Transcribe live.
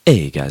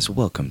Hey guys,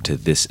 welcome to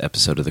this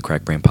episode of the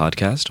Crack Brain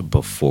Podcast.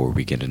 Before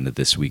we get into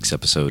this week's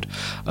episode,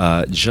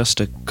 just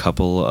a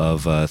couple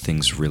of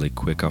things really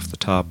quick off the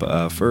top.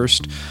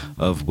 First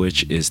of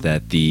which is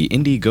that the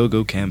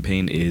Indiegogo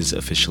campaign is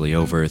officially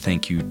over.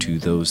 Thank you to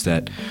those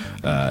that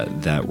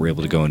were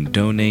able to go and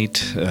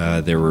donate.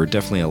 There were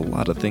definitely a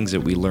lot of things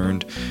that we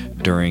learned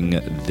during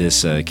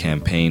this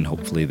campaign,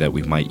 hopefully that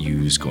we might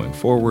use going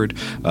forward.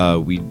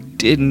 We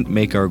didn't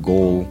make our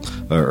goal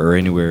or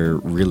anywhere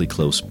really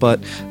close, but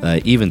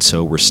even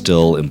so, we're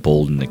still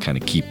emboldened to kind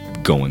of keep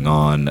going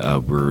on.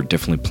 We're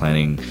definitely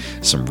planning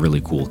some really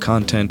cool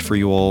content for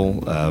you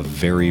all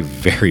very,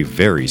 very,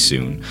 very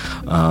soon.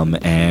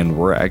 And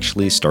we're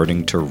actually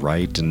starting to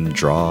write and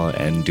draw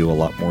and do a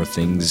lot more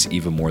things,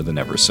 even more than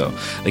ever. So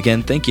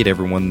again, thank you to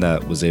everyone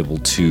that was able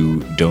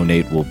to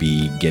donate. We'll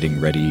be getting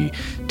ready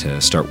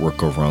to start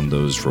work over on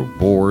those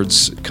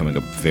rewards coming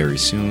up very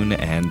soon.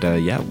 And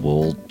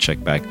we'll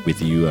check back with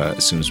you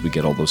as soon as we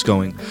get all those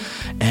going.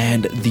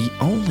 And the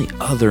only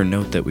other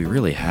note that we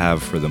really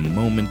have for the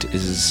moment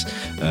is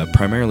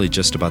primarily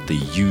just about the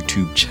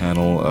YouTube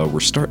channel. We're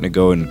starting to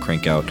go and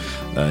crank out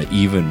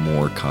even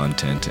more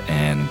content,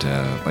 and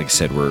like I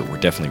said, we're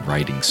definitely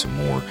writing some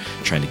more,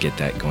 trying to get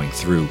that going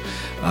through.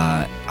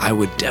 I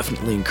would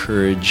definitely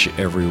encourage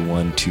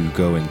everyone to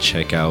go and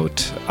check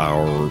out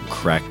our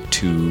Crack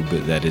Tube.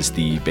 That is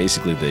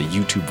basically the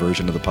YouTube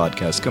version of the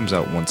podcast. Comes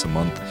out once a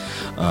month,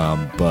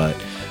 but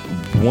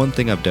one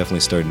thing I've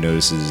definitely started to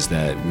notice is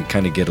that we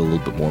kind of get a little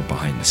bit more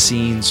behind the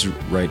scenes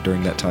right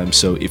during that time.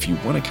 So if you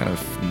want to kind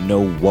of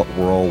know what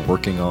we're all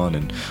working on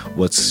and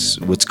what's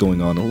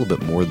going on a little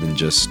bit more than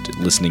just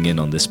listening in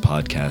on this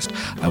podcast,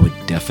 I would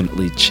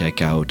definitely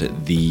check out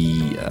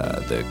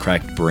the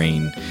Cracked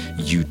Brain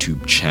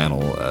YouTube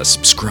channel.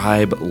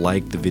 Subscribe,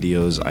 like the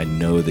videos. I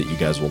know that you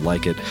guys will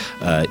like it.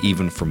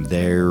 Even from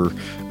there,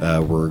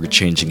 we're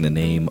changing the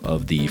name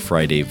of the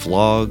Friday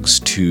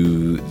vlogs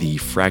to the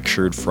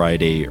Fractured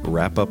Friday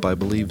wrap-up, I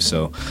believe.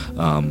 So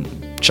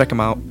check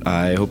them out.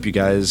 I hope you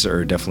guys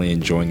are definitely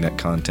enjoying that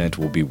content.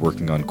 We'll be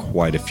working on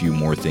quite a few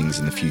more things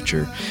in the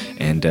future,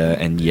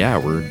 and yeah,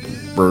 we're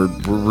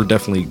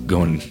definitely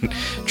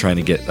trying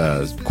to get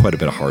quite a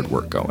bit of hard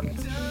work going.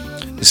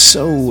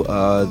 So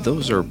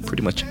those are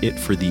pretty much it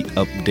for the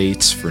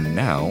updates for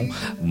now.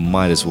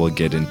 Might as well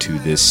get into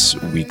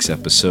this week's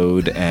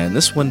episode, and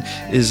this one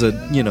is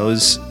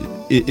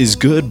is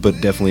good, but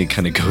definitely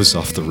kind of goes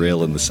off the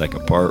rail in the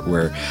second part,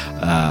 where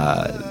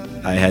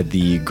I had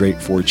the great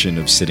fortune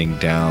of sitting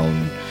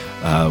down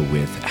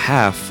with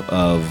half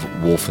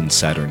of Wolf and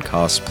Saturn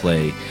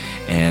Cosplay,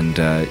 and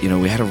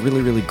we had a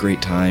really, really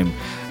great time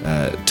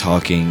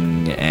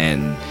talking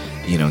and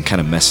kind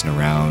of messing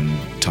around,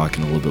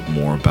 talking a little bit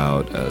more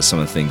about some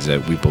of the things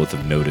that we both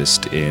have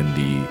noticed in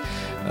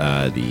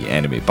the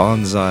anime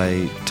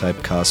bonsai type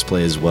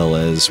cosplay, as well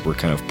as we're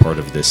kind of part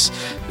of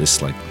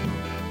this like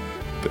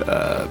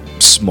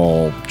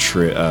small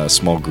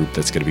group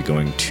that's going to be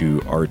going to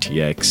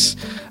RTX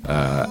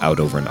out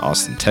over in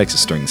Austin,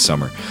 Texas during the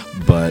summer.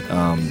 But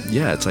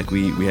it's like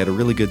we had a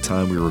really good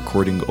time. We were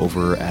recording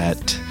over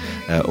at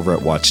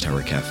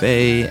Watchtower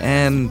Cafe,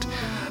 and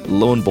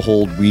lo and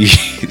behold, we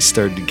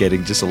started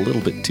getting just a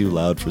little bit too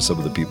loud for some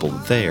of the people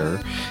there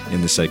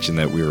in the section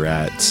that we were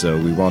at. So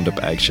we wound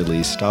up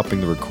actually stopping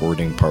the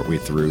recording partway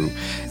through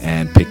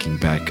and picking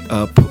back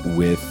up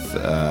with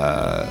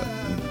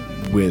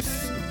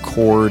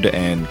Cord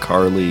and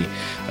Carly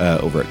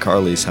over at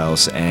Carly's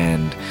house,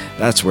 and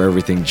that's where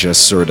everything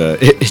just sort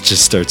of it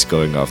just starts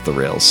going off the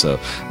rails. So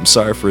I'm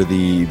sorry for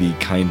the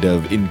kind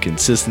of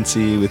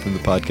inconsistency within the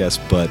podcast,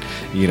 but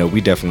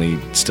we definitely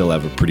still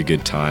have a pretty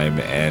good time,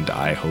 and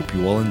I hope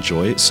you all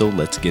enjoy it. So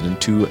let's get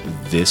into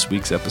this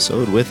week's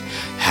episode with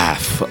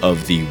half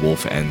of the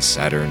Wolf and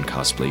Saturn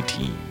cosplay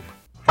team.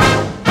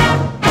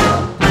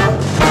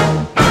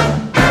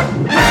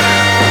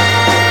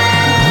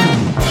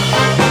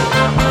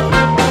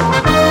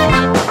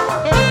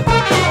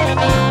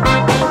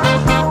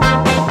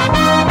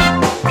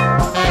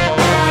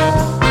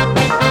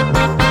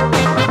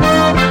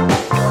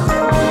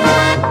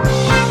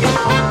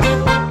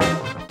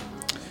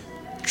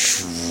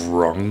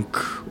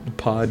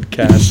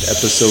 Podcast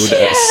episode.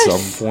 Yes! At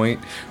some point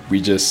we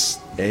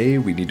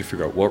need to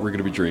figure out what we're going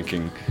to be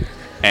drinking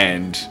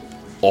and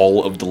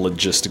all of the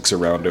logistics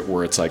around it,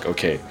 where it's like,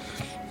 okay,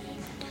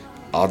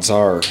 odds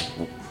are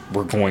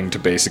we're going to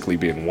basically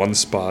be in one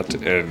spot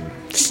and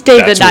stay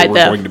the night.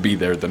 We're going to be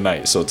there the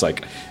night. So it's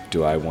like,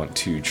 do I want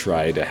to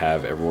try to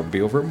have everyone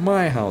be over at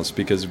my house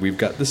because we've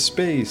got the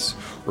space,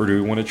 or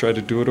do we want to try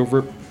to do it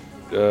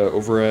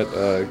over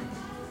at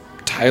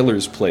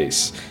Tyler's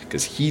place,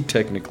 because he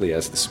technically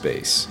has the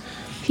space.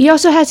 He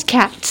also has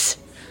cats.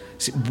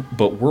 See,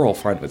 but we're all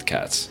fine with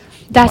cats.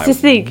 That's the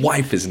thing. My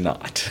wife is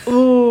not.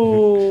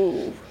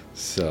 Ooh.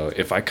 So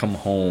if I come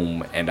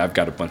home and I've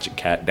got a bunch of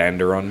cat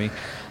dander on me.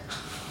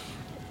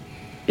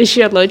 Is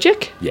she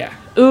allergic? Yeah.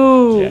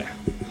 Ooh. Yeah.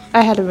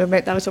 I had a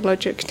roommate that was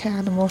allergic to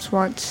animals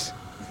once.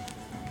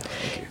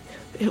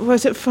 It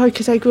wasn't fun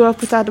because I grew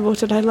up with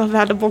animals and I love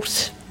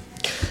animals.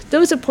 there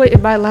was a point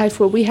in my life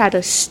where we had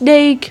a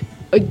snake,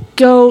 a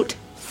goat,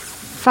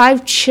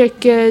 5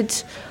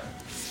 chickens,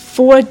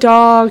 4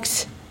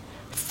 dogs,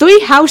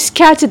 3 house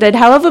cats, and then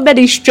however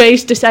many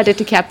strays decided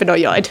to camp in our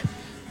yard.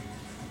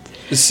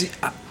 See,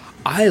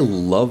 I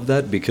love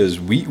that because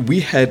we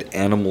had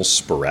animals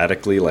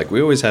sporadically. Like,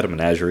 we always had a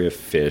menagerie of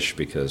fish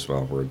because,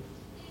 well, we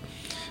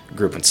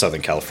grew up in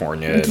Southern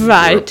California and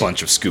Right. we're a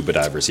bunch of scuba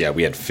divers. Yeah,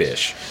 we had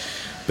fish.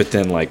 But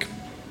then, like,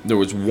 there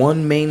was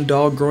one main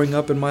dog growing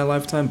up in my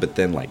lifetime, but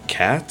then, like,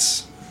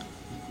 cats.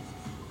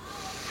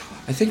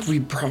 I think we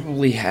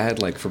probably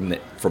had, like, from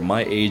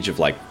my age of,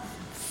 like,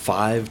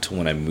 5 to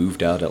when I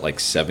moved out at, like,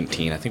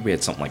 17, I think we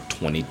had something like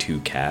 22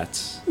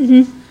 cats.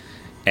 Mm-hmm.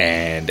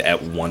 And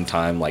at one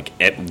time, I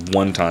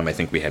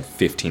think we had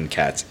 15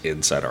 cats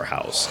inside our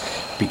house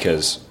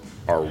because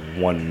our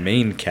one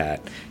main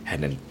cat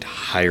had an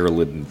entire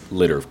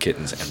litter of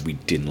kittens, and we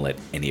didn't let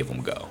any of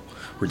them go.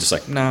 We're just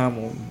like, nah,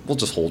 we'll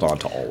just hold on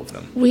to all of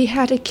them. We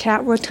had a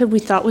cat one time we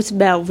thought was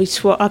Mel. We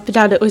swore up and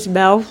down it was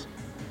Mel.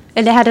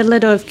 And it had a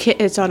litter of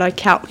kittens on our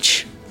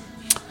couch.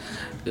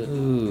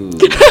 Ooh.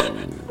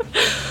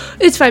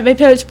 It's fine. My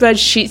parents bred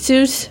Shih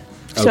Tzus.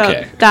 So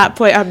Okay. at that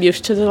point, I'm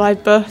used to the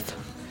live birth.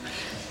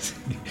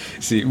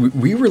 See,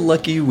 we were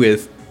lucky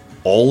with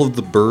all of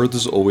the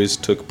births always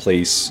took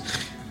place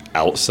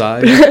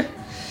outside.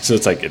 So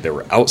it's like they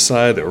were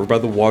outside, they were by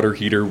the water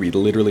heater. We'd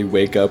literally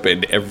wake up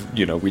and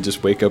we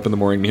just wake up in the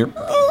morning and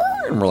hear,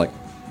 and we're like,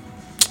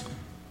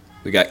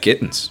 we got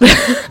kittens.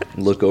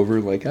 Look over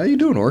like, how you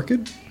doing,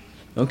 Orchid?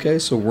 Okay,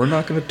 so we're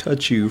not going to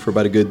touch you for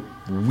about a good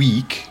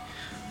week,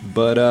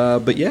 but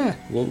yeah,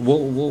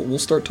 we'll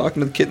start talking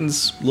to the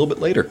kittens a little bit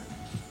later.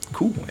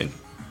 Cool. And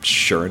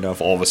sure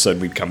enough, all of a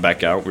sudden we'd come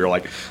back out. We were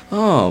like,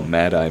 oh,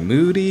 Mad Eye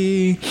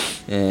Moody,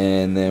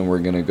 and then we're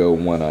gonna go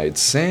One Eyed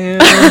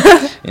Sam,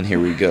 and here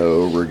we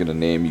go. We're gonna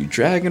name you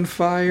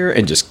Dragonfire,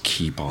 and just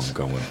keep on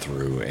going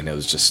through. And it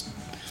was just,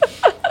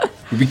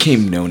 we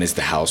became known as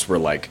the house where,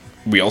 like,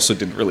 we also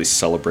didn't really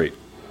celebrate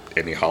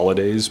any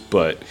holidays,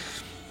 but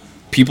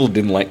people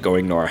didn't like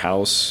going to our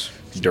house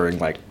during,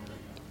 like,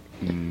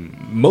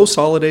 most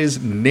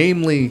holidays,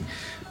 namely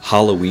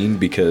Halloween,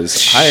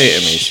 because I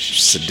am a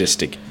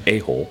sadistic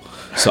a-hole.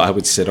 So I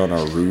would sit on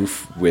our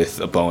roof with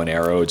a bow and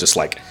arrow, just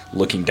like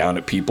looking down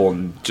at people,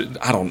 and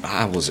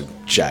I was a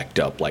jacked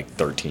up like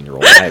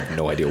 13-year-old. I had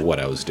no idea what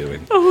I was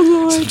doing. Oh,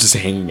 Lord. So I'm just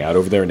hanging out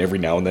over there, and every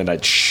now and then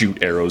I'd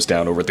shoot arrows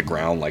down over the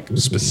ground, like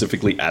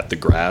specifically at the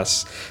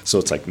grass. So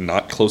it's like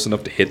not close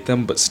enough to hit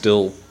them, but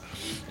still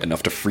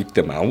enough to freak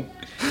them out.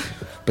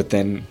 But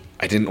then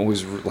I didn't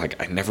always,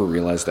 I never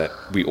realized that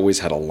we always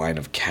had a line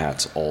of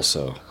cats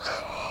also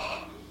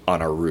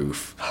on our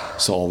roof.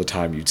 So all the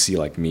time you'd see,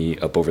 like, me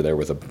up over there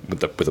with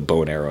a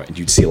bow and arrow, and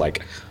you'd see,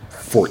 like,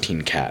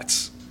 14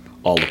 cats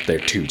all up there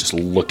too, just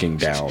looking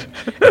down.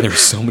 And there were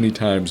so many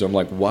times I'm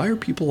like, why are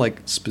people,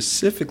 like,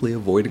 specifically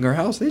avoiding our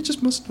house? They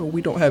just must know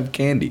we don't have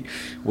candy.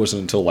 It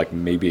wasn't until, like,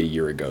 maybe a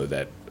year ago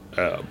that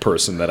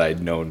person that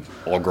I'd known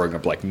all growing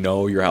up, like,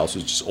 no, your house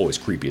was just always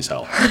creepy as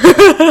hell.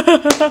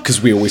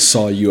 Because we always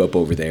saw you up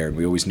over there, and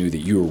we always knew that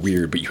you were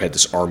weird, but you had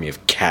this army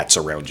of cats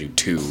around you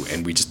too,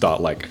 and we just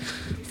thought, like,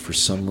 for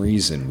some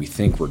reason, we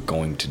think we're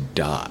going to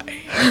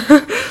die.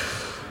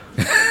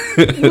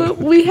 Well,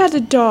 we had a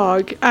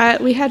dog.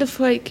 We had it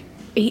for like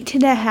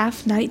 18 and a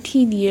half,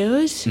 19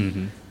 years.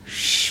 Mm-hmm.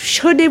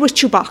 Her name was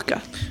Chewbacca.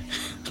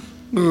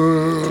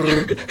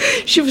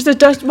 She was a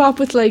dust mop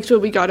with legs when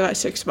we got her at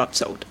 6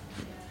 months old.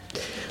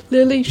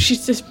 Lily,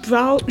 she's this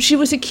brown. She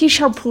was a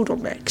Keeshond Poodle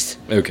mix.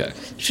 Okay.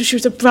 So she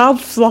was a brown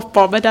fluff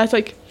bomb, and I was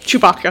like,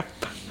 Chewbacca.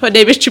 Her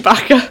name is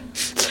Chewbacca.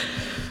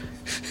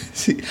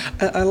 See,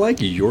 I like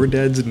your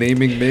dad's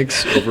naming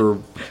mix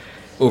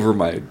over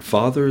my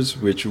father's,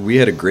 which we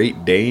had a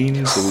Great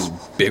Dane, so this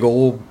big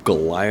old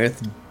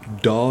Goliath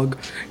dog,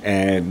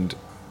 and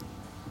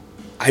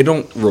I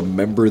don't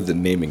remember the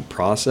naming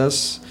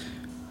process,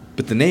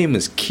 but the name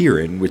is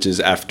Kirin, which is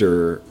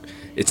after,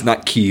 it's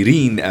not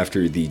Kirin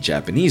after the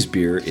Japanese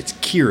beer, it's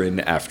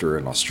Kirin after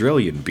an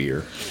Australian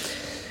beer,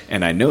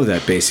 and I know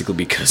that basically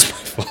because my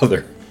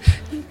father,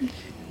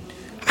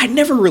 I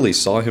never really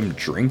saw him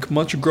drink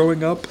much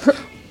growing up,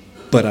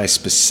 but I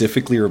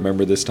specifically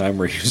remember this time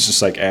where he was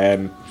just like,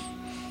 and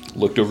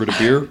looked over the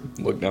beer,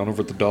 looked down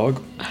over at the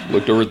dog,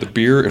 looked over at the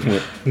beer, and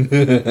went,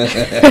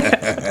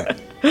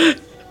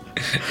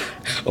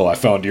 oh, I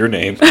found your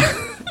name.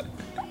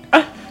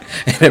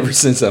 And ever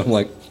since I'm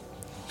like,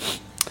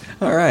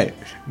 all right,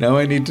 now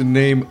I need to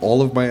name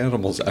all of my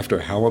animals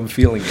after how I'm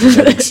feeling in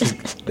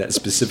that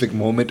specific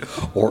moment,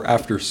 or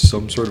after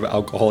some sort of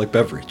alcoholic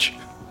beverage.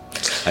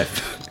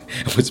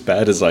 What's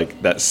bad is,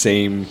 like, that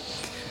same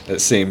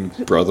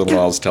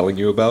brother-in-law I was telling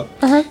you about,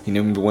 he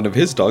named one of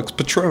his dogs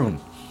Patron.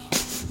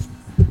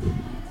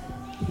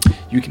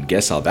 You can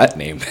guess how that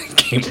name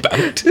came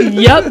about.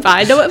 Yep,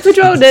 I know what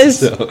Patron is.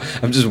 So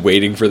I'm just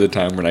waiting for the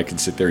time when I can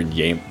sit there and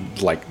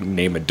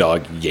name a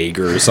dog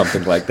Jaeger or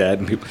something like that,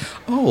 and people,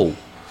 oh,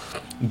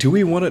 do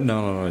we want it?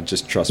 No,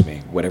 just trust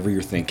me. Whatever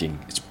you're thinking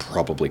is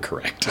probably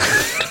correct.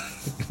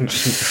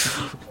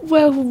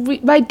 Well,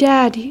 my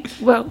dad,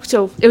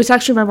 so it was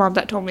actually my mom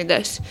that told me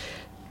this.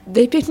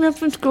 They picked me up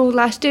from school,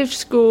 last day of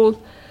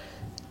school,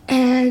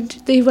 and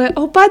they went,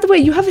 oh, by the way,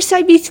 you have a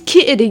Siamese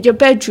kitten in your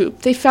bedroom.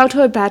 They found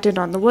her abandoned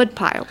on the wood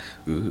pile.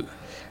 Ooh.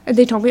 And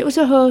they told me it was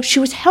her. She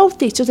was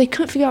healthy, so they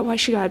couldn't figure out why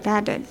she got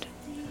abandoned.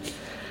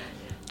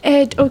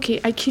 And, okay,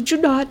 I kid you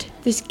not,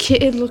 this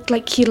kitten looked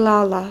like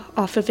Kilala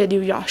off of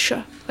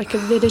Inuyasha. Like a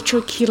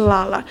miniature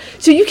Kilala.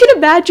 So you can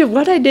imagine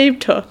what I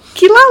named her.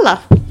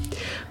 Kilala.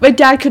 My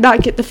dad could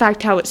not get the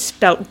fact how it's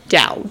spelled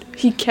down.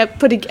 He kept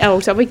putting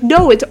L's. I'm like,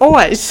 no, it's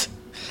Oz.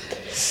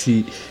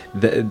 See,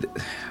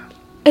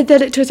 And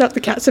then it turns out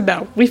the cat's a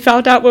male. We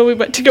found out when we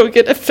went to go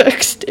get it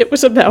fixed, it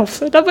was a male.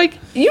 And I'm like,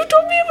 you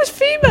told me it was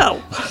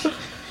female.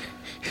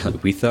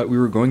 we thought we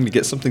were going to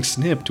get something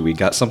snipped. We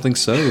got something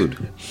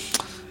sewed.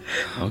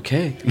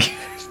 Okay.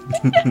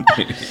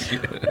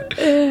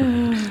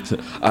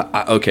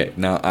 Okay,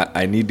 now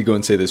I need to go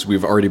and say this.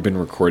 We've already been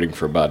recording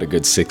for about a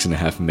good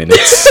 6.5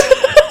 minutes.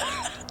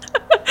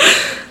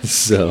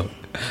 So,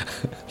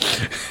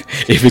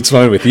 if it's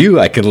fine with you,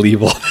 I can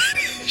leave all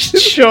that.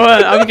 Sure,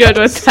 I'm good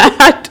with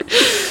that.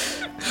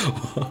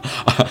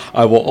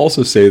 I will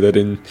also say that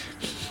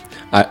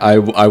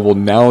I will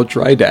now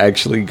try to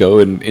actually go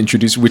and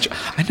introduce, which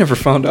I never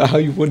found out how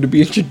you wanted to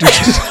be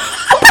introduced.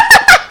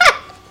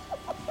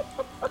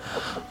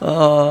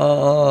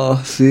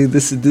 Oh, see,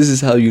 this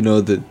is how you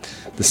know that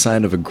the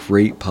sign of a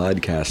great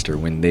podcaster,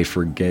 when they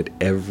forget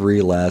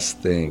every last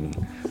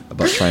thing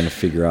about trying to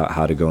figure out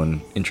how to go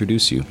and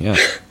introduce you. Yeah.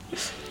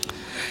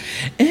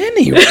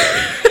 Anyway.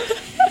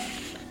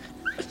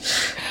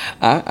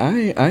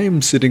 I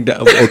am sitting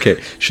down.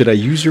 Okay, should I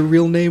use your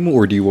real name,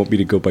 or do you want me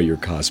to go by your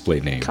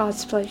cosplay name?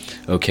 Cosplay.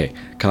 Okay,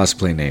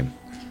 cosplay name.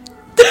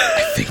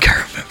 I think I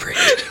remember it.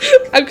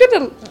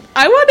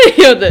 I want to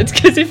hear this,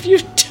 because if you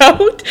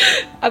don't,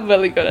 I'm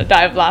really going to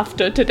die of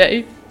laughter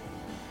today.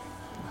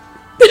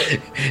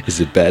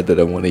 Is it bad that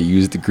I want to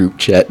use the group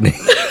chat name?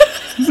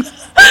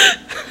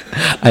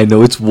 I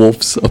know it's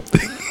Wolf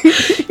something.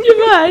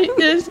 You're right,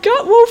 it's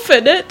got wolf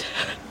in it.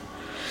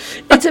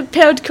 It's a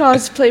paired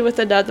cosplay with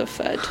another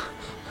friend.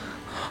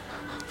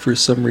 For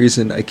some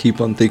reason, I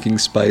keep on thinking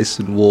Spice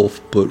and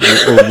Wolf, or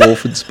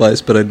Wolf and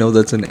Spice, but I know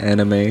that's an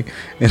anime,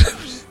 and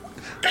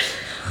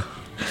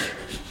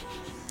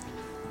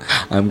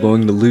I'm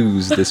going to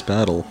lose this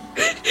battle.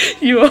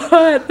 You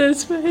are at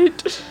this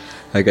rate.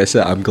 Like I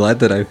said, I'm glad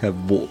that I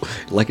have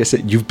Wolf. Like I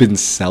said, you've been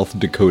South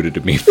Dakota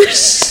to me for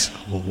so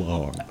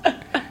long.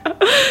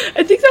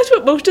 I think that's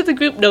what most of the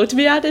group know to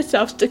me at, is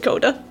South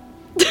Dakota.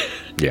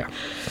 Yeah.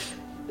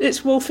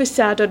 It's Wolf is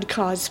Saturn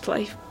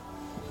cosplay.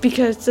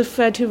 Because the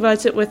friend who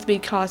runs it with me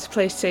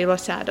cosplays Sailor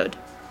Saturn.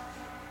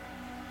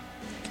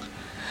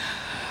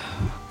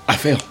 I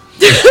fail.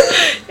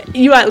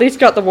 You at least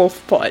got the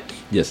wolf part.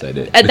 Yes, I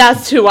did. And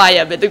that's who I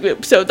am in the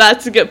group, so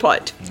that's a good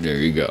part. There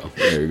you go.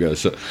 There you go.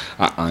 So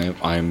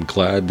I'm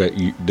glad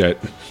that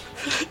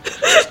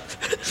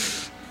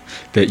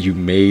that you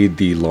made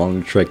the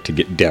long trek to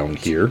get down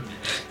here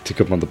to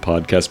come on the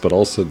podcast, but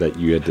also that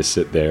you had to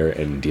sit there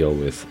and deal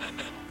with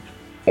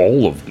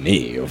all of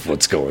me of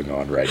what's going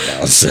on right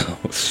now. So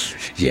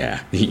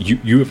yeah,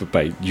 you have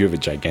a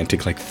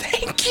gigantic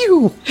thank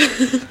you.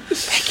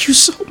 Thank you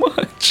so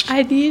much.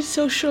 I need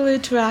social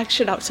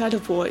interaction outside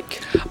of work.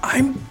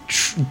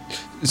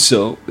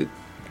 So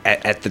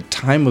at the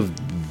time of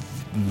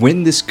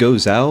when this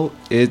goes out,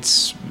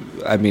 it's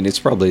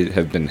probably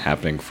have been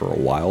happening for a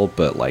while,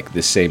 but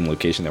the same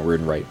location that we're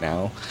in right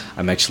now,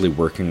 I'm actually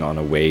working on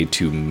a way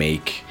to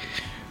make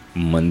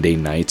Monday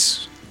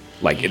nights,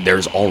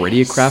 there's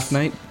already a craft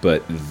night,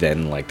 but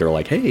then they're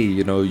like, hey,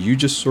 you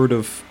just sort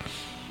of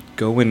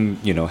go and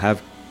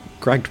have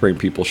cracked brain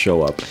people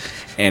show up,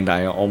 and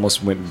I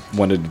almost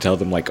wanted to tell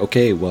them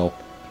okay, well,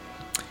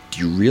 do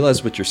you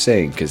realize what you're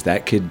saying? Because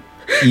that could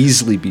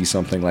easily be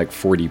something like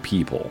 40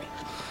 people.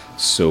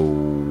 So,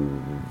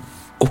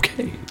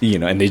 okay.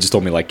 And they just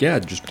told me yeah,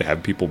 just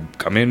have people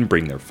come in,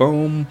 bring their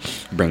foam,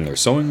 bring their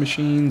sewing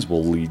machines.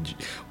 We'll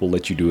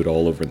let you do it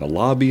all over in the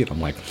lobby. And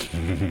I'm like,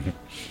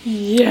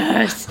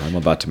 yes. I'm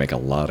about to make a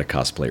lot of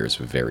cosplayers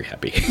very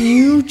happy.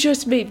 You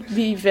just made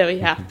me very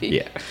happy.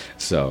 Yeah.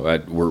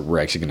 So we're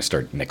actually going to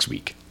start next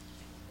week.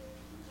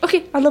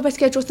 Okay, I'll know my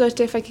schedule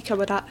Thursday if I can come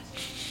with that.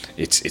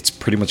 It's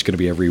pretty much going to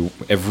be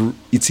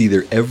it's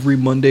either every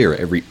Monday or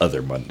every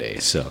other Monday.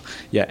 So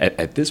yeah,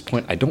 at this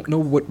point, I don't know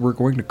what we're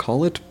going to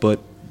call it, but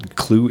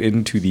clue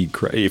into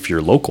if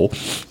you're local,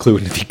 clue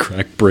into the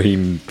Crack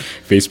Brain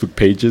Facebook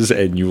pages,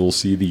 and you will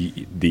see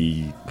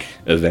the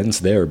events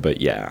there. But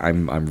yeah,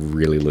 I'm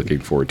really looking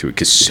forward to it,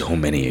 because so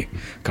many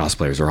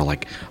cosplayers are all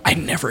like, I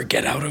never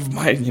get out of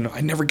my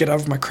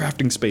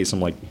crafting space.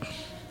 I'm like,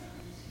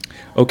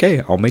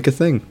 okay, I'll make a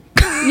thing.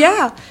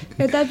 Yeah,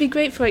 and that'd be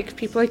great for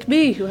people like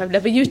me who have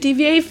never used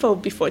EVA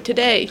foam before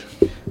today.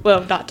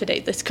 Well, not today,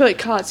 this current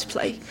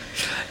cosplay.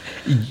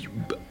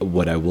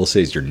 What I will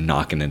say is you're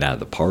knocking it out of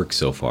the park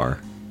so far.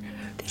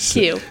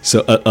 Thank you.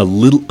 So a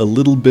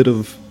little bit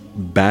of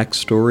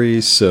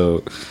backstory.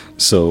 So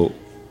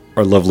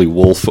our lovely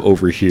Wolf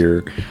over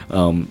here,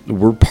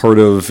 we're part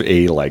of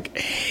a like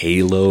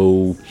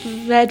Halo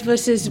Red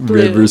versus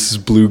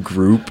blue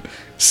group.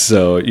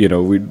 So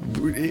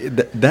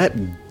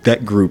that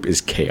group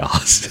is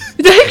chaos.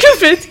 That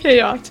group is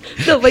chaos.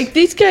 No, like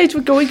these guys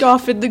were going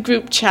off in the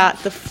group chat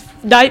the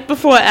night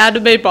before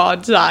Anime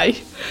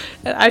Bonsai,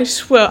 and I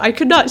swear I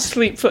could not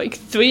sleep for like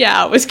 3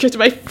 hours because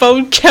my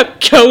phone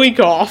kept going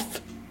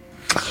off.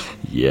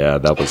 Yeah,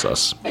 that was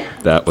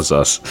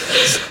us.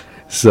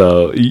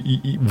 So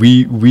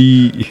we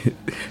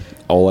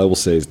all I will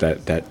say is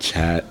that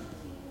chat.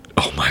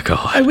 Oh my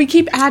god! And we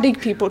keep adding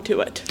people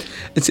to it.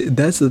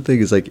 That's the thing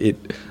is like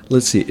it.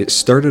 Let's see. It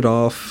started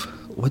off.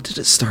 What did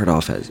it start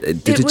off as?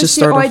 Did it was just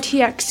start the off?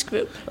 RTX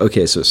group.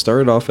 Okay, so it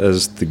started off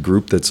as the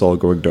group that's all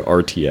going to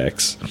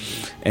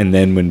RTX, and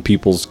then when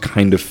people's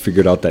kind of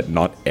figured out that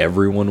not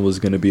everyone was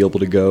going to be able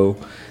to go.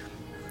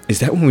 Is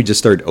that when we just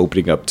started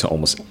opening up to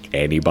almost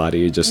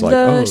anybody? Just like,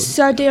 the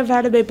Sunday of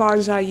Anime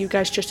Bonsai, you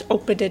guys just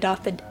opened it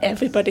up and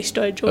everybody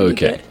started joining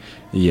it.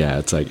 Yeah,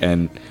 it's like,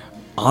 and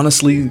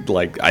honestly,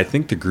 like, I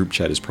think the group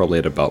chat is probably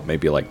at about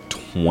maybe like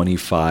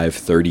 25,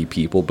 30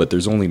 people, but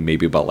there's only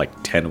maybe about like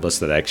 10 of us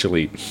that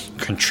actually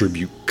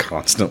contribute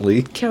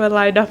constantly.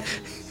 Carolina.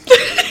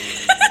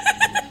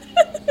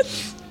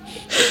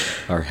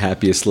 Our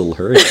happiest little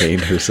hurricane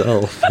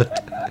herself.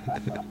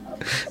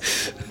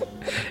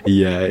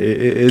 Yeah,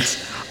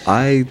 it's...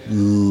 I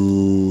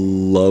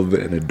love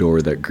and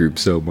adore that group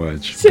so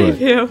much. Same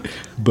here.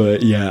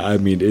 But yeah, I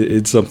mean,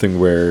 it's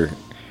something where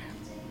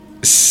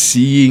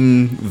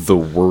seeing the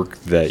work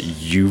that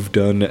you've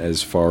done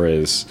as far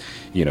as,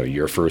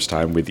 your first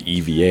time with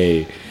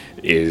EVA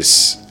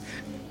is...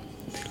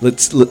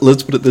 Let's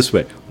put it this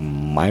way.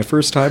 My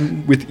first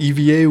time with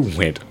EVA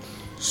went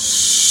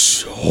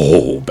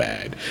so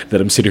bad that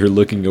I'm sitting here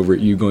looking over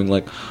at you going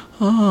like...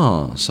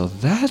 Oh, so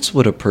that's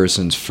what a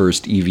person's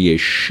first EVA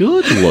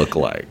should look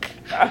like.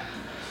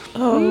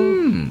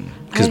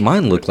 Because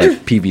mine looked like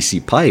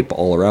PVC pipe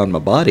all around my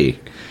body.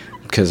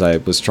 Because I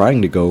was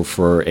trying to go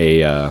for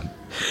a,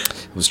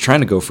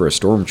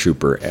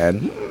 stormtrooper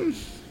and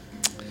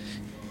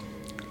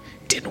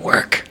didn't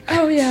work.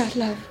 Oh yeah,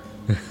 love.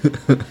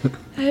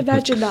 I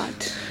imagine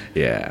not.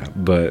 Yeah,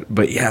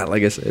 but yeah,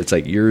 like I said, it's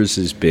like yours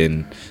has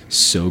been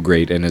so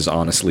great and is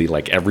honestly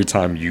like every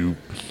time you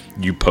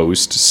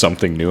post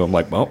something new, I'm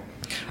like, well,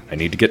 I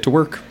need to get to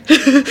work.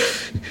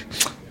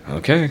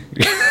 Okay.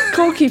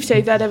 Cole keeps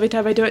saying that every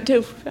time I do it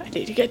too. I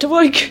need to get to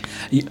work.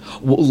 Yeah,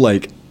 well,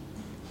 like,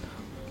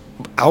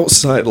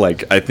 outside,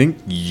 like, I think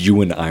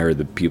you and I are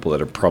the people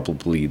that are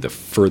probably the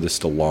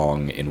furthest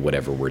along in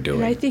whatever we're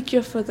doing. And I think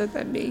you're further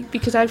than me,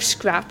 because I've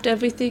scrapped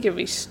everything and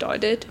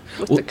restarted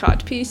with the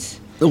card piece.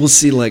 Well,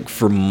 see, like,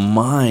 for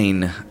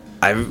mine...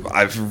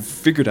 I've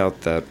figured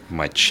out that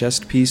my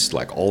chest piece,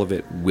 like all of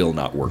it, will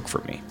not work for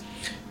me.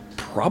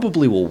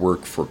 Probably will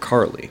work for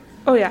Carly.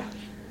 Oh, yeah.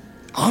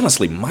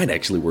 Honestly, might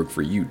actually work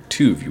for you,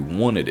 too, if you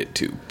wanted it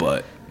to.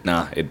 But,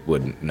 nah, it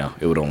wouldn't. No,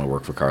 it would only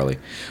work for Carly.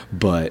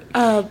 But...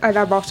 and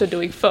I'm also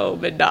doing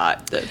foam and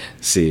not the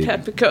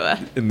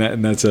Pepicura. And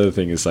that's the other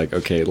thing. Is like,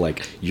 okay,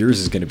 like,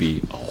 yours is going to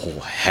be a whole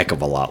heck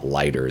of a lot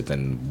lighter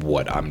than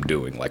what I'm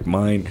doing. Like,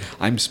 mine,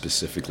 I'm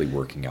specifically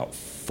working out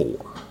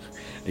for...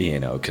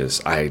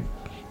 because I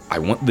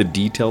want the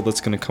detail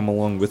that's going to come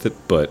along with it,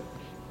 but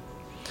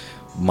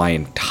my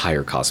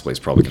entire cosplay is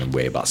probably going to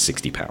weigh about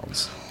 60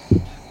 pounds.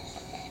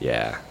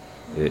 Yeah,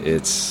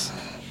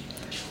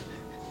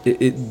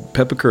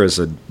 Pepicura is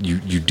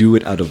you do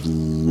it out of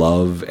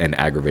love and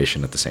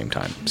aggravation at the same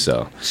time.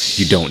 So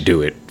you don't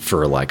do it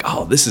for like,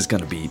 oh, this is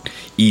going to be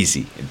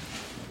easy.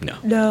 No.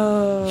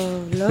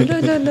 No.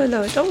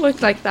 Don't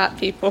look like that,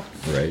 people.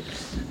 Right.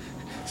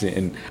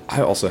 And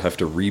I also have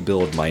to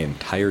rebuild my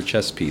entire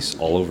chest piece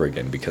all over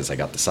again because I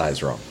got the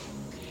size wrong.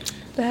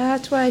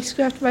 That's why I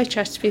scrapped my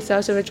chest piece I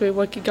was originally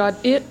working on.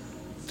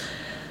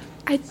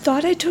 I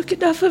thought I took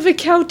enough of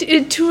account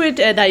into it,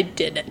 and I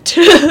didn't.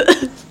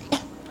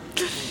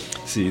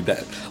 See,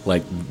 that,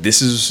 like,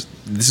 this is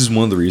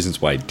one of the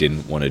reasons why I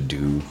didn't want to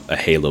do a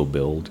Halo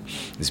build,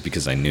 is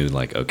because I knew,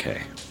 like,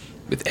 okay,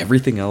 with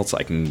everything else,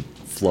 I can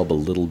flub a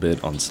little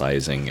bit on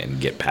sizing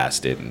and get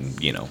past it and,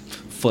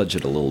 fudge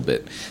it a little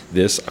bit.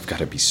 This, I've got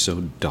to be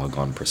so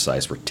doggone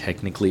precise, where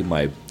technically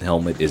my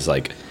helmet is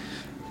like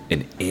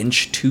an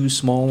inch too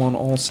small on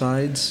all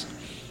sides,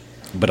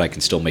 but I can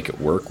still make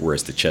it work,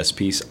 whereas the chest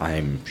piece,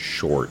 I'm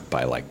short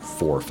by like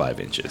 4 or 5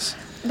 inches.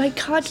 My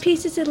card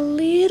piece is a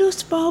little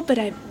small, but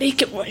I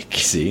make it work.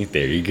 See,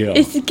 there you go.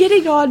 It's the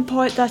getting on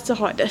part that's the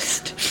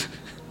hardest.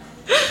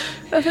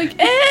 I'm like,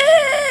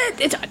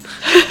 it's on.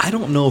 I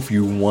don't know if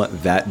you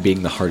want that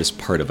being the hardest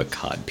part of a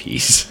cod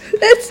piece.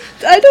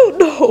 I don't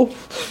know.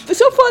 But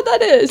so far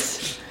that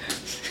is.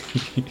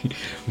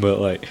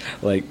 But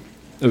like,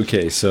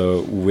 okay,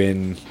 so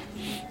when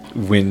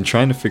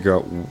trying to figure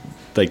out,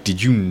 like,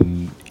 did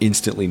you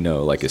instantly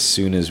know, like, as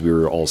soon as we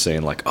were all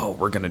saying, like, oh,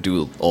 we're going to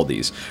do all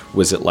these,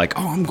 was it like,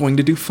 oh, I'm going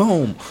to do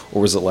foam?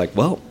 Or was it like,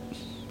 well,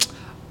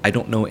 I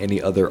don't know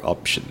any other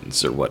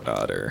options or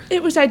whatnot, or...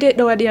 It was I didn't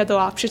know any other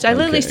options. I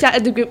literally Okay. sat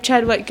in the group chat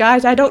and went,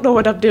 guys, I don't know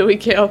what I'm doing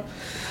here.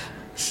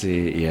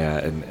 See, yeah,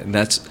 and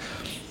that's...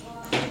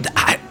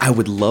 I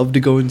would love to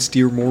go and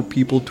steer more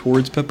people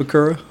towards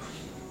Pepakura.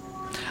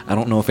 I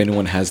don't know if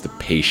anyone has the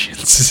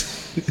patience.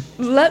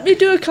 Let me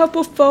do a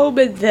couple foam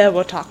and then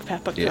we'll talk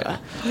Pepakura.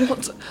 Yeah. Well,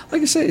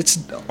 like I said, it's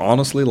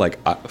honestly like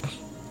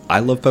I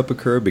love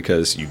Pepakura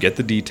because you get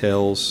the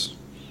details.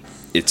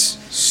 It's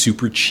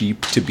super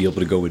cheap to be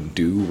able to go and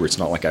do, where it's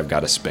not like I've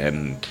got to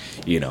spend,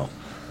 a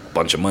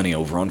bunch of money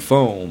over on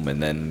foam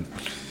and then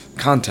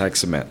contact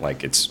cement.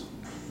 Like, it's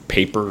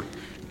paper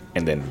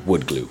and then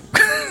wood glue,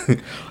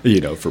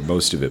 for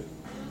most of it.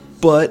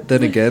 But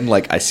then again,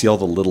 like, I see all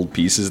the little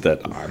pieces that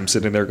I'm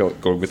sitting there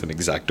going with an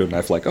X-Acto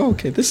knife, like, oh,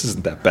 okay, this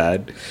isn't that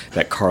bad.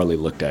 That Carly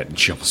looked at and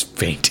she almost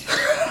fainted.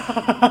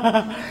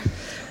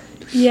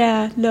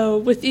 Yeah, no,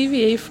 with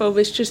EVA foam,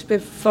 it's just been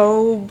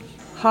foam,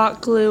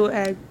 hot glue,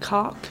 and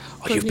caulk.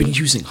 Oh, you've been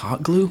using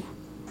hot glue?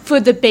 For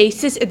the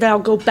bases, and then I'll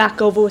go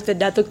back over with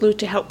another glue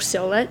to help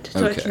seal it,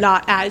 so it's Okay.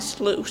 not as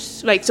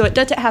loose. Like, so it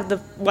doesn't have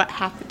what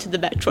happened to the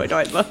Metroid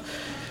armor.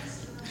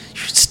 You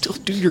should still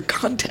do your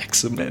contact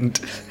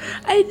cement.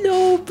 I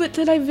know, but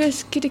then I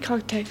risk getting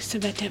contact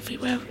cement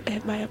everywhere,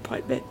 and my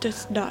apartment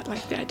does not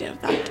like the idea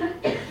of that.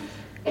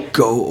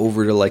 Go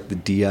over to like the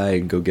DI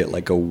and go get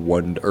like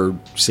or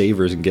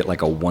Savers and get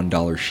like a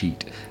 $1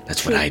 sheet.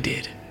 That's what I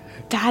did.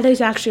 That is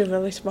actually a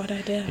really smart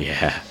idea.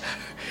 Yeah,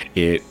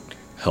 it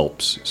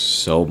helps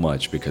so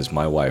much because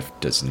my wife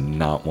does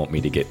not want me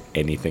to get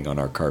anything on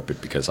our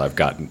carpet because I've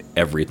gotten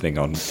everything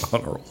on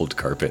our old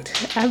carpet.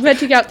 I'm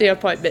renting out the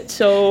apartment,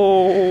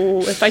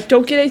 so if I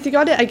don't get anything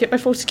on it, I get my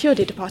full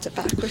security deposit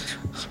back.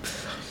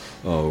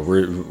 Oh,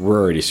 we're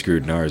already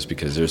screwed in ours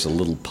because there's a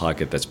little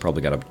pocket that's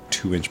probably got a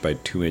 2-inch by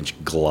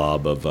 2-inch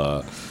glob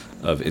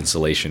of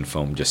insulation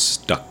foam just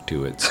stuck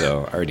to it.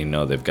 So I already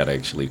know they've got to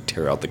actually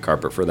tear out the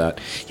carpet for that.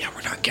 Yeah,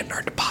 we're not getting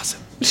our deposit.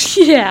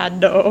 Yeah,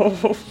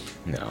 no.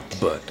 No,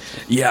 but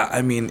yeah,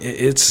 I mean,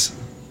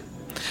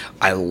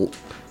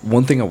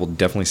 one thing I will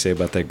definitely say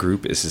about that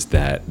group is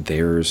that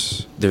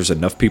there's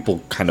enough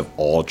people kind of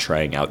all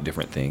trying out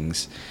different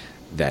things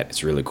that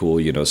it's really cool,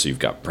 so you've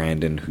got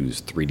Brandon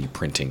who's 3D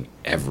printing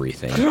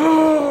everything.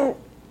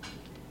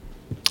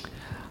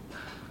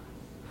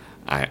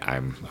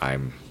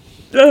 I'm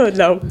Oh,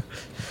 no.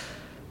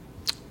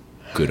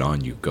 good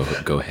on you. Go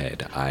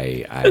ahead.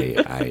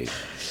 I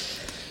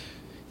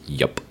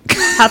yup.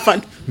 Have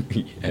fun.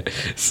 Yeah,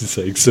 it's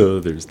like, so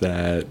there's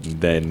that,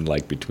 and then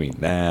like between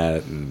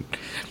that and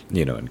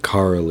and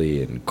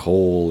Carly and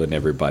Cole and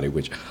everybody,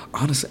 which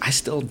honestly I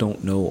still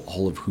don't know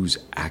all of who's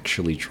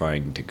actually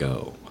trying to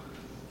go.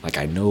 Like,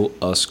 I know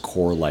us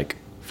core like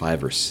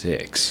 5 or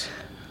 6.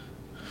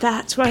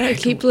 That's why I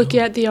keep looking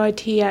at the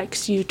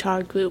RTX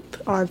Utah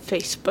group on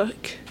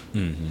Facebook.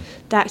 Mm-hmm.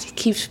 That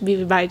keeps me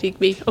reminding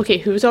me, okay,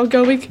 who's all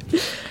going?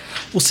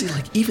 Well, see,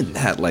 like, even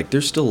that, like,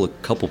 there's still a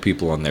couple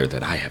people on there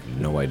that I have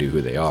no idea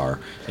who they are.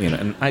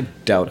 And I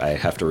doubt I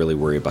have to really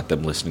worry about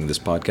them listening to this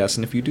podcast.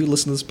 And if you do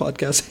listen to this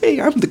podcast, hey,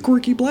 I'm the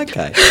quirky black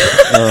guy.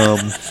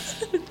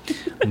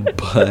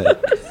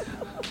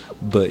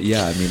 But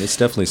yeah, I mean, it's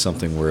definitely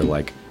something where,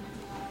 like,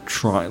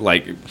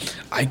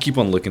 I keep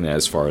on looking at it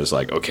as far as,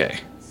 like, okay,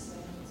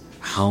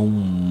 how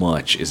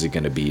much is it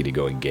going to be to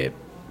go and get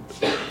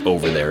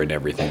over there and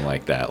everything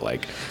like that?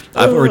 Like,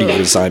 I've already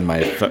resigned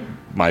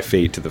my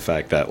fate to the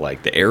fact that,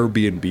 like, the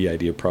Airbnb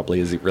idea probably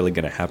isn't really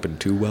going to happen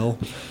too well.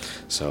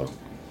 So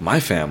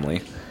my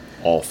family,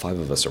 all 5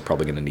 of us, are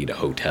probably going to need a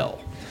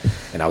hotel.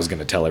 And I was going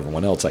to tell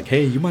everyone else, like,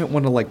 hey, you might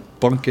want to,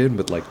 like, bunk in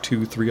with like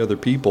 2-3 other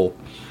people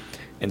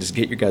and just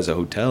get your guys a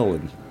hotel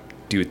and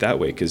do it that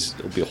way, because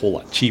it'll be a whole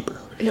lot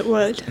cheaper. It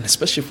would. And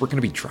especially if we're going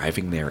to be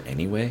driving there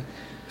anyway,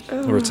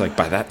 where it's like,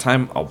 by that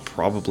time I'll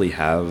probably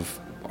have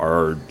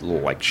our little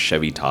like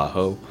Chevy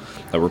Tahoe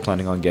that we're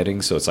planning on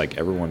getting. So it's like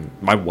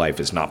my wife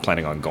is not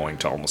planning on going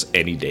to almost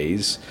any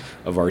days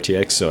of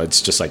RTX, so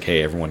it's just like,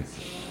 hey, everyone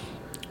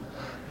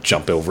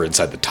jump over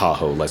inside the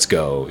Tahoe, let's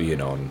go,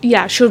 and,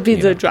 Yeah, she'll be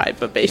the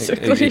driver,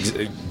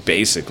 basically.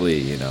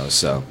 basically,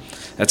 so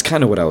that's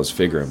kind of what I was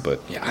figuring.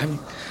 But yeah,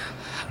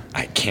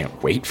 I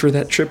can't wait for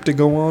that trip to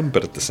go on,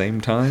 but at the same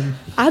time,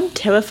 I'm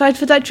terrified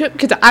for that trip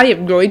because I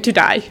am going to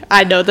die.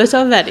 I know this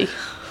already.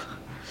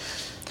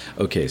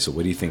 okay, so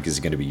what do you think is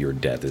going to be your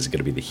death? Is it going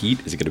to be the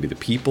heat? Is it going to be the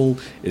people?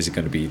 Is it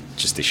going to be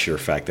just the sheer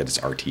fact that it's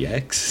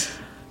RTX?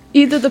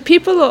 Either the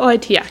people or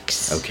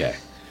RTX. Okay.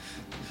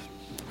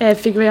 And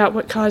figuring out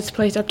what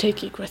cosplays I'm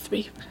taking with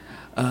me.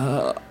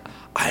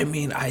 I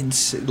mean, I'd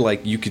say,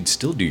 like, you could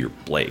still do your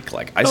Blake.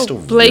 Like, I still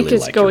Blake really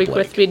is like your going Blake.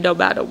 with me no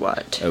matter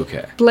what.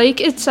 Okay.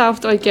 Blake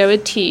itself, I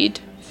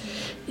guaranteed,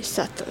 is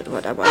that third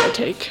one I want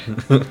to take.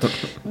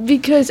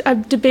 Because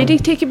I'm debating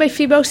taking my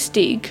female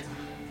Steeg.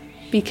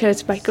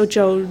 Because Michael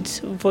Jones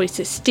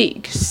voices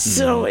Steeg.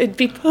 So it'd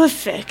be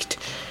perfect.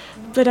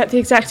 But at the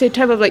exact same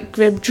time, I'm like,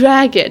 Grim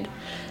Dragon.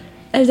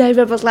 And I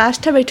remember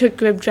last time I took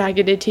Grim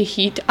Dragon into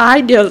heat,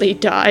 I nearly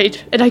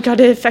died. And I got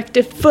an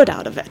infected foot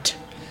out of it.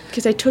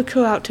 Because I took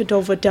her out to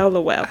Dover,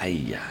 Delaware.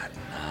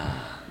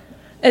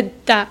 And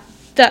that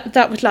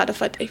was not a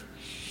fun day.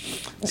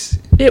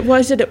 It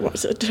was and it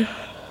wasn't.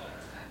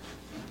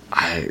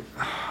 I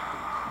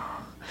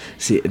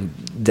see,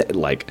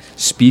 like,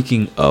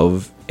 speaking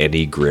of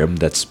any Grim,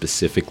 that's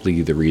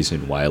specifically the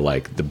reason why,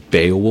 like, the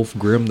Beowulf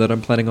Grim that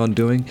I'm planning on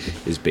doing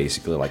is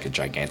basically like a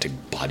gigantic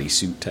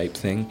bodysuit type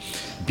thing,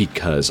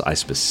 because I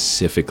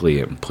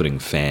specifically am putting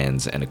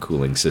fans and a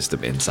cooling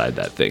system inside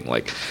that thing.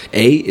 Like,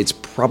 it's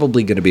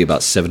probably going to be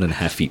about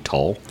 7.5 feet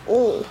tall.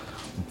 Oh.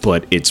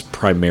 But it's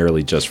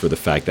primarily just for the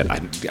fact that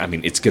I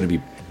mean, it's going to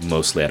be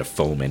mostly out of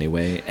foam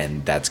anyway,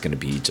 and that's going to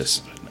be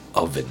just an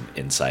oven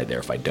inside there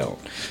if I don't.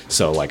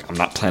 So, like, I'm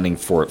not planning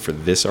for it for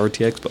this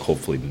RTX, but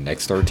hopefully the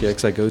next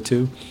RTX I go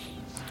to,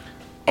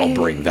 I'll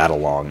bring that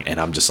along, and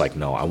I'm just like,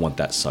 no, I want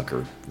that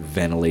sucker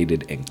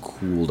ventilated and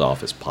cooled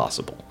off as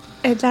possible.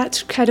 And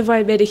that's kind of why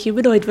I made a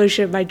humanoid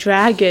version of my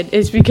dragon,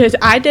 is because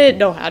I didn't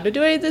know how to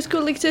do any of this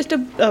cooling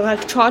system.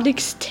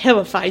 Electronics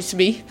terrifies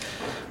me,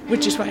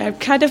 which is why I'm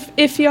kind of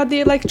iffy on the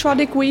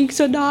electronic wings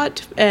or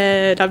not.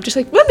 And I'm just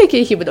like, we'll make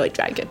a humanoid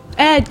dragon.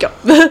 And go.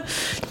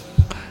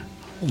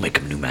 We'll make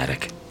them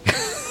pneumatic.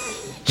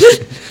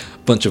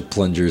 Bunch of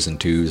plungers and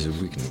tubes.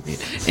 If we can.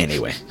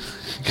 Anyway,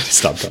 gotta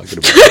stop talking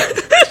about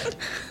it.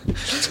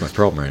 That's my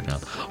problem right now.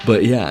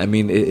 But yeah, I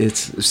mean,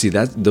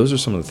 those are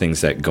some of the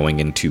things that going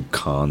into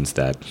cons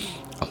that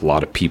a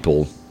lot of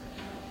people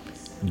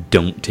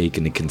don't take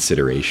into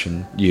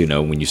consideration, you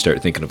know, when you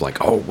start thinking of like,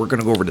 oh, we're going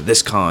to go over to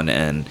this con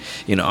and,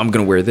 you know, I'm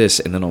going to wear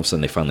this. And then all of a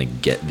sudden they finally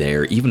get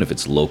there, even if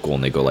it's local,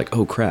 and they go like,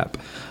 oh, crap,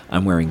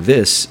 I'm wearing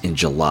this in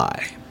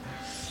July.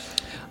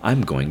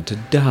 I'm going to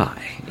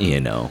die,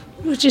 you know.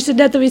 Which is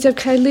another reason I'm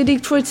kind of leaning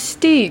towards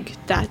Sting.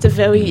 That's a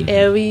very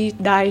airy,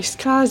 nice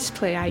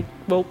cosplay. I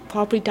won't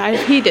probably die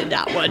of heat in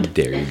that one.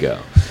 There you go.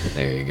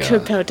 There you go.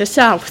 Compared to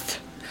South.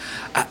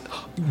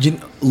 You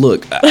know,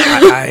 look,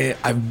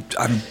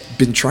 I've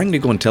been trying to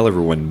go and tell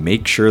everyone,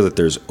 make sure that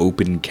there's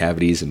open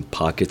cavities and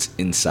pockets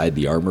inside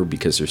the armor,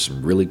 because there's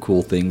some really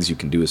cool things you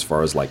can do as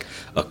far as like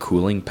a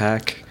cooling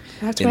pack.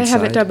 That's why I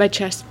haven't done my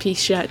chest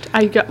piece yet.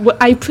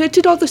 I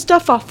printed all the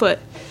stuff off it.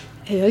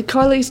 And then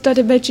Carly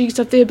started mentioning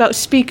something about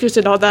speakers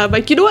and all that. I'm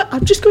like, you know what?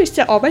 I'm just going to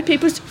set all my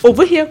papers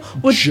over here.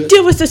 We'll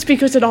deal with the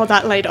speakers and all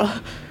that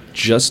later.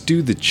 Just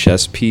do the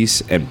chest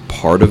piece and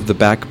part of the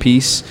back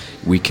piece.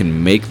 We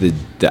can make the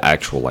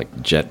actual like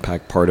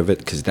jetpack part of it,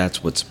 because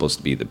that's what's supposed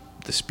to be the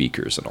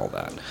speakers and all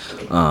that.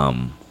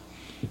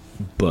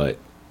 But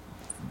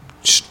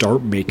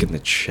start making the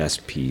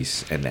chest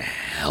piece and the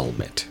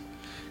helmet,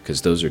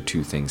 because those are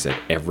two things that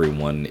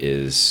everyone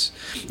is.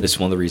 That's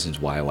one of the reasons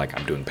why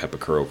I'm doing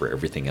Pepakura over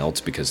everything else,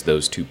 because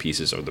those two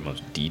pieces are the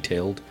most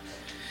detailed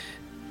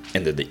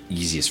and they're the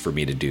easiest for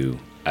me to do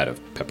out of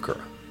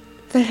Pepakura.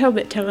 The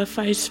helmet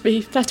terrifies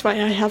me. That's why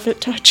I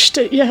haven't touched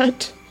it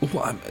yet.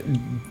 Well,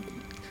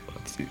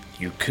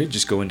 you could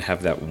just go and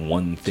have that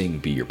one thing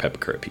be your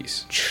Pepakura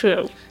piece.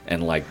 True.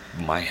 And like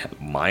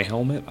my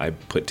helmet, I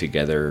put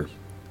together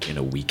in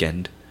a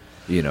weekend,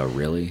 you know,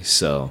 really.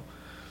 So,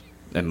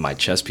 and my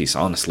chest piece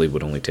honestly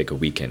would only take a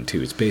weekend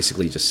too. It's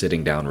basically just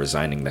sitting down,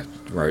 resigning to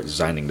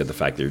the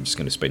fact that you're just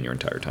going to spend your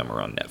entire time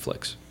around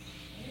Netflix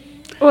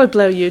or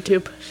blow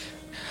YouTube.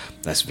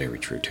 That's very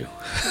true too.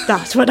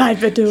 That's what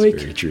I've been doing.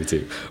 That's very true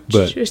too.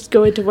 But just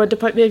go into one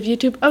department of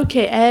YouTube,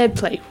 okay, and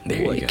play.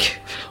 There you go.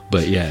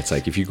 But yeah, it's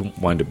like if you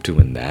wind up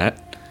doing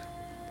that,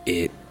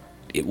 it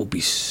will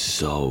be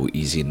so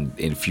easy, and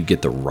if you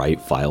get the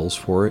right files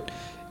for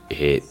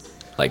it,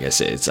 like I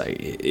said, it's like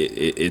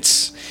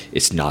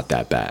it's not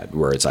that bad.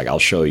 Where it's like I'll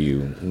show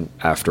you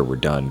after we're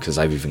done, because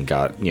I've even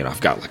got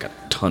I've got like a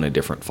ton of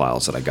different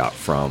files that I got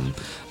from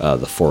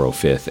the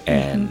 405th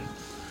and.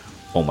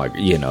 Oh my,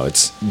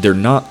 they're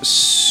not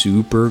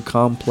super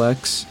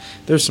complex.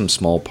 There's some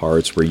small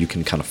parts where you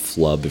can kind of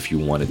flub if you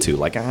wanted to.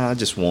 Like, I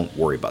just won't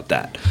worry about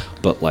that.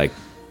 But, like,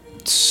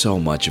 so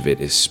much of it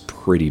is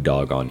pretty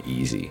doggone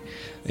easy.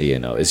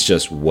 It's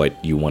just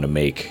what you want to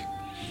make.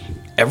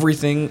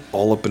 Everything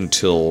all up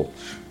until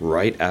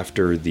right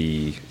after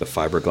the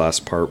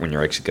fiberglass part, when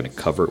you're actually going to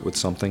cover it with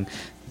something,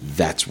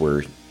 that's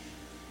where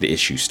the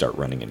issues start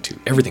running into.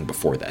 Everything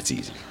before that's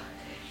easy.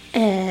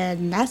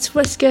 And that's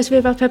what scares me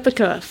about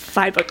Pepakura,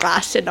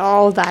 fiberglass and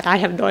all that. I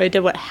have no idea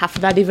what half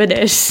of that even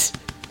is.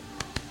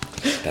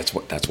 That's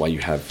why you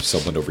have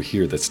someone over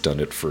here that's done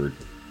it for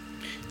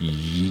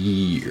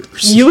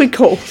years. You and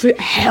Cole,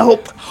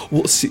 help.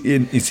 Well, see,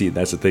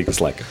 that's the thing.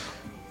 It's like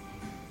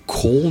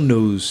Cole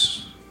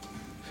knows.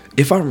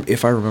 If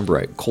I remember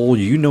right, Cole,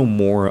 you know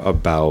more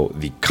about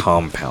the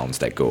compounds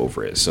that go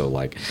over it. So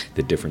like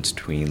the difference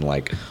between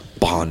like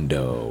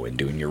Bondo and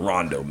doing your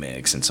Rondo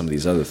mix and some of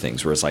these other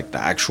things, whereas like the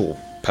actual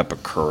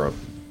Pepakura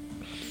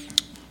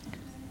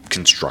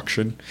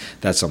construction,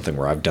 that's something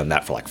where I've done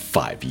that for like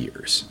 5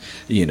 years.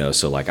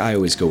 So like I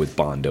always go with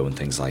Bondo and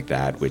things like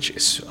that, which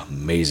is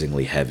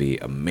amazingly heavy,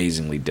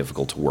 amazingly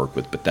difficult to work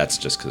with, but that's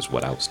just because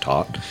what I was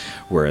taught.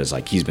 Whereas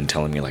like he's been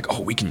telling me like,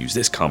 oh, we can use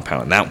this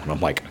compound and that one.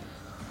 I'm like,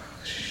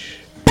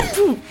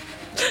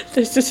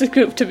 this is a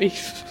group to me.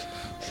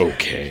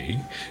 Okay,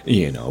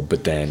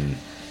 but then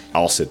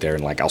I'll sit there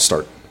and like I'll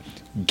start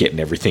getting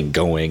everything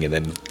going, and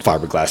then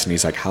fiberglass, and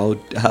he's like,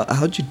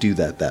 how'd you do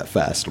that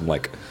fast? I'm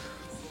like,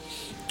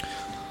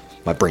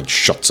 my brain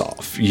shuts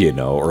off,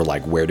 or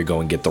like where to go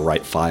and get the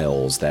right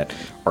files that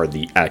are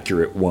the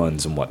accurate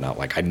ones and whatnot.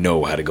 Like, I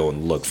know how to go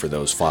and look for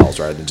those files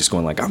rather than just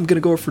going like, I'm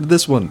gonna go for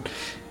this one.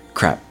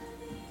 Crap,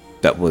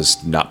 that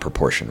was not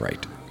proportion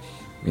right,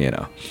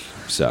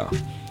 so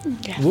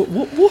Yeah.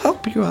 we'll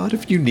help you out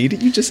if you need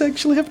it. You just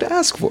actually have to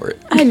ask for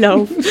it. I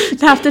know.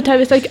 Half the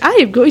time it's like, I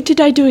am going to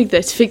die doing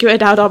this. Figure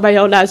it out on my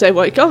own as I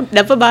work. Oh,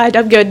 never mind.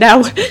 I'm good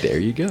now. There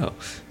you go.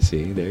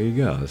 See, there you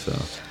go. So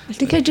I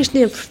think I just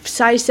need to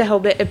size the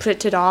helmet and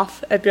print it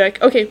off and be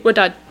like, okay, we're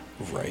done.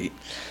 right.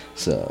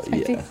 So yeah.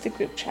 I think the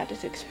group chat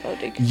is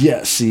exploding.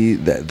 Yeah, see,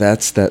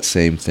 that's that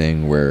same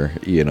thing where,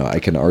 I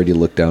can already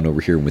look down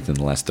over here, and within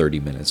the last 30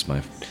 minutes,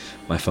 my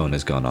phone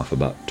has gone off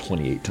about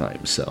 28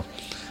 times, so.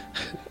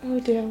 Oh,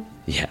 dear.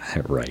 Yeah,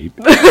 right.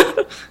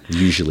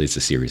 Usually it's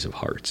a series of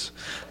hearts.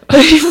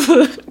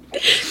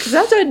 Because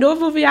that's our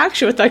normal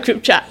reaction with our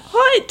group chat.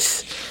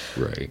 What?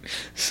 Right.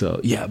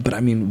 So, yeah, but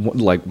I mean,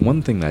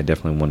 one thing that I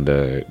definitely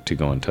wanted to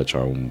go and touch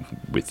on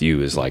with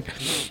you is, like,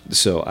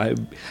 so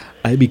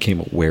I became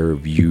aware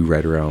of you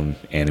right around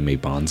Anime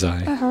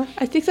Bonsai. Uh-huh.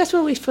 I think that's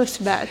when we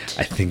first met.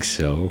 I think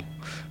so,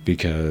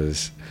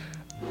 because,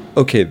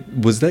 okay,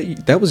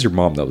 that was your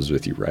mom that was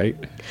with you, right?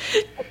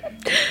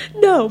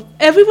 No,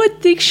 everyone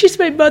thinks she's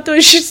my mother,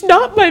 and she's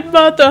not my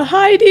mother.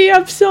 Heidi,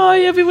 I'm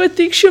sorry. Everyone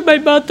thinks you're my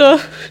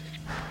mother.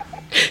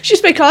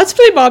 She's my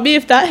cosplay mommy,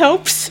 if that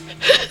helps.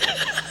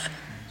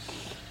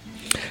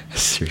 I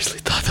seriously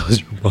thought that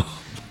was your mom.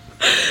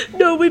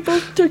 No, we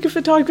both took a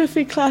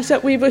photography class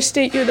at Weber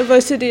State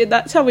University, and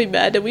that's how we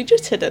met, and we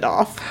just hit it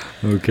off.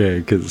 Okay,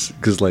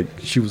 because like,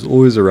 she was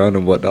always around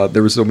and whatnot.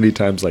 There were so many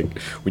times, like,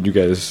 when you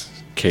guys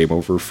came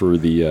over for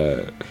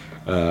the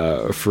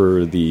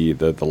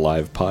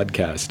live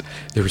podcast,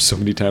 there were so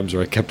many times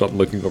where I kept on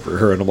looking over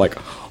her, and I'm like,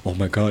 oh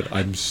my god,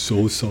 I'm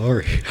so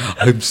sorry.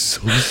 I'm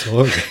so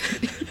sorry.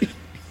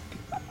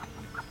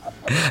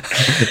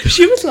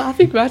 She was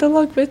laughing right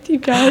along with you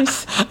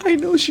guys. I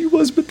know she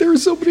was, but there were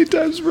so many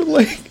times where,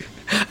 like,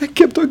 I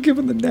kept on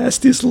giving the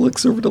nastiest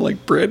looks over to,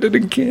 like, Brandon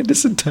and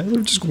Candace and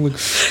Tyler, just going like,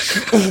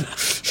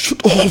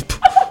 shut up.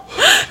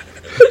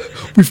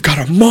 We've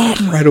got a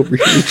mom right over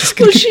here.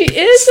 Well, she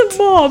is a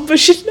mom, but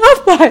she's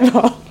not my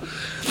mom.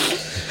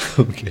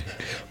 Okay.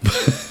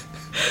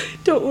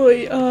 Don't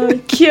worry.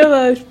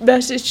 Kira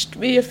messaged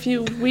me a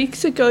few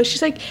weeks ago.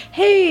 She's like,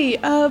 hey,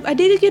 I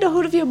need to get a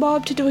hold of your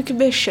mom to do a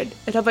commission.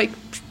 And I'm like,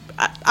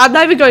 I'm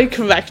not even going to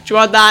correct you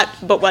on that,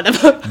 but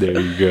whatever. There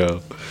you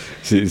go.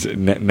 See,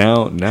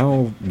 now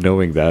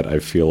knowing that, I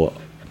feel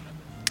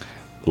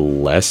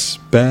less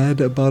bad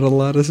about a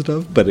lot of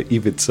stuff, but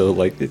even so,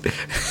 like,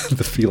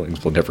 the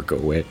feelings will never go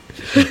away.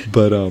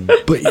 But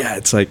yeah,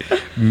 it's like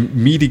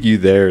meeting you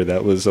there.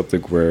 That was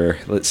something where,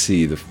 let's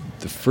see, the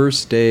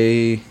first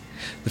day,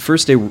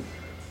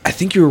 I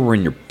think you were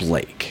wearing your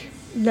Blake.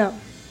 No,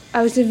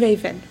 I was in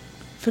Raven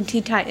from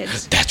Teen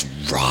Titans. That's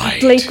right.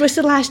 Blake was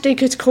the last day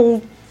because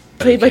Cole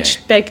pretty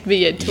much begged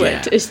me into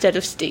it instead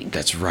of Steen.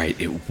 That's right.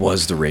 It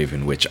was the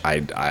Raven, which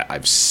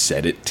I've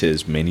said it to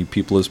as many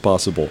people as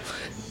possible.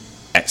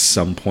 At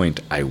some point,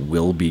 I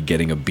will be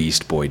getting a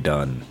Beast Boy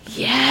done.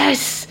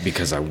 Yes!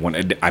 Because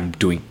I'm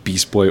doing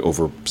Beast Boy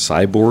over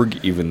Cyborg,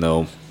 even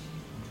though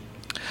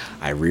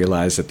I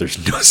realize that there's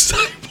no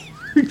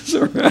cyborgs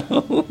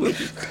around.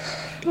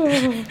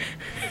 Oh.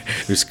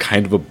 There's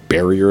kind of a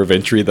barrier of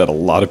entry that a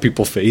lot of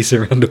people face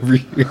around over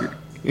here.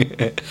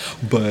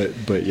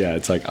 but yeah,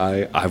 it's like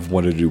I've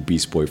wanted to do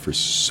Beast Boy for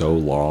so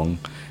long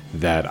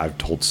that I've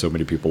told so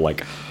many people,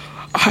 like,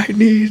 I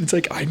need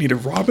a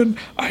Robin,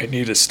 I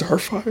need a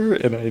Starfire,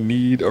 and I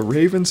need a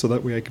Raven, so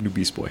that way I can do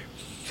Beast Boy.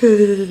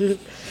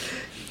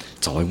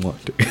 That's all I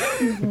want.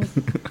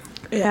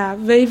 Yeah,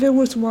 Raven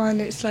was one.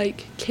 It's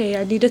like,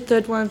 okay, I need a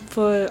third one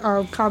for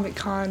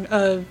Comic-Con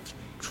of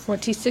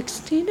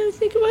 2016, I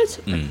think it was.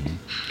 Mm-hmm.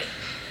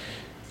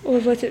 Or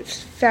was it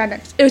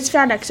FanX? It was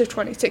FanX of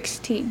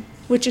 2016,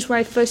 which is when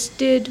I first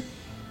did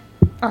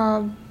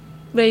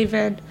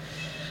Raven.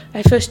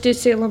 I first did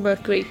Sailor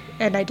Mercury,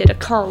 and I did a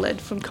call-in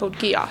from Code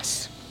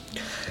Geass.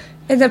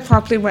 And then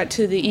promptly went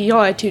to the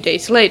ER 2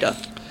 days later.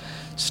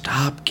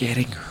 Stop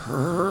getting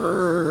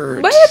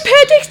hurt. My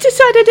appendix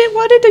decided it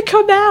wanted to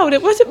come out.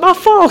 It wasn't my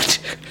fault.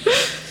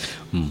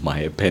 My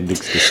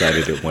appendix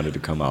decided it wanted to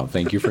come out.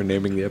 Thank you for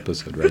naming the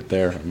episode right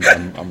there.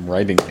 I'm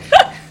writing.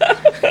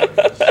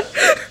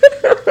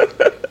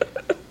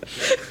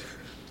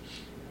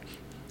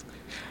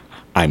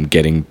 I'm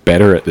getting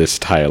better at this,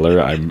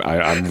 Tyler.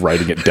 I'm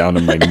writing it down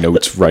in my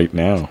notes right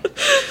now.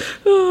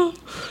 Oh,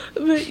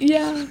 but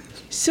yeah.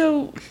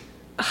 So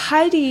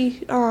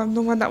Heidi,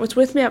 the one that was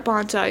with me at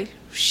Bonsai,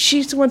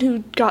 she's the one who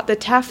got the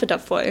taffeta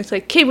for it. It's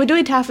like, okay, we're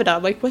doing taffeta.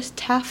 I'm like, what's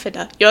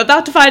taffeta? You're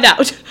about to find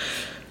out.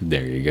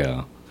 There you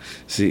go.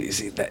 See,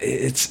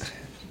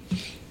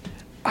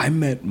 I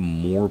met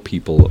more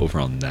people over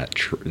on that.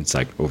 It's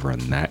like over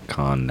on that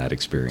con, that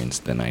experience,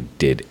 than I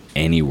did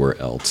anywhere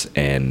else,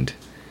 and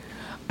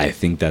I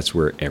think that's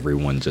where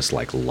everyone just,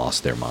 like,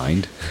 lost their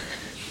mind.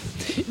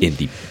 in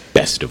the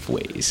best of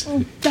ways.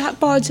 That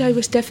bonsai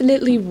was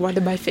definitely one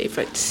of my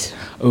favorites.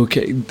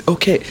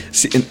 Okay.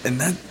 See, and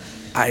that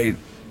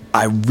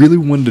I really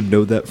wanted to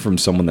know that from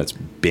someone that's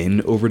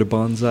been over to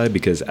bonsai,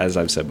 because as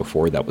I've said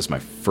before, that was my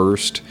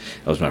first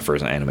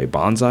anime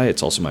bonsai.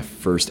 It's also my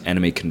first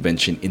anime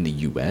convention in the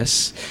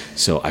US.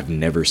 So I've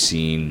never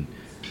seen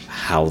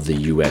how the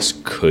US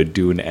could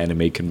do an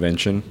anime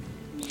convention.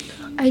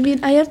 I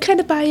mean, I am kind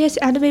of biased.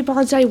 Anime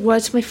Bonsai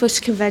was my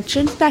first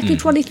convention back in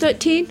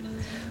 2013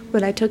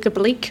 when I took a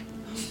blink.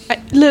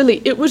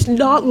 Literally, it was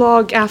not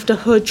long after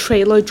her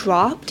trailer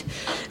dropped.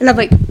 And I'm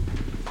like,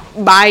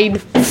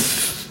 mine.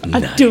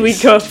 I'm doing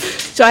her.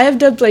 So I have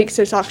done Blake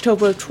since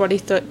October of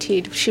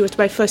 2013. She was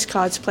my first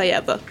cosplay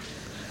ever.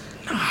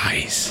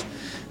 Nice.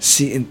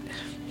 See,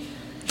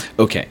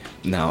 okay.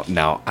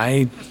 Now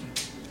I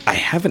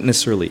haven't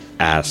necessarily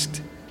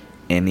asked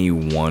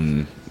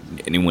anyone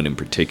in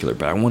particular,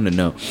 but I want to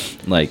know,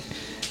 like,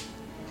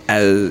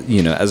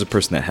 as a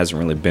person that hasn't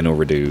really been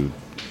over to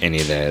any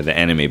of the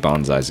anime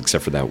bonsais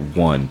except for that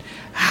one,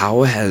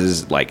 how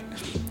has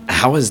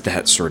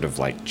that sort of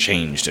like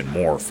changed and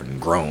morphed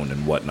and grown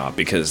and whatnot?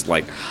 Because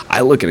like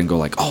I look at it and go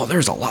like, oh,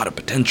 there's a lot of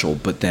potential,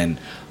 but then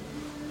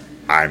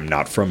I'm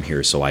not from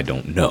here, so I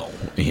don't know.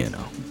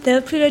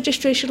 The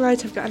pre-registration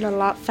lines have gotten a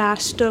lot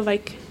faster.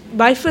 Like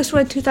my first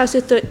one in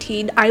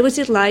 2013, I was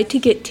in line to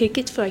get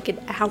tickets for like an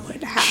hour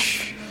and a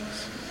half.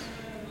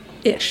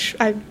 Ish.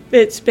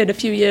 It's been a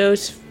few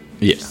years.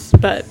 Yes.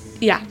 But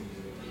yeah.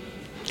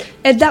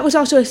 And that was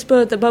also a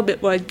spur of the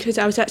moment one, because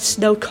I was at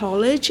Snow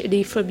College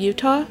in from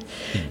Utah.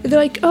 And they're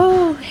like,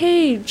 oh,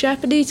 hey,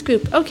 Japanese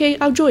group. Okay,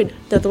 I'll join.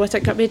 They're the ones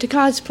that got me into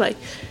cosplay.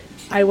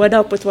 I went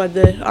up with one of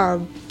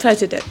the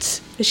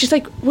presidents. And she's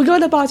like, we're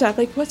going to bonsai. I'm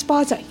like, what's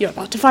bonsai? You're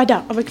about to find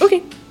out. I'm like,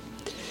 okay.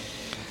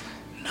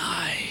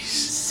 Nice.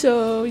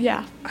 So,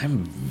 yeah.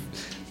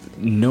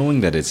 Knowing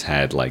that it's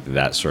had like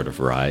that sort of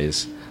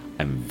rise,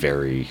 I'm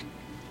very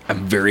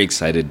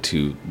excited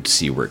to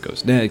see where it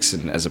goes next.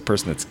 And as a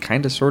person that's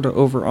kind of sort of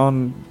over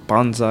on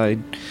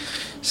bonsai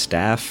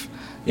staff,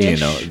 Ish.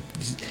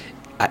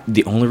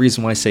 The only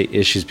reason why I say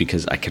ish is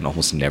because I can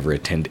almost never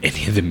attend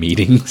any of the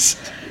meetings.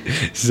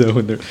 So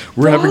when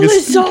we're all having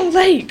in Salt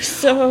Lake,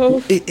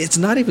 so it's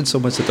not even so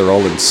much that they're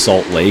all in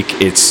Salt Lake.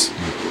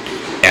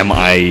 Am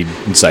I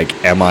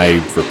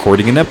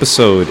recording an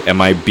episode?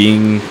 Am I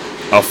being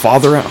a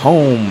father at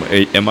home?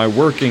 Am I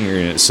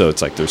working? So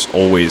it's like there's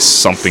always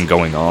something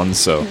going on.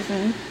 So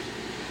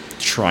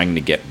trying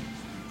to get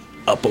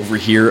up over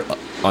here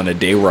on a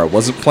day where I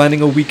wasn't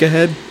planning a week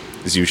ahead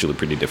is usually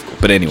pretty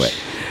difficult. But anyway,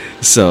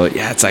 so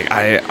yeah, it's like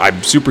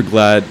I'm super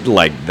glad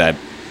like that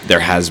there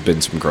has been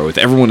some growth.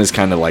 Everyone has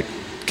kind of like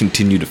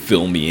continued to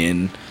fill me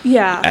in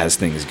as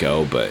things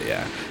go. But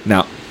yeah,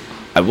 now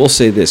I will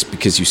say this,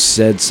 because you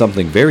said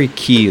something very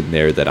key in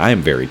there that I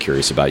am very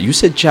curious about. You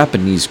said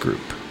Japanese group.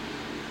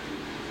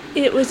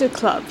 it was a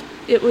club.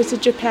 It was a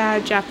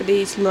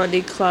Japanese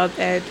learning club,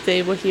 and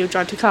they were huge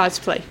onto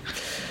cosplay.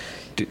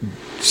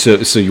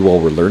 So you all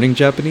were learning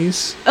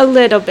Japanese? A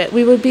little bit.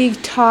 We were being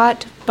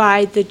taught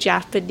by the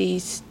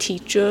Japanese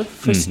teacher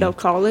for Snow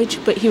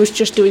College, but he was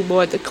just doing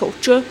more of the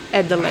culture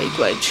and the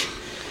language.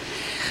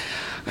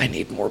 I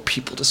need more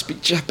people to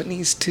speak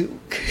Japanese too.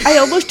 I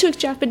almost took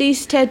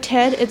Japanese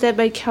 1010, and then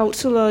my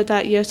counselor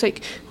that year was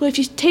like, well, if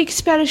you take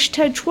Spanish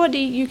 1020,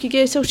 you can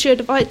get Associate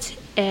of Arts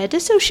and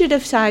Associate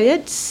of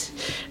Science.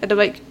 And I'm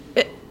like,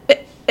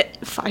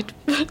 fine.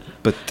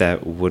 But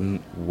that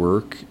wouldn't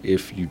work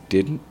if you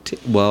didn't.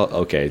 Well,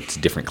 okay, it's a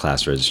different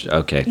class registration.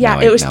 Okay.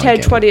 Yeah, it was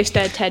 1020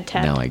 instead of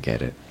 1010. Now I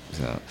get it.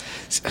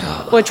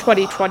 Or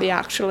 2020,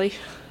 actually.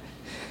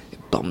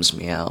 Bums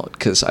me out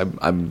because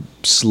I'm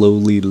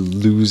slowly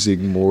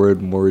losing more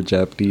and more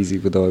Japanese,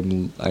 even though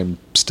I'm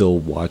still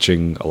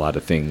watching a lot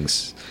of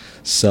things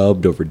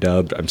subbed over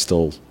dubbed. I'm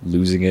still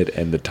losing it,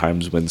 and the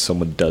times when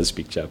someone does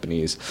speak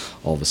Japanese,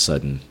 all of a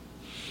sudden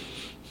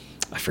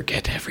I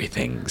forget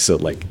everything. So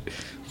like,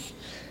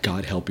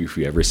 God help you if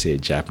you ever say a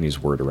Japanese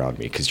word around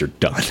me, because you're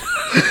done.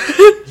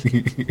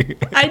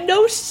 I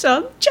know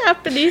some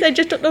Japanese, I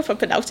just don't know if I'm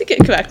pronouncing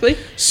it correctly.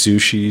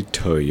 Sushi,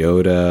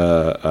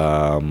 Toyota,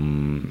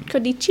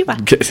 Konnichiwa.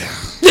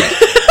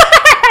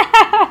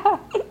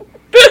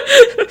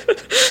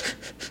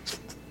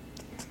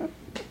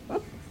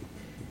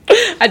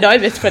 I know I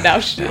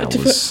mispronounced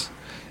it.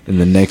 And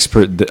the next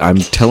I'm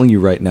telling you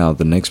right now,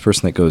 the next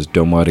person that goes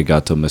 "Domo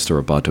arigato, Mr.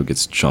 Roboto"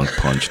 gets junk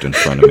punched in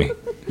front of me.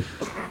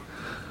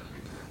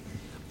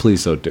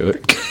 Please don't do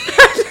it.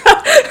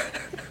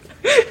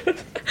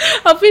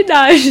 I'll be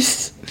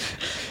nice.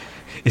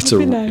 It's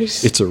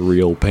a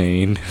real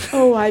pain.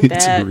 Oh, I bet.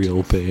 It's a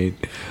real pain.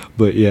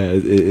 But yeah,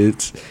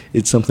 it's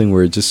something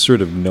where just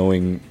sort of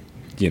knowing,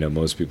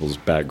 most people's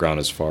background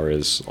as far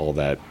as all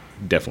that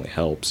definitely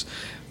helps.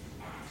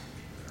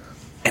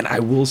 And I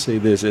will say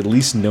this, at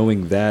least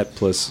knowing that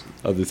plus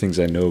other things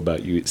I know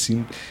about you, it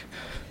seemed,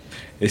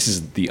 this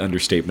is the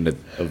understatement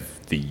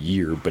of the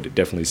year, but it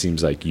definitely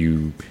seems like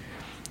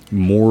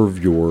more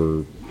of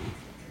your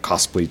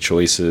cosplay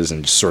choices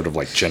and just sort of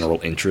like general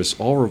interests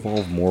all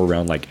revolve more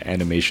around like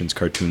animations,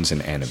 cartoons,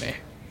 and anime.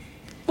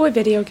 Or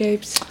video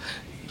games.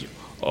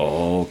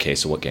 Okay,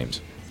 so what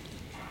games?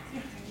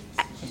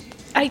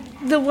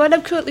 The one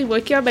I'm currently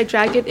working on, my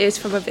dragon, is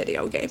from a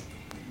video game.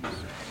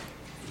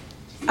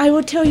 I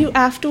will tell you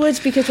afterwards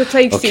because we're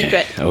playing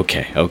secret.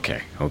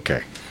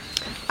 Okay.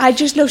 I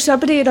just know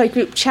somebody in our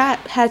group chat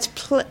has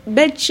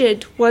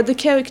mentioned one of the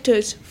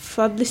characters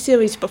from the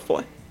series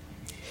before.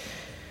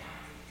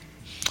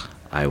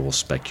 I will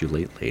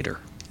speculate later.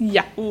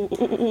 Yeah,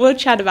 we'll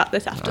chat about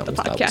this after the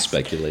I will podcast.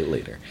 speculate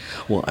later.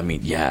 Well, I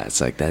mean, yeah,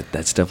 it's like that.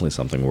 That's definitely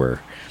something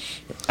where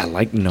I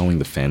like knowing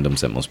the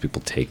fandoms that most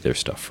people take their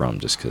stuff from,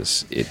 just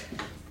because it.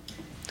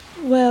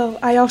 Well,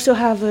 I also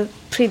have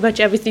pretty much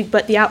everything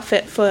but the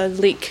outfit for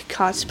Link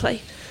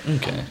cosplay.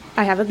 Okay.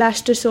 I have a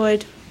Master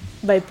Sword.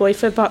 My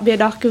boyfriend bought me an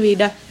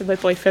ocarina, and my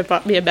boyfriend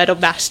bought me a Metal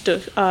Master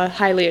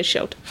Hylian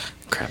shield.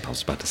 Crap, I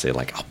was about to say,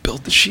 like, I'll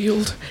build the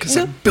shield, because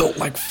I built,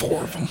 like,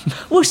 4 of them.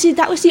 Well, see,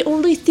 that was the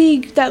only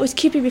thing that was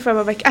keeping me from it.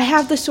 I'm like, I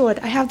have the sword,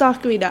 I have the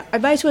ocarina, I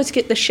might as well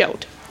get the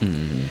shield.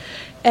 Mm-hmm.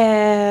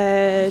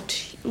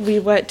 And we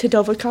went to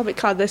Dover Comic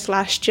Con this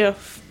last year.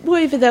 We were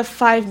even there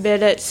 5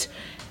 minutes,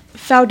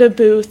 found a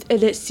booth,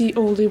 and it's the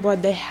only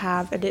one they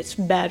have, and it's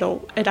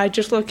metal. And I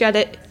just look at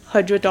it,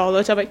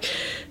 $100. I'm like,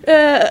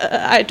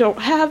 I don't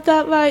have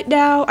that right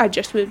now.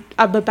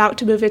 I'm about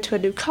to move into a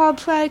new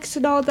complex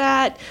and all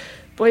that.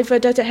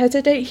 Boyfriend doesn't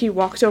hesitate. He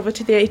walks over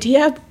to the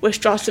ATM,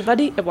 withdraws the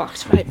money, and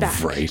walks right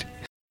back. Right.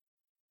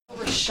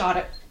 Overshot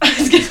it. I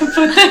was gonna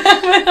put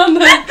that on the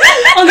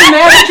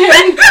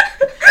mannequin.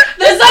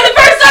 That's not the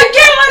first time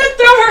Caitlin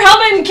threw her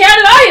helmet in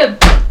Canada. I have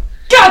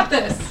got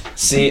this.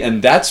 See,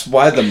 and that's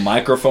why the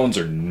microphones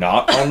are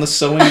not on the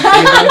sewing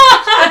table.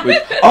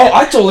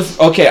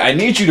 Okay, I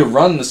need you to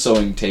run the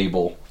sewing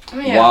table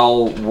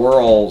while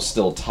we're all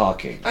still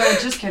talking. Oh,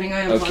 just kidding.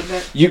 I unplugged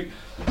it.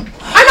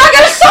 I'm not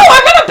gonna sew.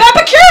 I'm gonna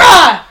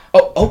Bapakura.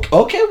 Oh,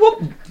 okay. Well.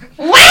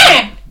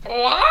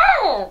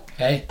 Wow.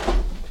 Hey,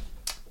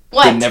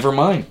 What? Then never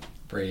mind.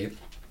 breathe.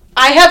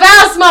 I have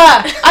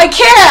asthma. I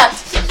can't.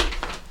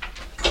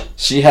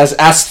 She has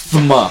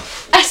asthma.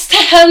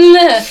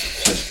 Asthma.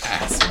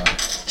 Asthma.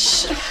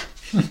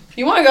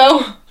 You wanna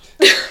go?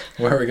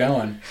 Where are we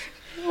going?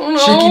 Oh, no.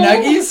 Cheeky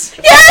nuggies?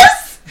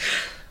 Yes.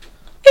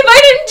 If I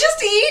didn't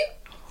just eat.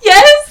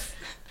 Yes.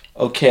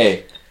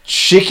 Okay.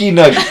 Chicky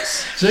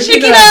nuggets.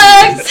 Chicken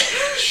nugs.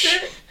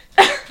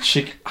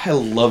 I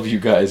love you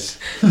guys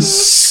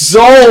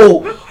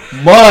so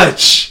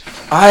much.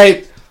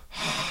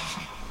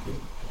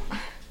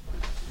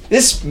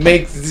 This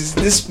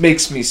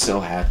makes me so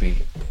happy.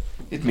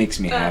 It makes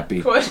me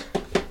happy. What?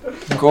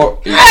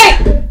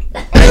 Hey!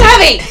 It's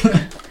heavy!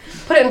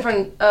 Put it in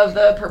front of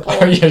the purple.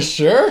 Are you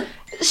sure?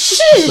 Shh!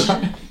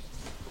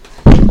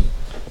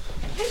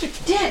 These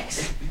are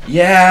dicks.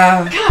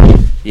 Yeah.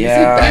 God.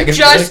 Yeah. Bag of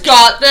Just dicks?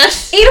 got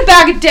this. Eat a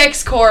bag of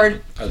dicks,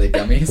 Cord. Are they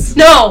gummies?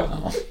 No.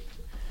 Oh.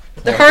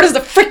 They're hard as the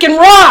freaking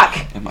rock.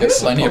 Am I There's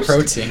plenty of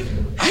supposed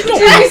protein. I Take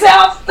these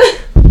out.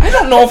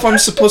 don't know if I'm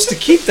supposed to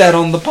keep that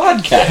on the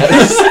podcast.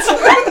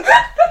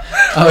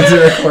 Oh, is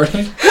it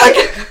recording?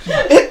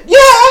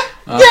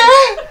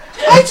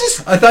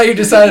 I thought you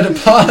decided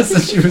to pause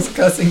since she was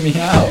cussing me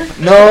out.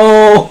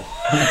 No.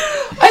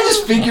 I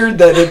just figured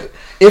that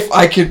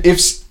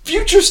if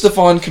future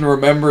Stefan can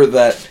remember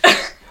that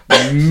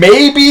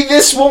maybe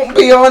this won't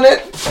be on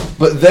it,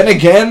 but then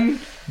again,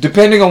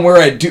 depending on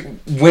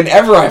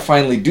whenever I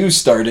finally do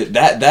start it,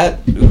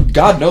 that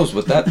God knows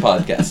what that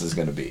podcast is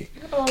going to be.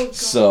 Oh, God.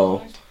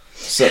 So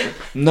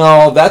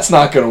no, that's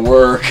not going to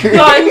work.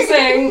 No, I'm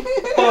saying.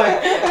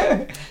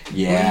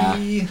 Yeah.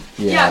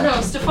 Yeah,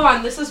 no,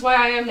 Stefan, this is why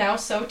I am now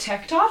so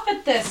ticked off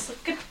at this.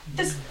 Look at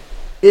this.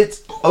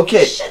 It's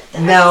okay. Shit,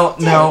 Now,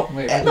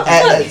 Wait, Look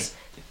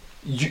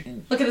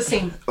at the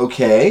seam.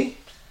 okay.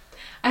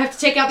 I have to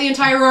take out the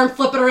entire arm,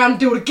 flip it around, and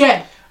do it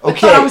again. I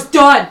Okay. thought I was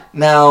done.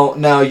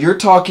 Now you're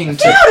talking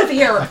Get out of I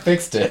here.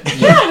 fixed it.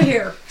 Get out of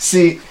here.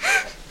 See,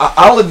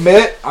 I'll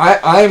admit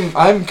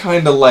I'm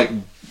kind of like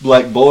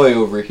boy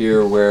over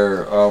here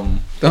where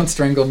Don't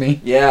strangle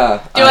me.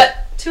 yeah. Do it.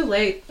 Too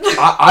late.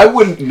 I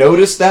wouldn't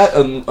notice that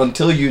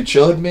until you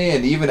showed me,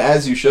 and even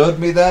as you showed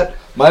me that,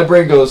 my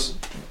brain goes,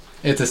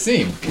 It's a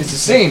seam. it's a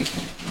seam.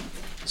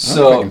 I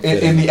So, can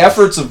fit in in the this.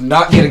 efforts of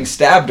not getting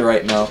stabbed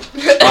right now,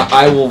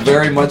 I will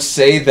very much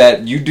say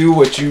that you do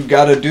what you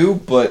gotta do,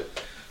 but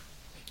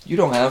you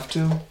don't have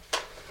to.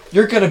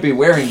 You're gonna be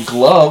wearing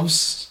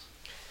gloves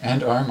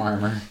And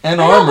armor.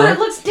 and I know, but armor. it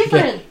looks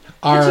different.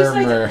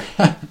 Armor.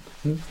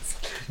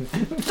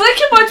 Flick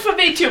one for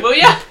me too, will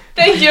ya?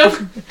 Thank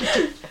you.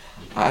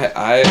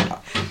 I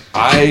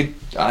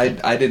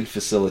didn't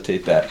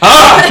facilitate that.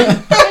 Ah!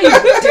 You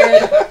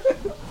did.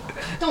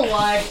 Don't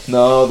lie.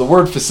 No, the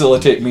word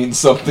facilitate means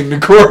something to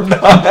Gordon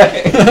and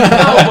I.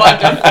 Oh,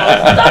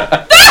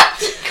 wonderful.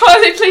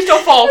 Carly, please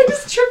don't fall. I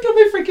just tripped on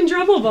my freaking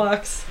Dremel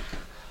box.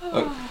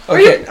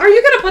 Okay. Are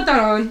you gonna put that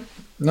on?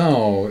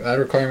 No, that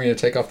require me to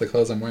take off the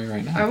clothes I'm wearing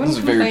right I now. wouldn't This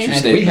is very complain. true And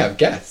statement. we have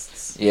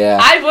guests. Yeah.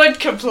 I would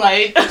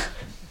complain.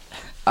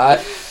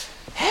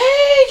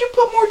 hey, you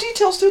put more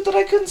details to it that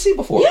I couldn't see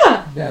before.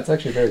 Yeah. Yeah, it's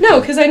actually very No,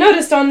 cool. because I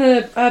noticed on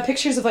the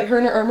pictures of like her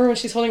in her armor when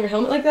she's holding her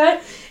helmet like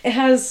that, it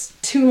has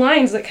 2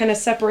 lines that kind of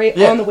separate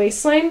Yeah. on the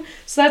waistline.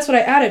 So that's what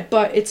I added,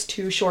 but it's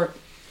too short.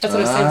 That's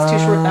what I was saying. It's too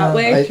short that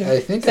way. I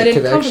think So I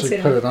didn't could actually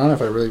compensate put on it on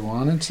if I really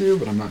wanted to,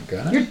 but I'm not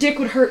gonna. Your dick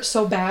would hurt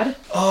so bad.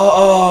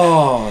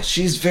 Oh,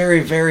 she's very,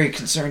 very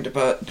concerned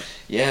about.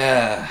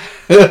 Yeah.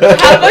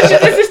 How much of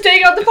this is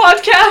staying on the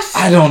podcast?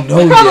 I don't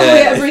know Probably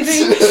yet.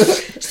 everything.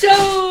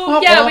 So,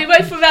 yeah, we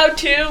went for round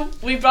 2.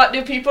 We brought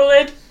new people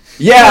in.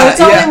 Yeah. It's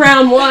only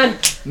round 1.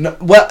 No,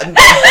 well,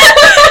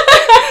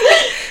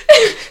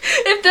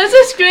 If there's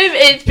a scream,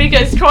 it's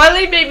because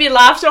Carly made me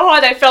laugh so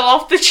hard I fell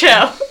off the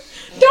chair.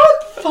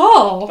 Don't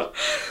fall.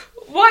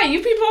 Why?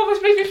 You people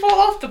always make me fall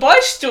off the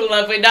bar stool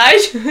every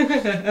night.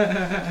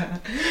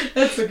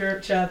 That's the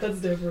group chat. That's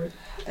different.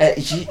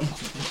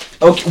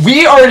 okay,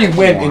 we already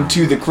went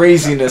into the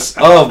craziness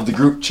of the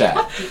group chat.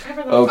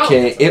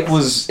 Okay, it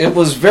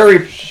was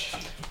very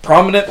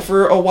prominent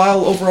for a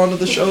while over onto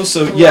the show.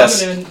 So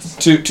yes,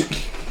 to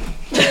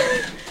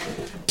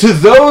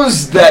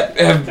those that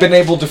have been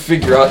able to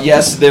figure out,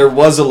 yes, there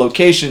was a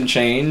location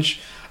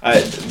change.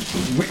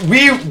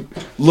 We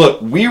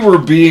were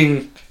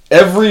being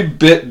every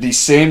bit the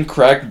same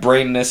cracked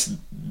brainness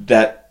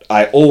that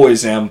I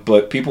always am,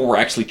 but people were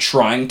actually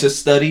trying to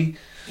study,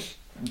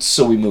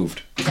 so we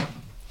moved.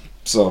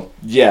 So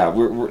yeah,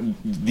 we're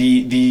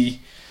the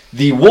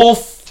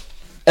wolf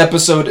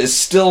episode is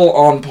still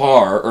on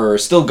par, or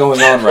still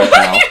going on right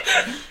now.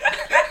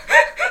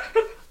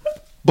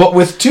 But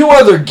with 2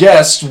 other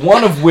guests,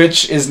 one of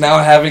which is now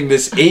having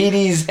this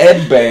 80s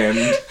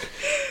headband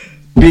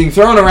being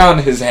thrown around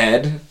his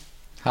head.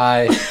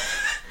 Hi,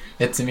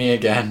 it's me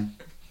again.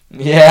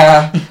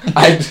 Yeah,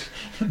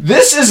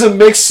 this is a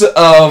mix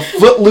of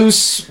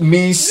Footloose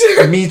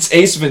meets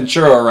Ace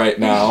Ventura right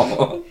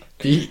now.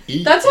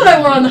 That's what I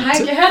wore on the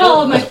hike. I had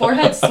all of my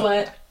forehead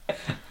sweat.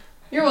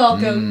 You're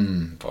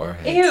welcome.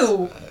 Forehead.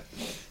 Ew.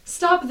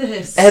 Stop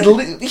this.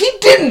 He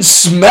didn't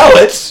smell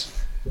it.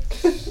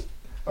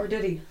 Or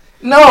did he?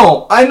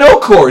 No, I know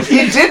Cord.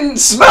 He didn't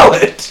smell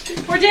it.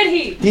 Or did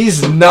he?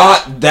 He's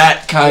not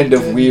that kind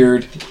of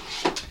weird.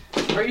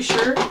 Are you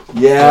sure?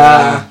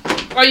 Yeah.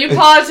 Are you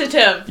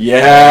positive?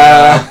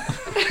 Yeah.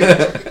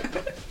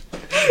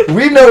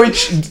 We know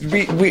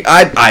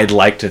I'd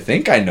like to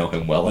think I know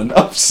him well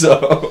enough,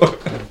 so.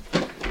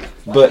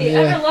 But The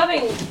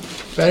ever-loving.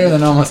 Better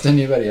than almost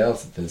anybody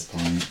else at this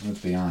point, let's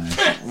be honest.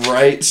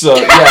 right, so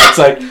yeah, it's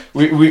like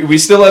we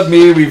still have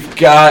me. We've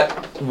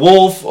got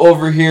Wolf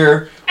over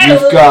here.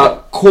 We've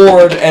got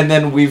Cord, and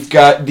then we've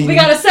got the. We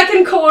got a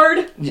second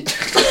cord.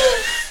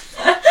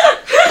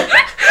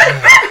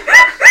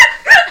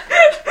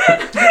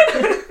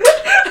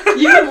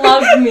 You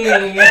love me.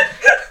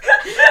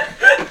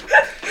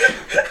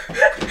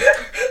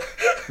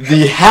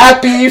 The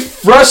happy,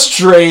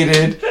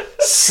 frustrated,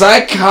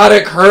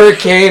 psychotic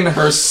hurricane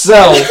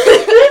herself.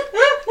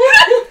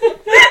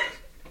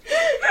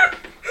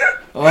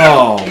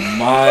 Oh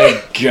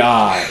my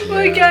god.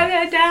 We're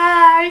gonna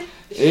die.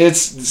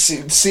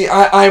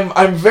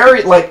 I'm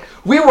very, like,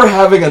 we were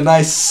having a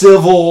nice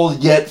civil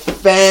yet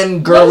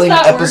fangirling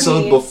that word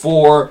episode mean?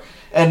 before,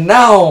 and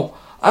now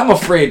I'm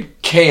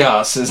afraid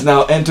chaos has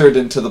now entered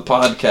into the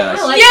podcast.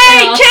 I like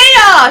Yay, chaos.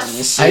 chaos!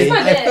 You see?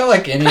 I feel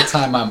like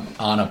anytime I'm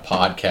on a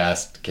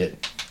podcast,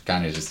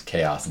 kind of just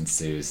chaos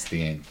ensues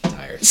the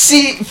entire.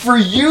 See, for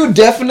you,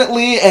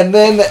 definitely, and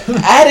then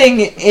adding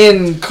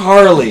in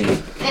Carly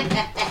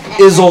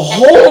is a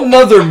whole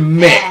nother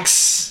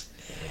mix.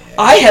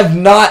 I have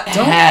not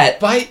Don't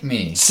bite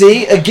me.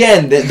 See,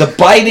 again, the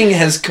biting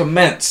has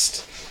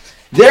commenced.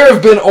 There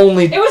have been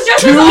only It was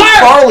just 2 his arm.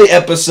 Carly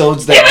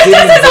episodes that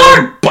didn't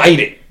involve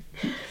biting.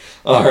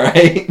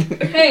 Alright?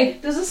 Hey,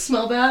 does this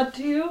smell bad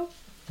to you?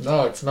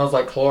 No, it smells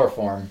like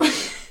chloroform.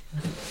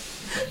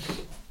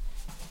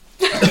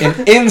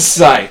 An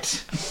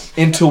insight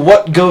into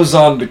what goes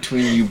on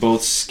between you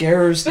both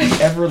scares the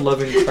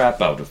ever-loving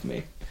crap out of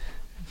me.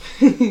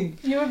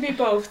 You and me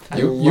both. I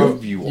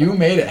love you all. You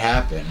made it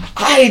happen.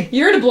 I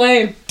You're to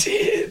blame.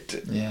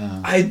 did.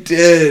 Yeah. I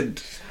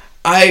did.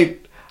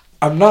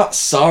 I'm not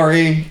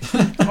sorry,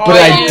 but Oh,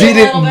 I you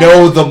didn't little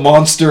know the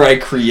monster I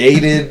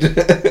created.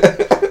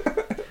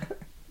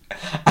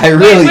 I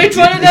really Which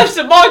one of did. them's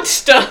the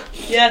monster?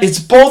 Yes. It's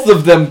both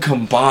of them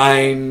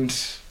combined.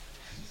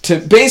 To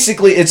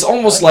basically, it's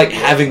almost like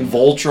having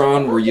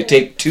Voltron, where you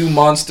take 2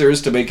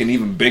 monsters to make an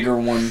even bigger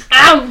one.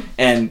 Ow!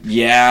 And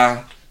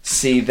yeah,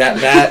 see that.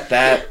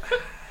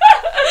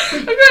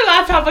 I'm gonna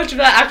laugh how much of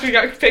that actually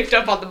got picked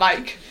up on the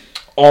mic.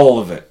 All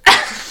of it.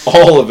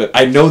 All of it.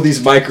 I know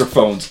these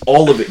microphones.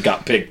 All of it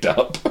got picked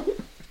up.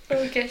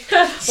 Okay.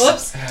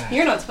 Whoops.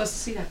 You're not supposed to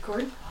see that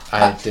cord.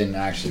 I didn't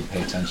actually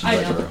pay attention I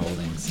to what you know. were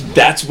holding. So.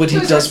 That's what he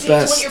does It's one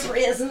of best. your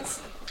presents.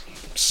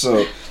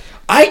 So,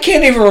 I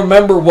can't even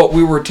remember what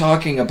we were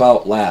talking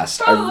about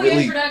last. Probably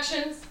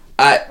introductions.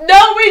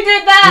 No, we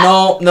did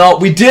that! No,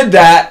 we did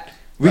that.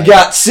 We Right.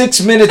 got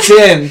 6 minutes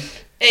in.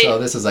 So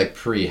this is like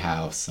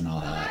pre-house and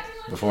all that.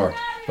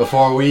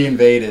 Before we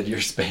invaded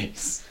your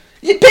space.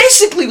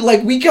 basically,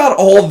 like, we got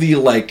all the,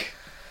 like...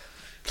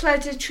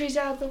 Pleasantries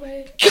out of the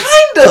way.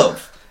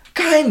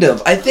 Kind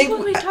of. I think... What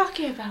were we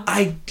talking about?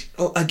 I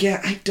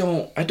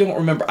don't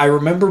remember. I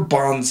remember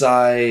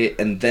Bonsai,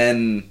 and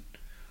then...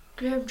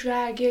 Grim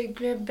Dragon,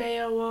 Grim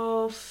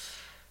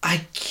Beowulf.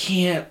 I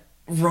can't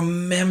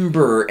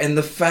remember. And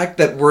the fact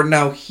that we're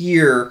now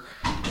here...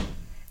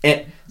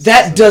 And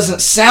that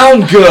doesn't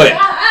sound good!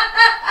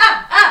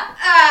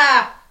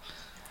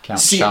 Count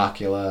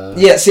Chocula.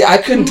 Yeah, see, I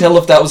couldn't tell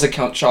if that was a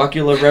Count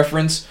Chocula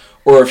reference,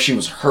 or if she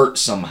was hurt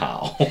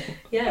somehow.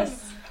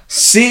 Yes.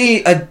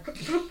 See, Where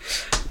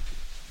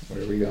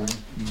are we going?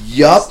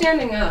 yup.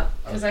 Standing up,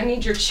 because I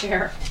need your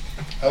chair.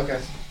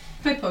 Okay.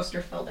 My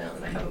poster fell down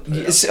and I haven't put it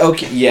up. Yes,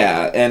 okay,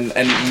 yeah, and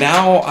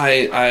now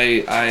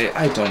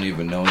I don't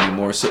even know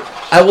anymore. So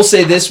I will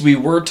say this: we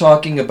were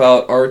talking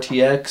about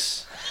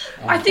RTX.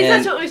 I think And-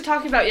 that's what we was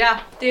talking about,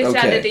 yeah. The Okay.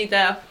 insanity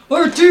there.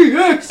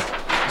 RTX!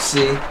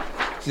 See,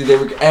 there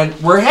we go, and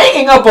we're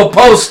hanging up a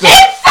poster.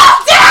 It fell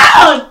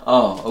down!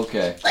 Oh,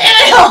 okay. Leave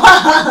it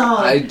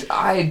alone!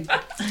 I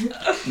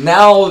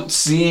now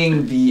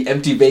seeing the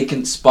empty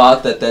vacant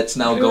spot that's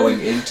now going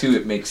into,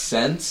 it makes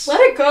sense. Let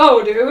it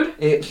go, dude.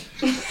 It.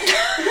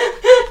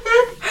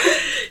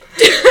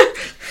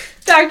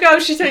 That girl,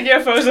 she said your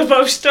phone's a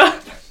poster.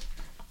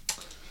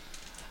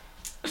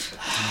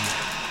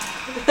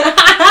 2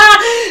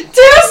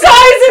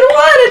 signs in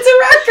 1, it's a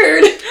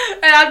record!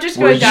 And I'm just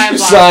Were going to die you of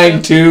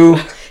signed too?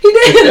 He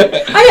did!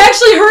 I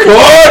actually heard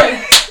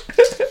it!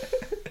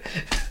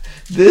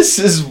 This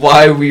is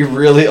why we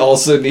really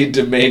also need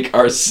to make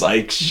our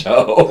psych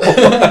show.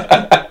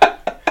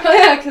 Oh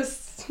yeah, because...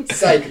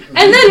 Psych.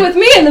 And then with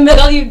me in the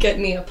middle, you get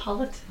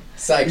Neapolitan.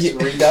 Psych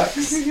Redux.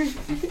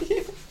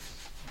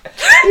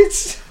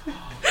 It's...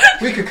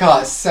 We could call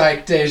it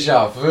Psych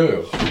Deja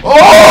Vu.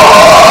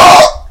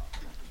 Oh!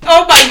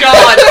 Oh my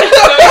god!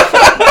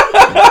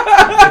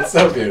 It's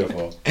so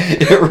beautiful.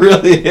 It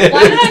really is.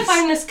 Why did I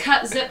find this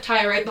cut zip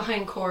tie right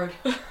behind cord?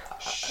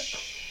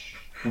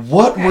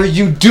 What were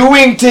you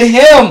doing to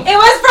him? It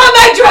was from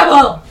my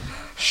dribble!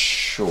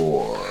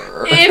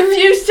 Sure. If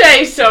you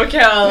say so,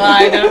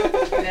 Carolina.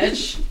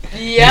 Bitch.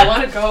 Yep. You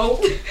wanna go?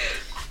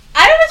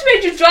 I almost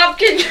made you drop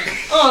kick.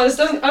 Oh, I was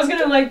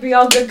gonna like be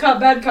all good cop,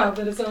 bad cop,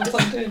 but it's not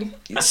plugged in.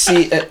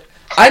 See,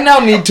 I now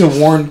need to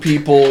warn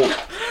people.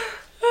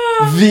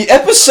 The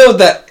episode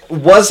that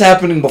was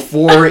happening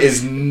before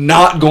is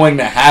not going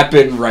to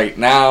happen right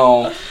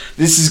now.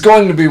 This is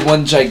going to be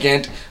one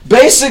gigantic...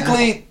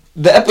 Basically,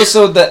 the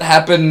episode that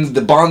happened, the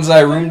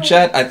Bonsai Room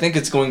Chat, I think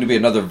it's going to be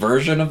another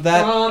version of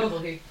that.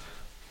 Probably.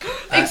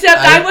 Except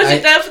I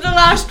wasn't there for the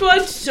last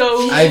one,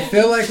 so... I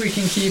feel like we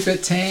can keep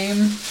it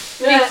tame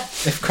Yeah.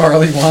 if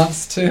Carly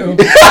wants to.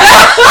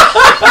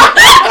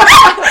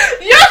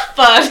 You're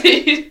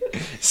funny.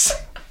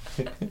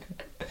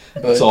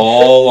 It's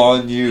all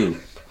on you.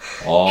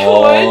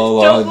 All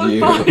Don't on look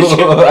you.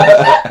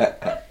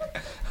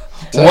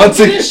 I'm Once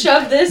gonna again,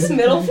 shove this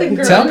middle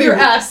finger Tell up me your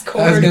what- ass, I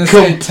was cord. gonna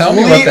say, tell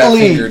me what that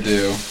Completely. finger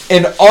do.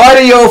 in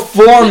audio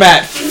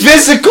format,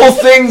 physical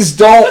things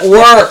don't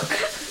work.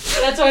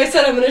 That's why I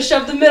said I'm gonna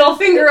shove the middle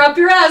finger up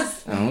your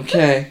ass.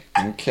 Okay.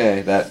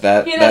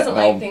 That He doesn't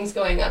like things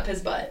going up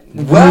his butt.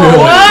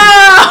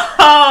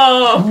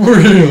 Whoa!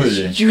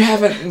 Really? You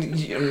haven't.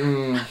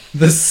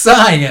 The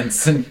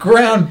science and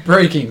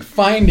groundbreaking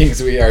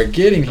findings we are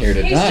getting here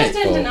tonight, He's just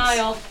in folks.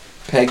 denial.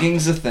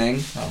 Pegging's a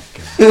thing. Oh,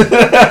 God.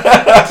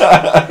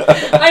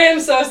 I am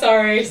so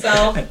sorry,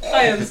 Sal.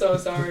 I am so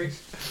sorry.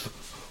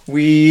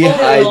 We Oh.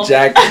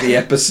 hijacked the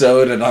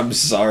episode, and I'm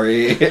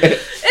sorry.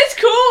 It's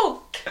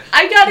cool.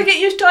 I gotta get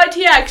used to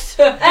RTX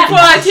before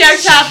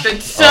RTX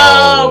happens, so...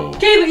 Oh.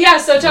 Okay, yeah,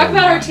 so talk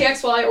about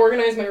RTX while I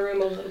organize my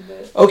room a little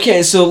bit.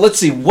 Okay, so let's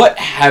see. What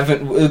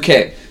haven't...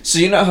 Okay, so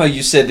you know how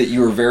you said that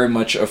you were very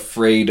much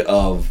afraid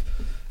of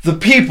the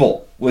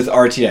people with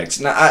RTX.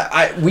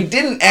 Now, we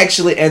didn't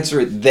actually answer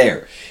it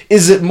there.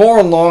 Is it more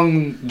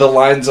along the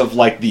lines of,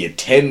 like, the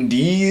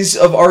attendees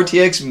of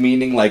RTX,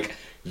 meaning, like,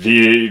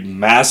 the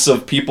mass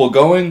of people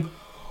going?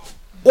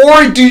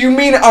 Or do you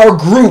mean our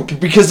group?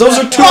 Because those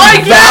are two Our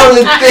group!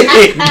 valid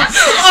things.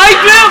 Our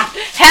group,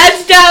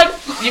 hands down,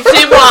 you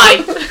see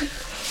why.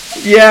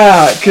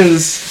 Yeah,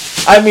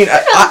 because, I mean...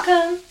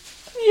 Welcome.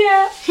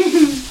 Yeah.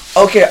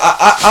 Okay,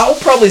 I'll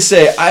probably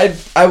say,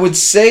 I would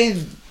say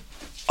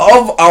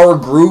of our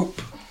group,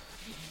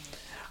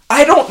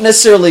 I don't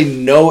necessarily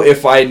know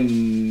if I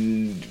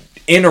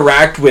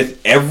interact with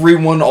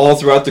everyone all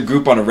throughout the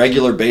group on a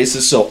regular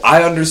basis, so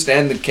I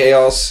understand the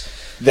chaos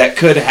that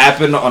could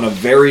happen on a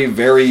very,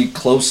 very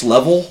close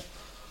level.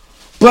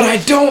 But I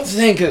don't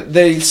think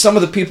some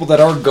of the people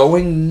that are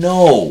going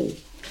know.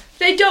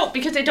 They don't,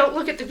 because they don't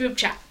look at the group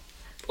chat.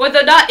 Or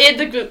they're not in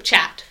the group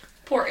chat.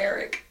 Poor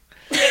Eric.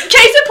 Case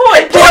in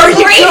point, There poor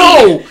you Brady.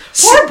 go!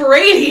 Poor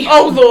Brady.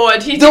 Oh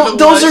lord, he's even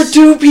Those worse. are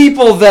two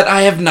people that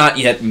I have not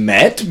yet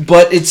met,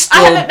 but it's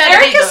still... I haven't met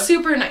Eric either. is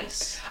super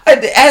nice.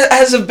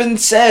 As have been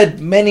said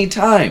many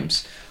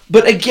times.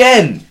 But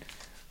again,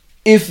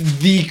 if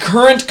the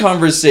current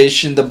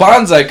conversation, the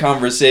bonsai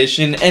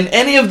conversation, and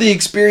any of the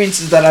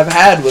experiences that I've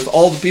had with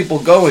all the people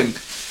going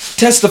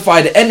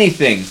testify to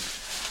anything,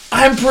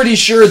 I'm pretty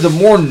sure the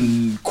more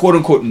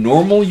quote-unquote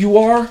normal you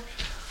are,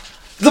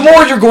 the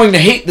more you're going to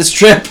hate this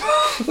trip.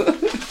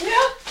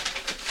 Yeah.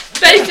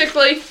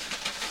 Basically.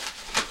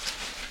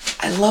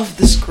 I love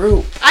this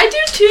group. I do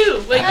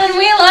too. Like, And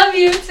we love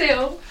you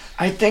too.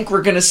 I think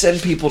we're going to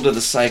send people to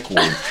the psych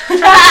ward.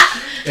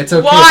 It's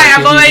okay. why? they I've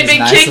give you already these been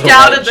nice kicked little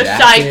out white of the psych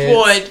jackets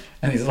ward.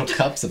 And these little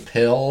cups of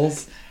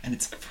pills, and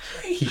it's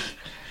free.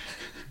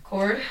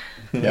 Cord.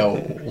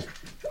 Yo.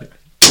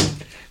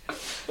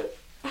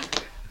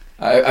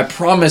 I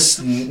promise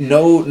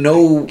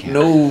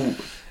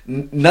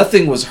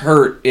nothing was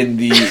hurt in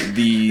the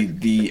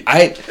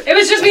It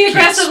was just me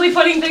aggressively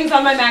putting things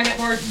on my magnet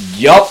board.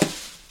 Yup.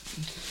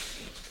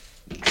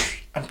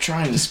 I'm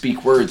trying to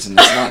speak words and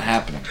it's not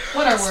happening.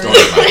 What are Story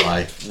words? of my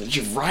life.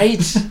 You're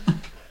right.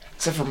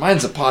 Except for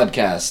mine's a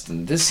podcast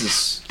and this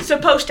is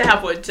Supposed to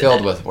have words in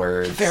Filled it. with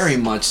words. very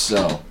much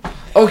so.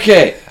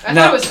 Okay, I thought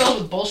now it was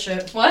filled with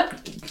bullshit. What?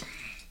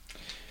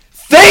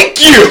 thank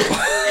you.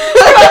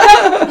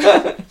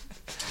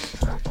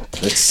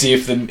 Let's see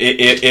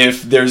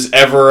if there's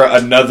ever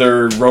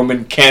another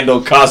Roman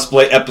candle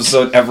cosplay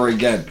episode ever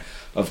again.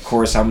 Of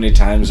course, how many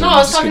times? No, are I we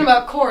was just talking gonna-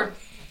 about cord.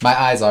 My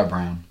eyes are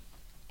brown.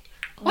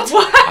 What?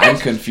 I'm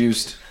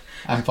confused.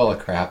 I'm full of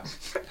crap.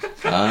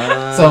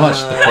 So much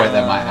to the point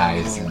that my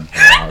eyes and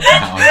hair are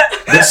brown.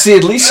 But see,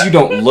 at least you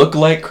don't look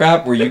like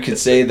crap, where you can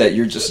say that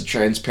you're just a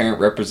transparent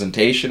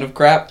representation of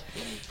crap.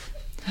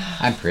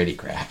 I'm pretty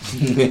crap.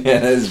 Yeah,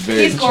 that is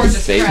very He's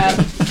gorgeous statement. crap.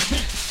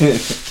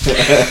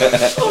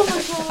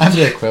 I'm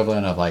the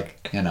equivalent of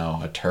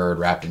a turd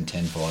wrapped in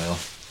tinfoil.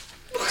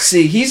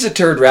 See, he's a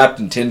turd wrapped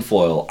in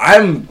tinfoil.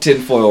 I'm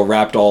tinfoil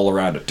wrapped all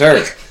around a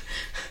turd.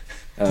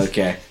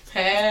 Okay.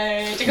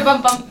 Hey, chicka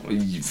bum bum.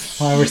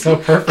 Why we're so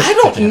perfect. I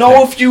don't together.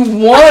 know if you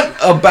want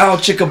a bow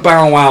chicka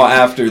bow wow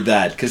after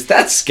that, because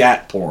that's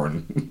scat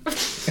porn.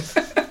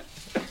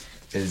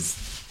 Is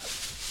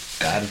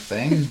that a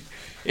thing?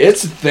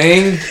 It's a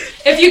thing.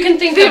 If you can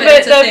think of it,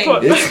 it's a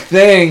thing. It's a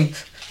thing.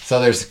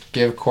 So there's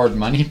give cord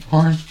money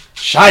porn?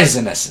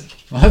 Scheißenessen.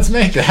 Let's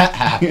make that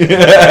happen.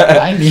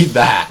 I need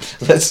that.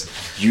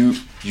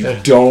 You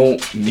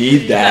don't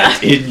need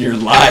that in your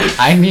life.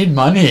 I need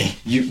money.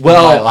 You my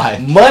well,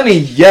 life. money,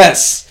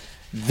 yes.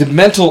 The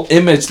mental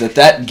image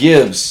that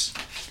gives.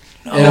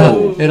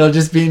 No. It'll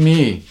just be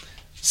me.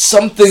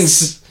 Some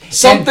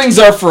things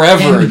are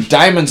forever, and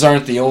diamonds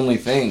aren't the only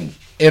thing.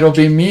 It'll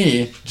be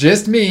me,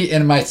 just me,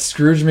 in my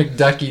Scrooge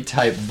McDucky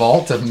type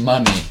vault of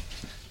money,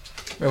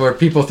 where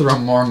people throw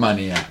more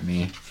money at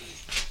me.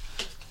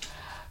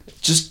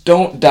 Just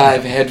don't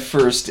dive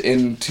headfirst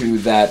into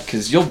that,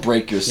 because you'll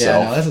break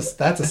yourself. Yeah, no,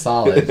 that's a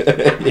solid.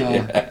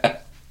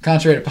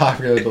 Contrary to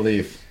popular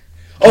belief.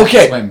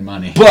 Okay, Swim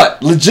money.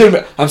 but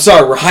legitimate. I'm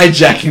sorry, we're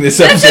hijacking this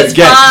episode is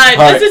again. fine,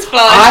 All this is fine.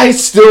 I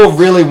still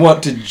really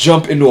want to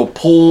jump into a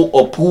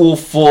pool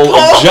full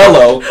of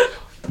Jello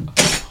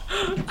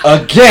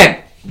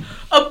again.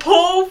 A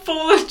pool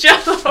full of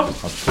jello. A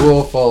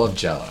pool full of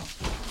Jello.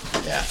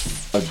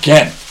 Yes.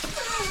 Again.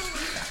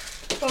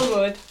 Oh,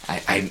 Lord.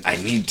 I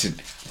need to.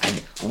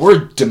 We're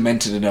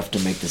demented enough to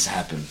make this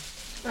happen.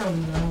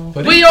 Oh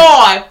no. We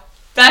are.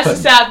 That's the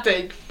sad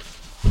thing.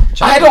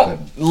 I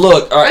don't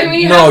look. All right, I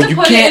mean, you no, have to you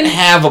put can't in-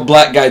 have a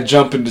black guy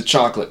jump into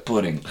chocolate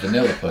pudding.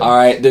 Vanilla pudding. All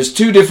right, there's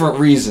two different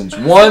reasons.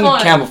 One,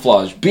 Fun.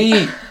 camouflage.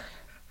 B.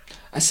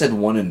 I said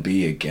one and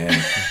B again.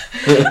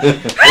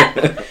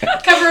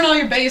 Covering all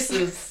your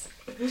bases.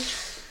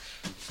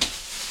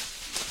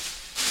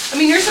 I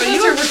mean, you're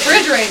supposed to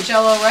refrigerate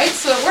Jello, right?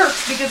 So it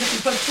works because if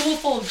you put a pool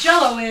full of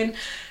Jello in,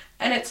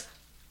 and it's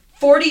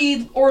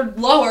 40 or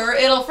lower,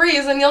 it'll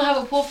freeze, and you'll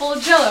have a pool full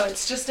of Jello.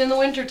 It's just in the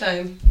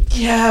wintertime.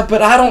 Yeah,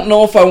 but I don't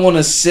know if I want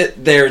to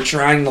sit there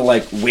trying to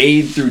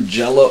wade through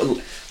Jello.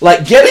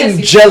 Like getting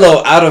Yes,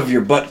 Jello out of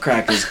your butt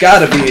crack has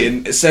got to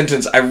be a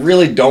sentence I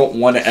really don't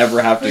want to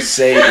ever have to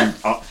say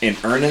in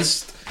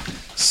earnest.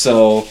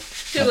 So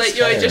Too late,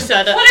 you already just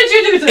said it. What did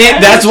you do today?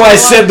 that's why I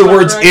said the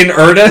words in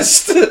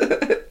earnest.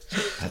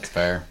 That's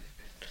fair.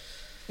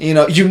 You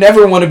know, you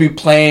never want to be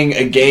playing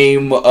a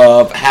game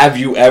of have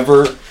you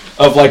ever,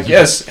 of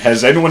yes,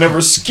 has anyone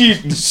ever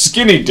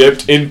skinny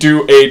dipped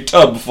into a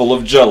tub full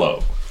of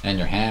Jello? And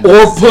your hand. Or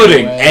is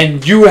pudding, away.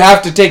 and you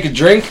have to take a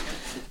drink?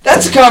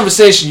 That's a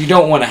conversation you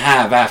don't want to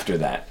have after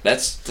that.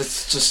 That's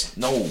just,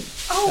 no.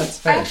 Oh, That's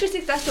I fair. actually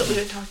think that's what we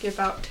were talking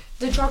about.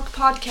 The drunk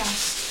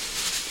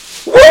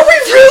podcast. Were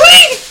we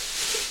really?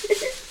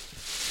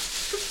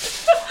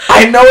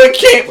 I know it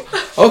came.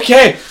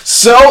 Okay,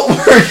 so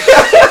we're.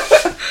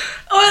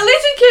 Oh, at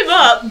least it came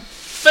up.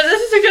 But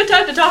this is a good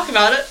time to talk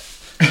about it.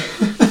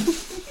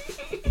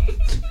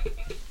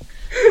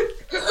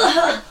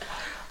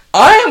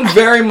 I am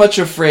very much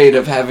afraid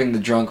of having the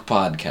drunk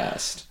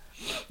podcast.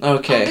 I'll be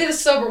Okay. the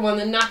sober one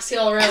that knocks you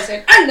all around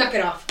saying, I knock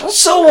it off.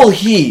 So will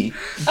he.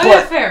 Oh,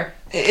 yeah, But fair.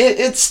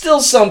 it's still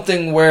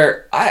something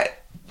where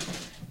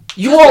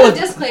you Just all put a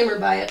have, disclaimer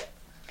by it.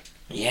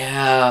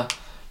 yeah,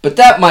 But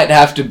that might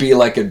have to be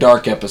like a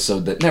dark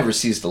episode that never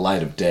sees the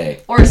light of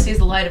day. Or sees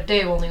the light of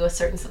day only with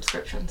certain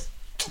subscriptions.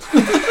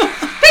 Patreon!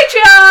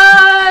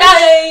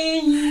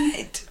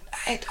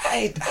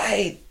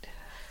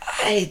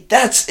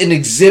 That's an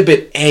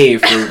Exhibit A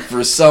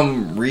for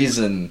some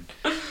reason.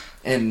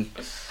 And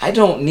I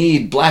don't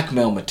need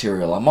blackmail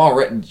material. I'm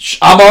already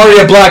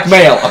a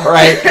blackmail,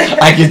 alright?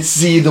 I can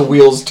see the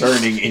wheels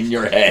turning in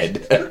your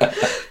head.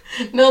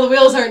 No, the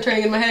wheels aren't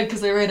turning in my head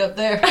because they're right up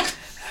there.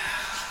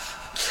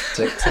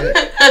 Tick, tick.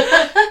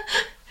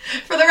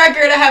 For the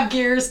record, I have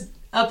gears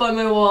up on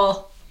my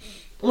wall.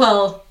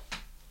 Well,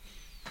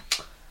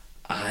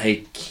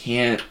 I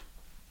can't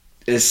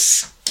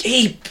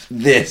escape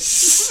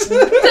this. Then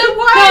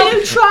why are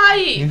you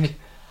trying?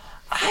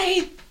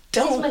 I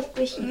don't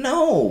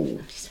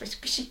know. He's my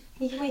squishy.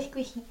 He's my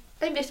squishy.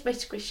 I miss my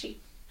squishy.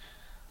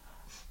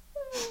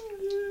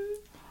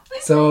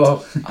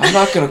 So, I'm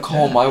not gonna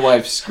call my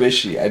wife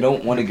squishy. I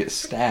don't want to get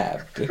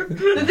stabbed.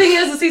 the thing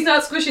is he's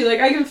not squishy. Like,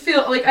 I can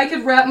feel, like, I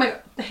could wrap my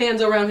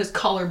hands around his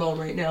collarbone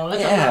right now.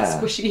 That's how not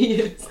squishy he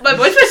is. My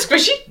boyfriend's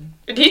squishy,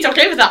 and he's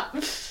okay with that.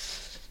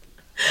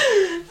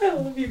 I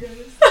love you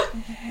guys.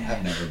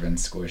 I've never been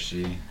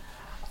squishy.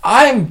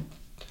 I'm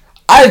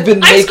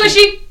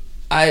squishy!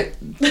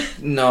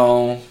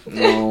 No. But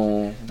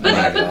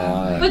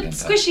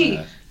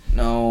squishy.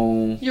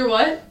 No. You're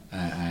what?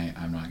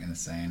 I'm not gonna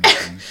say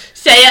anything.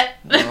 Say it!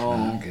 No.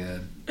 I'm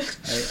good.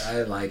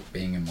 I like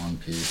being in one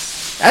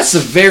piece. That's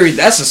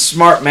a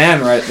smart man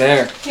right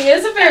there. He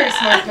is a very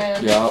smart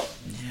man. Yup.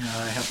 Yeah,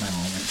 I have my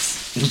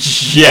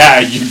moments. Yeah,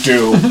 you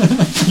do.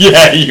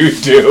 Yeah, you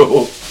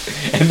do.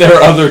 And there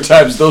are other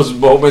times those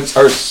moments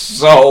are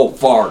so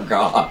far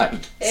gone.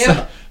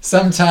 Ew.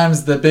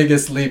 Sometimes the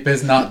biggest leap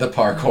is not the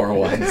parkour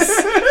ones.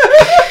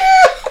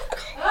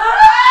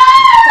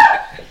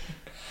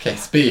 Okay,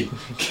 speed.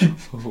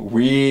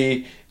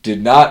 We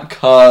did not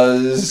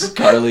cause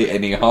Carly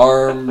any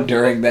harm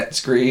during that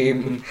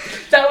scream.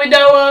 That we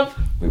know of.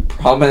 We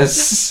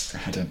promise.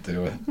 I didn't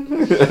do it.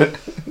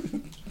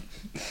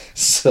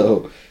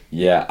 So,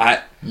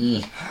 yeah,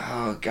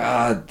 oh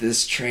god,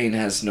 this train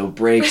has no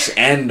brakes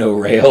and no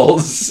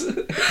rails. I'm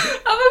okay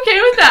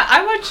with that.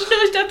 I watched the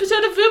newest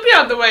episode of Ruby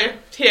on the way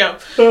here.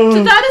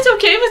 So that is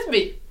okay with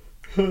me.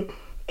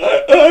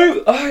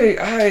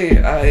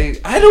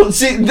 I don't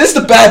see, this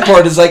the bad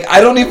part is like, I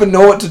don't even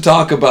know what to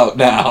talk about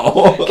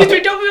now. Because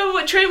we don't remember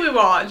what train we were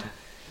on.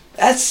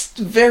 That's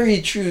a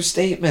very true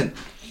statement.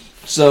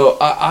 So,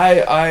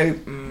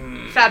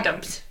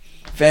 Fandoms.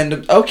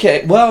 Fandom.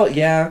 Okay, well,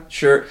 yeah,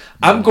 sure.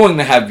 I'm going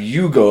to have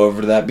you go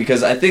over to that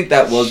because I think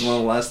that was one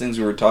of the last things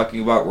we were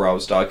talking about where I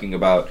was talking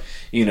about,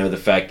 you know, the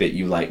fact that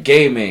you like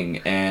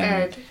gaming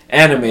and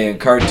anime and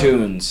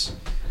cartoons.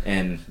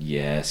 And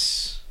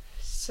yes.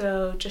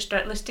 So, just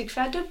start listing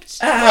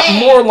fandoms?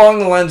 More along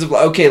the lines of,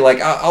 okay,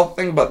 like, I'll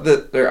think about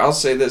this, or I'll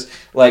say this,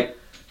 like,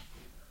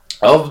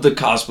 of the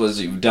cosplays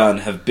that you've done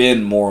have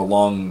been more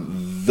along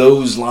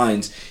those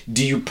lines.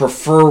 Do you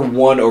prefer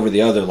one over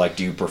the other? Like,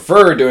 do you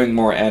prefer doing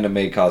more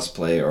anime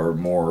cosplay or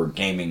more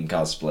gaming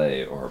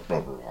cosplay or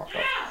blah, blah, blah,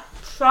 blah?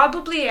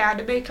 Probably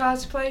anime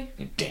cosplay.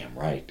 You're damn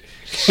right.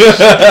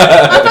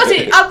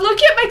 I'm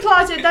looking at my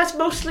closet. That's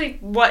mostly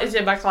what is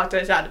in my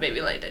closet is anime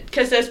related.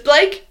 Because there's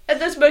Blake,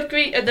 and there's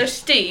Mercury, and there's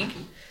Stig.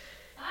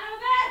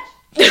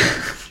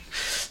 That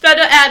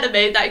are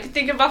anime that I can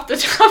think of off the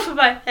top of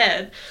my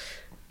head.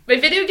 My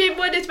video game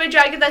one is my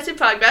Dragon that's in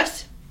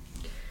progress.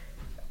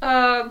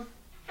 And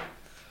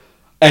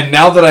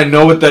now that I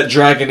know what that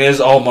dragon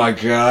is, oh my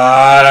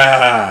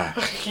god.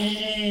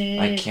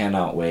 I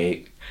cannot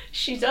wait.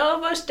 She's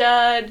almost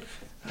done.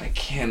 I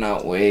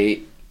cannot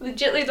wait.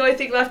 Legitly, the only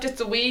thing left is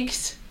the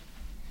wigs.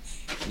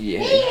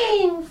 Yeah.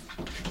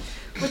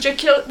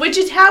 Which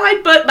is how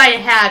I burnt my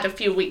hand a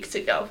few weeks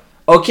ago.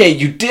 Okay,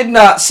 you did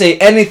not say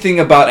anything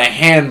about a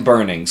hand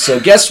burning, so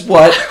guess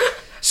what?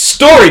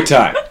 Story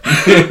time!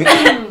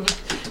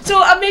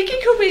 So I'm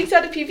making her wigs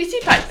out of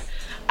PVC pipe.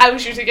 I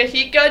was using a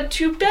heat gun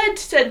to bend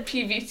said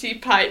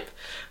PVC pipe.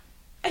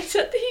 I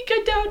set the heat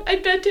gun down, I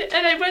bent it,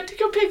 and I went to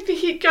go pick the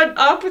heat gun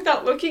up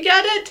without looking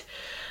at it.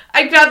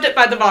 I grabbed it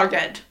by the wrong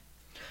end.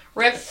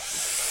 Rip.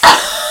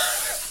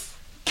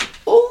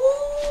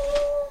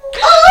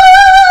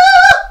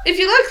 If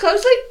you look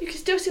closely, you can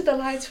still see the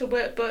lines from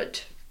where it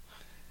burnt.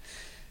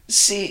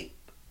 See,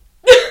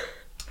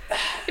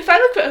 If I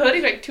look at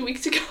hurting like 2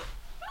 weeks ago.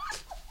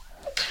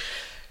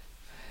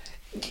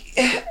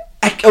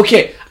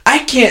 okay, I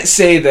can't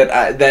say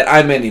that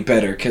I'm any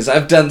better because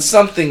I've done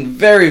something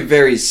very,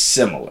 very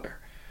similar.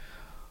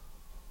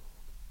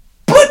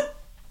 But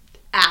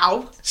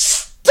Ow.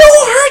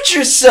 don't hurt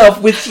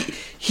yourself with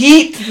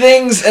heat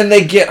things and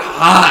they get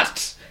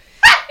hot.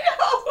 I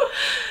know.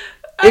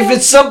 If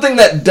it's something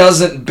that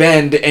doesn't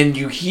bend and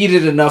you heat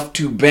it enough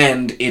to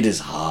bend, it is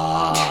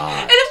hot.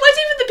 And it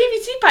wasn't even the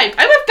PVC pipe.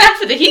 I went back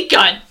for the heat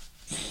gun.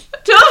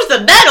 So it was the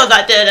metal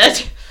that did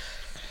it.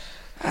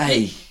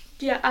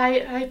 Yeah,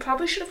 I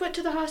probably should have went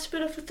to the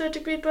hospital for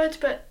 3rd-degree burns,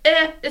 but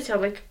it's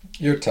healing.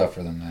 You're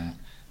tougher than that.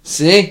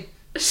 See?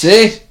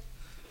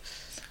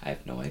 I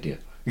have no idea.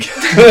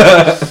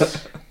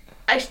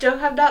 I still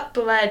have not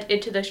bled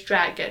into this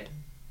dragon.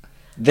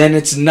 Then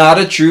it's not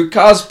a true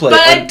cosplay But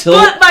I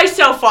put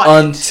myself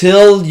on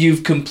until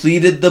you've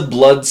completed the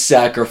blood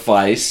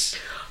sacrifice.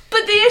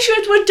 But the issue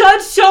is we're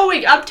done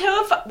sewing. I'm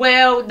terrified.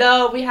 Well,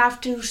 no, we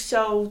have to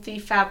sew the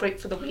fabric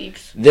for the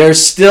weeks. There's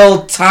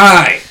still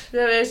time.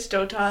 There is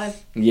still time.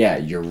 Yeah,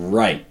 you're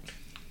right.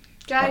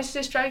 Guys,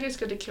 this dragon's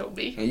gonna kill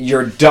me.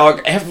 Your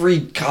dog, every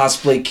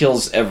cosplay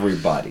kills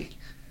everybody.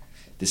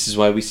 This is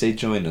why we say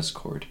join us,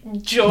 Cord.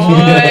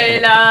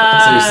 Join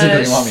us. So you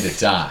secretly want me to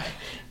die?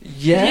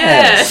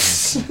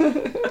 Yes.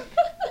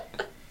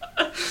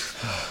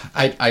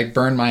 I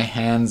burned my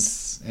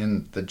hands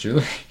in the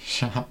jewelry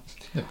shop,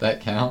 if that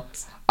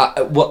counts.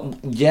 Well,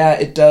 yeah,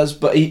 it does.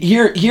 But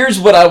here's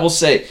what I will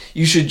say: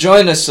 you should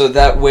join us so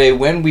that way,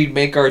 when we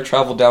make our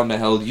travel down to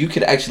hell, you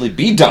could actually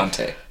be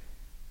Dante.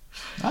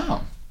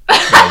 Oh.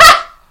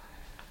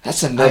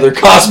 That's another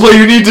cosplay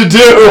you need to do.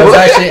 I was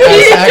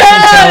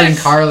actually telling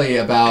Carly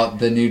about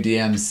the new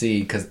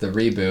DMC because the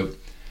reboot,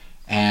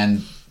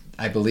 and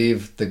I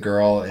believe the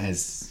girl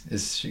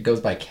she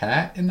goes by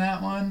Kat in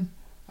that one.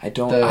 I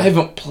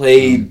haven't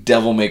played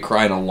Devil May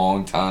Cry in a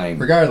long time.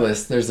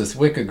 Regardless, there's this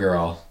Wicca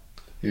girl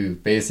who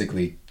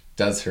basically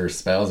does her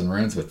spells and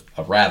runes with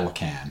a rattle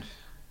can.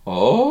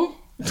 Oh,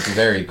 it's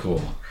very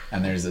cool.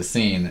 And there's a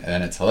scene,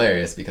 and it's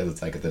hilarious because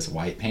it's like this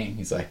white paint.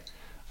 He's like,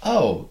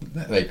 "Oh,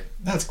 like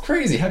that's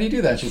crazy. How do you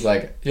do that?" She's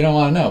like, "You don't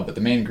want to know, but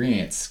the main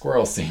ingredient's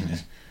squirrel semen."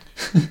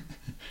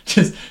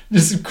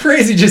 just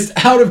crazy, just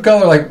out of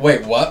color. Like,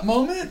 wait, what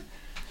moment?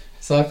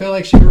 So I feel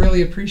like she'd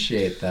really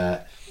appreciate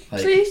that.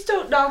 Like, please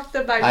don't knock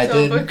the mic I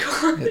over, didn't.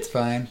 Cord. It's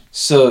fine.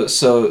 So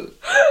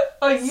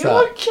Are you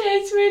So-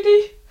 okay,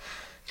 sweetie?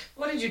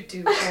 What did you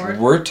do, Cord?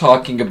 we're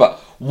talking about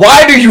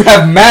why do you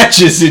have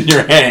matches in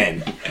your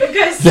hand?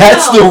 Because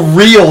That's the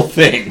real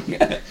thing.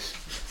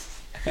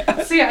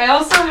 See, I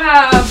also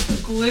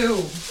have glue.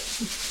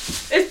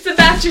 It's the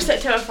mattress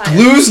that terrifies me.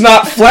 Glue's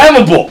not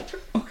flammable.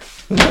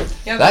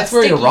 Yeah, That's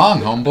where you're sticky.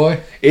 wrong, homeboy.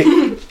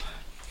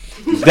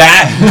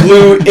 That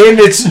glue in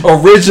its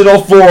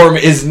original form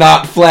is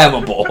not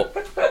flammable.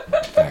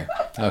 Fair.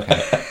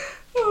 Okay.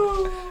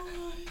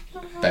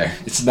 Fair.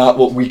 It's not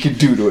what we can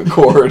do to a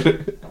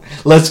cord.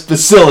 Let's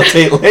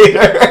facilitate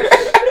later.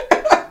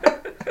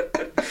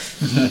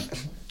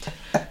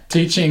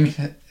 Teaching,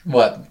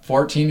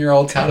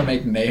 14-year-olds how to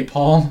make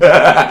napalm?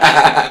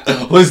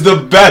 Was the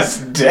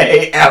best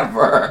day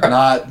ever.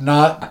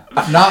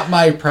 Not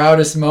my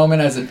proudest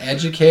moment as an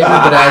educator,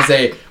 but as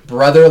a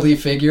brotherly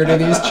figure to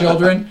these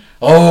children.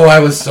 Oh, I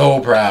was so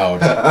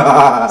proud.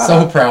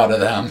 So proud of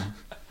them.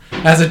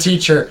 As a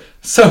teacher,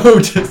 so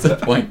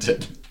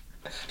disappointed.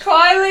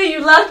 Kylie,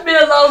 you left me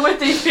alone with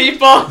these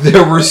people.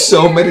 There were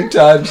so many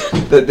times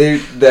that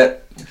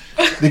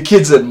the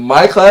kids in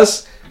my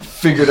class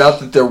figured out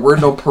that there were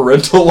no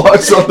parental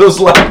locks on those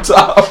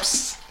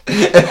laptops.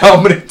 And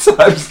how many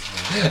times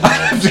I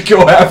have to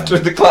go after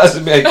the class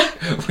and be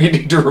like, we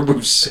need to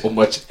remove so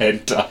much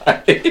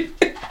hentai.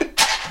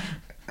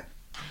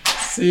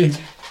 See,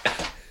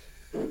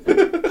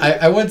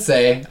 I would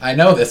say I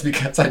know this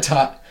because I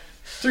taught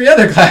 3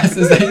 other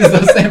classes that use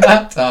those same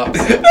laptops.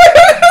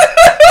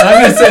 And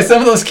I'm going to say some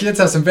of those kids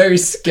have some very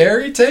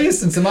scary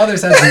taste and some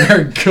others have some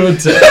very good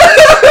taste.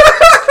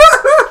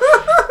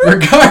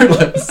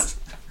 Regardless.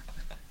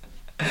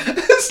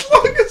 As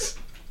long as...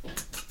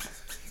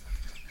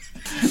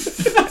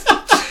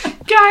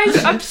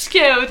 Guys, I'm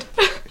scared.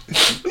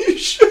 You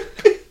should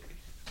be.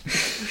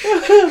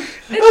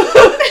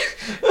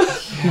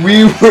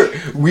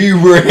 We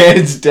were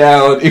hands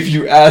down. If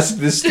you ask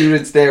the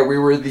students there, we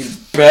were the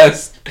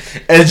best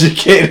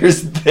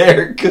educators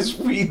there because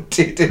we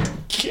didn't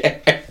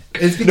care.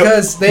 It's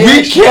because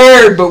we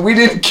cared, but we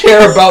didn't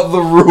care about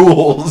the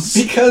rules.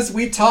 Because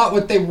we taught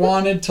what they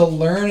wanted to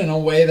learn in a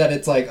way that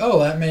it's like, oh,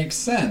 that makes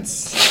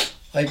sense.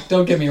 Like,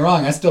 don't get me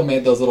wrong, I still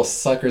made those little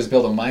suckers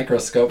build a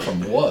microscope from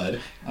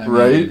wood. I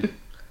mean,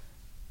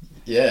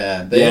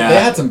 yeah, they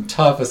had some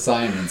tough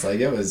assignments. Like,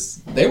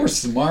 they were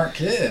smart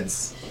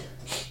kids.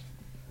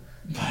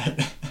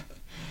 But,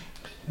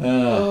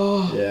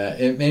 yeah,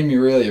 it made me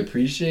really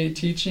appreciate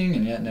teaching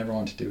and yet never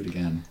want to do it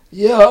again.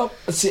 Yeah,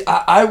 see,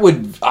 I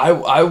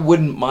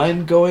wouldn't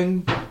mind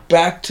going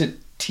back to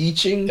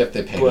teaching If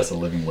they paid us a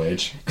living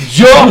wage.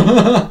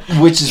 Yeah,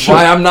 which is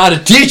why I'm not a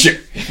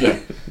teacher. Yeah.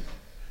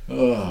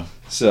 Ugh.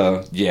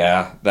 So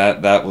yeah,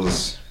 that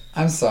was.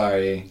 I'm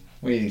sorry.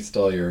 We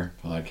stole your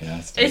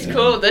podcast. It's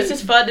cool. This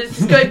is fun. This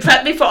is going to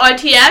prep me for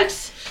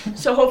RTX.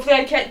 So hopefully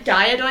I can't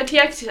die at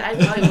RTX. I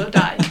probably will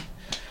die.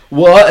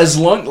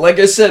 Well, like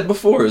I said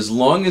before, as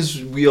long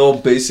as we all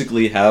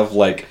basically have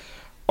like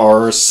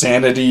our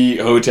sanity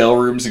hotel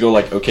rooms to go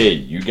like, okay,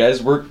 you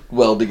guys work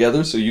well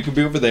together, so you can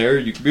be over there,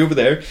 you can be over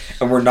there,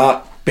 and we're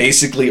not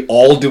basically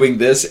all doing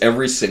this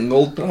every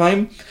single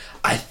time,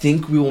 I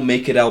think we will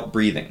make it out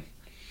breathing.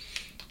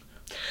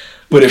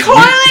 But if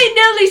Carly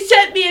nearly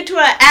sent me into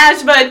an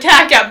asthma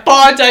attack at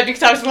Bonsai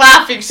because I was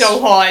laughing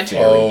so hard.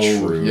 Very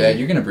true. Yeah,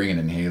 you're gonna bring an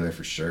inhaler. inhaler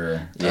for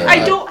sure. Yeah.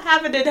 I don't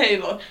have an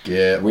inhaler.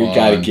 Get We one.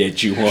 gotta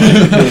get you one.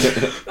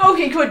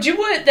 Okay, good. You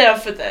weren't there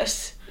for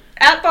this.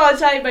 At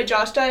Bonsai, my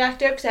jaw started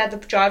acting up because I had the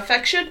jaw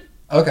infection.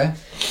 Okay.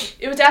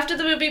 It was after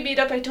the movie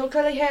meetup. I told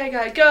Carly, hey, I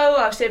gotta go.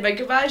 I'll say my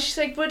goodbyes. She's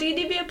like, well, do you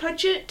need me to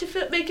punch it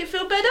to make it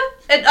feel better?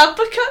 An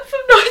uppercut from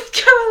North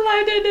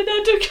Carolina and an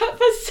undercut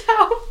from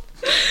South.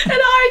 And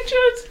I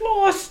just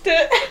lost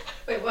it.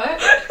 Wait, what?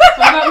 What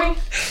about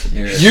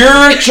me?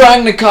 You're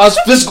trying to cause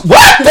physical.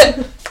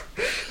 What?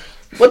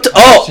 What?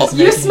 Oh,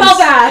 You smell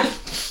bad.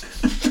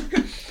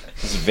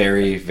 it's a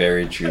very,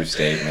 very true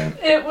statement.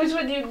 It was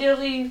when you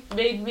nearly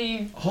made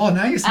me Oh,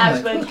 now you smell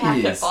asthma like attack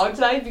at cookies.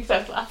 Bonsai because I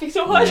was laughing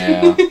so hard.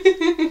 Yeah.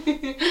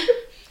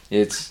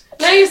 It's.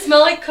 Now you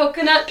smell like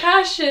coconut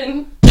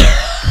passion.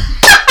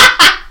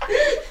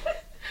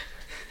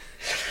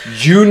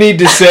 You need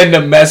to send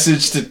a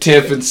message to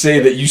Tiff and say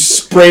that you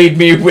sprayed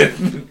me with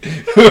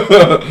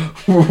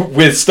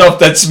with stuff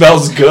that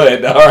smells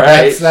good. All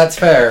right. That's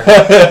fair.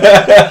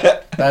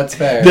 That's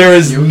fair. There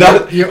is You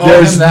no, owe him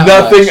there's that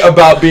nothing much.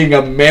 about being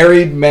a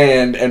married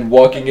man and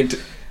walking into.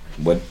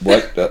 What?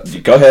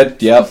 Go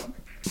ahead. Yep.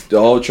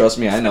 Oh, trust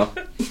me, I know.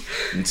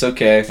 It's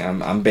okay.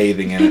 I'm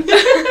bathing in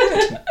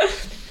it.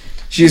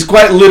 She's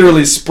quite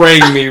literally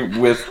spraying me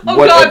with. Oh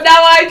what god,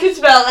 now I can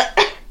smell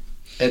it.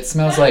 It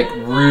smells like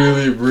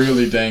really,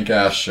 really dank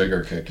ass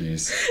sugar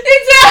cookies.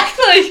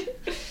 Exactly.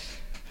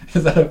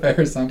 Is that a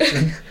fair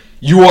assumption?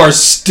 You are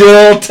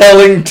still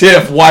telling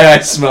Tiff why I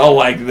smell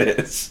like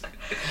this.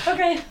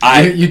 Okay.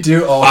 You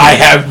do owe I him.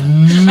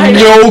 have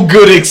no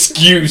good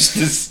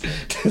excuse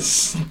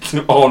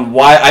on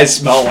why I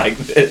smell like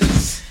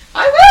this.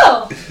 I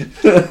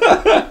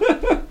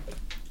will.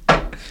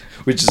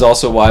 Which is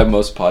also why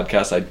most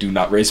podcasts I do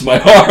not raise my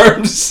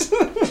arms.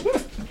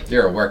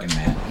 You're a working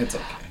man. It's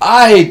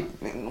okay.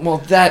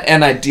 That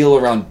and I deal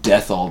around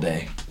death all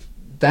day.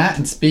 That,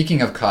 and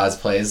speaking of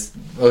cosplays,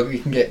 well, we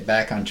can get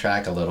back on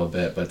track a little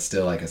bit, but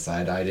still like a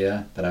side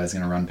idea that I was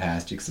going to run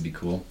past you because it'd be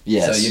cool.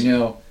 Yes. So you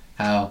know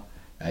how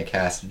I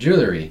cast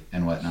jewelry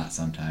and whatnot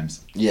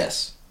sometimes.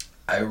 Yes.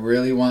 I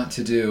really want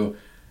to do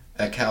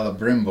a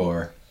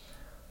Celebrimbor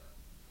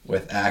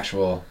with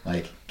actual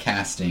like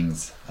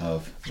castings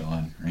of the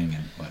One Ring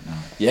and whatnot.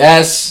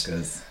 Yes.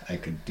 Because I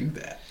could do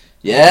that.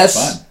 Yes.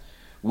 It's fun.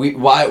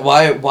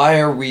 Why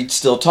are we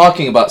still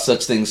talking about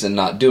such things and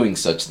not doing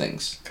such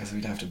things? Because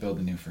we'd have to build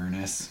a new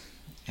furnace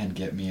and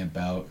get me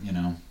about,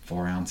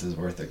 4 ounces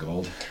worth of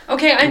gold.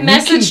 Okay, I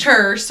messaged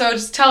her, so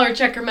just tell her to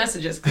check her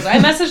messages. Because I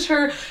messaged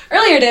her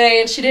earlier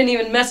today and she didn't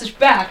even message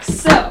back,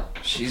 so.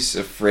 She's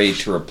afraid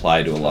to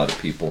reply to a lot of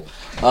people.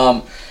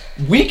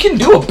 We can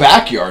do a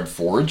backyard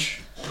forge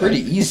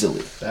pretty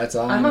easily. That's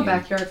all I'm I a need.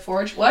 backyard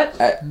forge. What?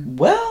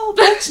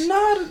 That's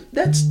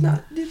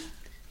not.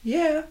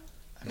 Yeah.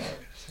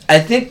 I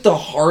think the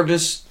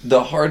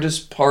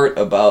hardest part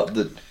about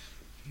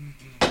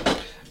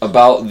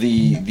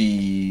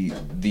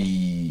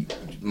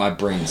my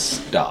brain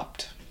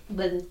stopped.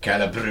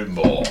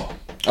 Celebrimbor.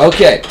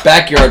 Okay,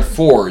 backyard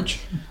forge.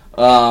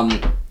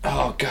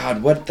 Oh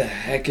god, what the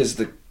heck is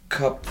the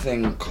cup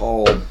thing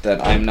called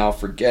that I'm now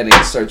forgetting?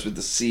 It starts with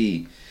the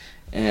C.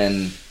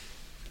 And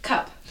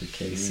Cup. The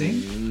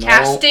casing? no,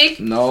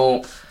 Casting?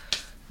 No.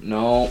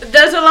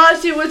 There's a lot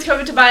of words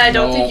coming to mind. I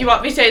don't No. think you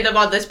want me saying them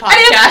on this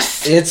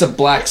podcast. It's a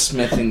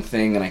blacksmithing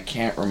thing and I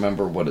can't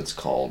remember what it's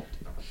called.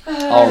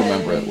 I'll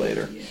remember it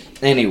later.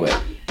 Anyway,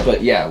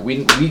 but yeah, we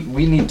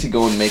need to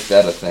go and make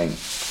that a thing.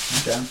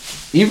 Okay.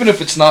 Even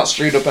if it's not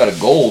straight up out of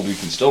gold, we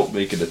can still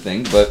make it a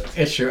thing, but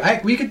It's true.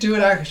 We could do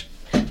it actually.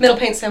 Middle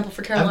paint sample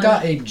for Carolina. I've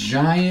got a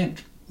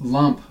giant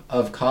lump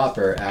of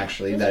copper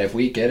actually that if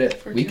we get it,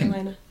 For we can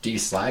Carolina.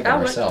 deslag it I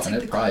want ourselves, to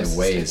and take it the probably closest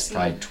weighs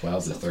I've seen.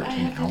 12 to 13 I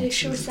have that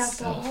issue with ounces South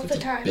itself. all It's the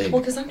a time. big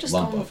Well, because I'm just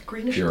lump going of with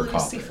greenish pure blue,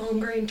 copper. seafoam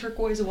green,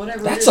 turquoise, or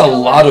whatever. that's it a is.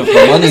 lot of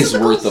money's This is the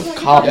worth of closest I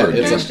can copper. Yeah, get.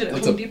 it's I a- used it at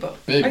it's Home a Depot.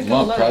 big I can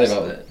lump, love probably most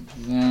of about. it.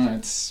 No,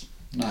 it's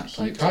not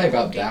huge. Probably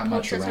about that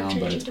much around,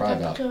 but it's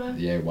probably about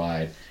yay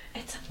wide.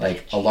 It's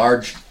Like a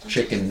large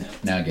chicken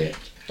nugget,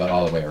 but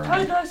all the way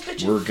around.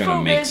 We're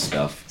gonna make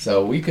stuff.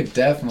 So we could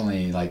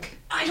definitely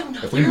I don't know.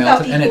 if we They're melt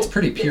about it, and it's people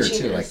pretty pure bitching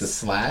too. us. Like the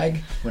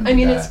slag. wouldn't I be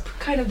mean, bad. it's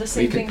kind of the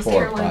same could thing as pour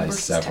Carolina probably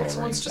versus several Texas.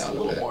 One's rings just out a of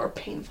little it. more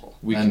painful.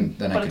 We and can.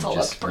 then but I it's could all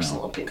just up to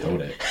personal opinion.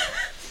 coat it.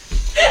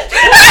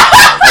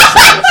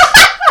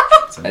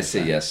 I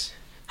say yes.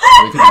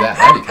 We could do that.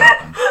 That'd be kind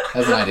of fun.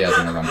 That's an idea I was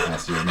gonna run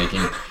past you.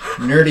 Making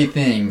nerdy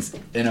things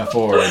in a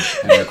forge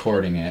and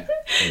recording it.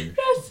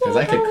 Because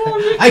I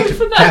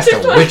could cast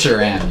a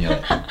Witcher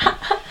amulet.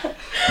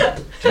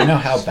 Do you know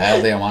how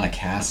badly I want to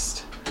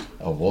cast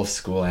a Wolf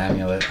School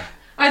amulet?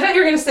 I thought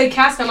you were going to say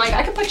cast. I'm like,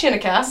 I could put you in a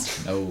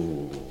cast.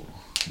 No,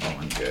 that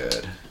one's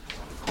good.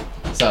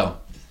 So,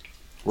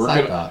 We're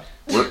side gonna.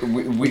 thought.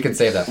 We can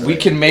save that. For We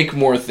later. can make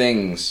more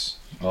things.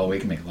 Well, we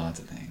can make lots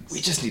of things.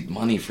 We just need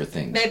money for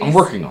things. Maybe. I'm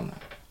working on that.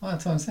 Well,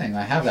 that's what I'm saying.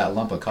 I have that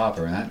lump of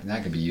copper, and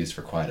that could be used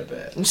for quite a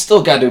bit. I'm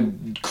still got to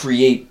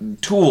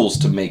create tools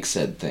to make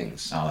said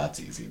things. Oh, that's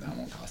easy. That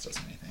won't cost us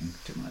anything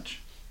too much.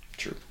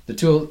 True.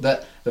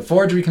 The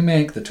forge we can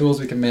make, the tools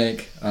we can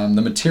make, the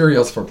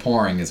materials for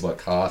pouring is what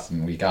costs,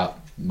 and we got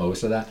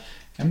most of that.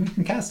 And we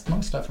can cast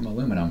most stuff from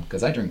aluminum,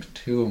 because I drink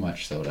too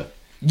much soda.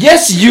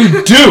 Yes,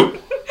 you do!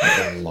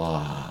 A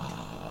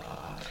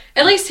lot.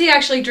 At least he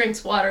actually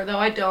drinks water, though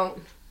I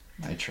don't.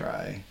 I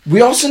try.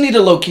 We also need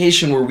a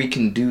location where we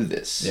can do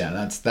this. Yeah,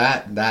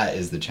 that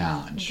is the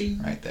challenge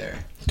right there.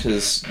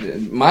 Because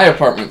my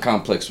apartment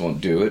complex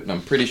won't do it, and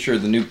I'm pretty sure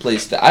the new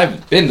place that...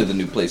 I've been to the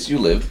new place you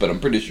live, but I'm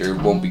pretty sure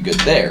it won't be good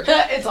there.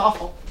 It's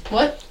awful.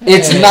 What?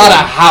 It's not a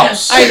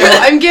house. I know,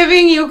 I'm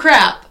giving you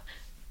crap.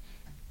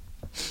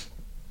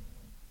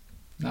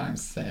 No, I'm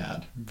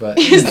sad, but...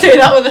 You say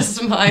that with a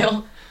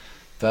smile.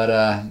 But,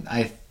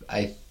 I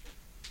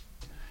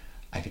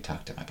could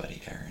talk to my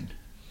buddy Aaron.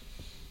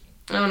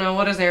 I don't know,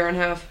 what does Aaron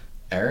have?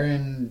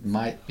 Aaron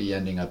might be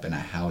ending up in a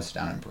house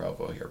down in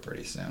Provo here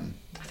pretty soon.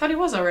 I thought he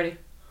was already.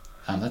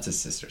 That's his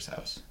sister's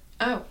house.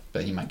 Oh.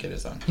 But he might get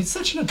his own. He's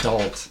such an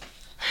adult.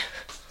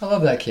 I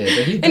love that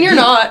kid. But And you're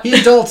not. He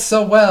adults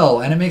so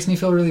well, and it makes me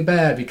feel really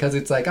bad because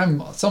it's like,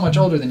 I'm so much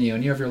older than you,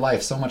 and you have your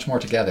life so much more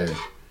together.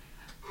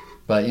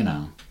 But, you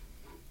know,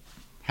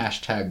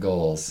 hashtag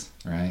goals,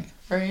 right?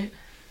 Right.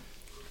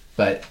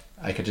 But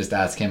I could just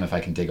ask him if I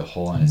can dig a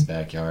hole in his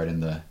backyard, in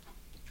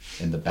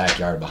the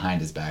backyard behind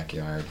his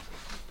backyard,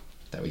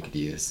 that we could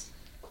use.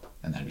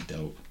 And that'd be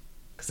dope.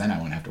 Because then I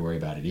wouldn't have to worry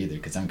about it either,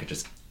 because then we could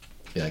just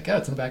be like, oh,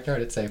 it's in the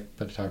backyard, it's safe,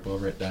 put a tarp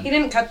over it, done. He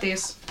didn't cut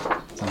these.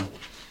 So,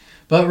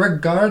 but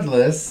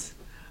regardless,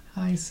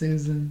 hi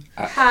Susan.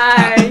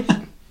 Hi.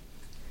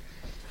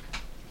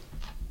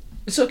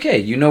 It's okay.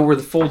 You know where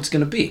the fold's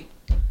going to be.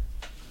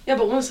 Yeah,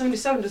 but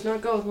 177 does not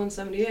go with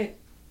 178.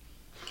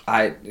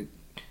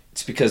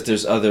 It's because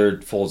there's other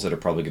folds that are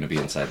probably going to be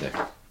inside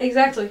there.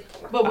 Exactly.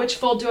 But which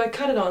fold do I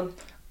cut it on?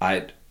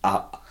 I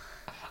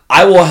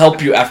will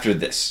help you after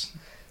this.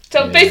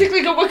 So Yeah.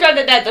 basically go work on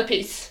the nether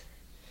piece.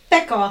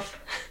 Back off.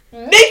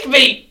 Make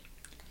me!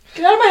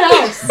 Get out of my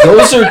house.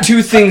 Those are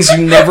two things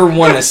you never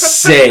want to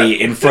say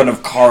in front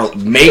of Carl.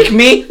 Make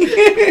me?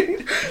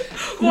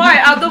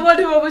 Why? I'm the one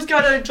who always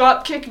got to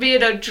drop kick me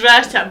in a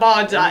dress at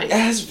Bonsai.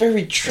 That's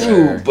very true,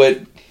 Sure. but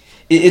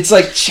it's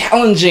like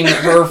challenging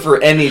her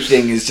for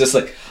anything is just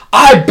like,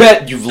 I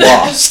bet you've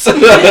lost.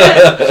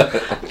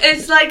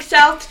 It's like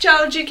South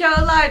challenging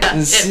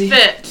Carolina. See?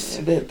 It fits.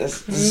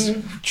 That's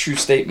true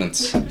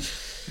statements.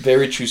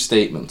 Very true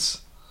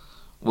statements.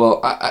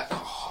 Well,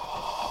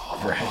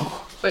 Right.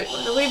 Wait,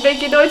 what are we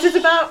making noises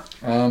about?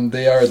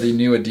 They are the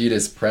new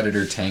Adidas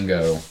Predator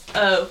Tango.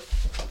 Oh.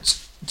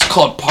 It's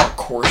called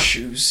parkour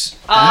shoes.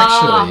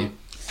 Actually,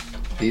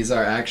 these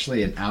are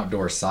actually an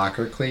outdoor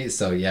soccer cleat,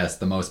 so yes,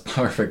 the most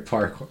perfect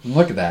parkour.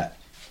 Look at that.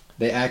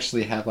 They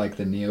actually have like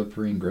the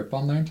neoprene grip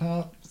on their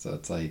top, so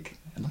it's like,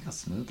 and look how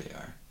smooth they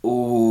are.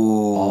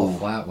 Ooh. All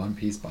flat, one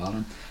piece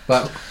bottom.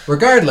 But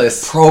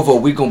regardless, Provo,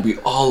 we gonna be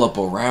all up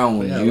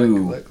around yeah,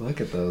 you.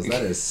 look at those.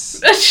 That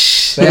is,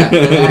 yeah,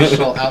 they're an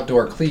actual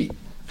outdoor cleat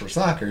for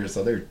soccer,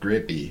 so they're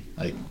grippy,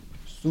 like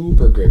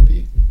super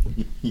grippy.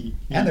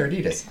 And they're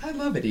Adidas. I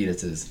love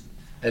Adidas's.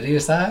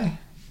 Adidas I?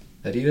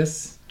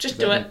 Adidas? Just Is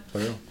do that it.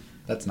 plural?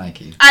 That's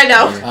Nike. I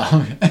know.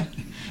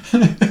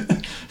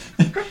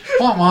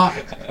 Wah, wah.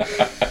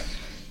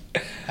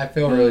 I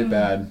feel really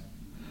bad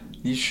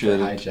You for should.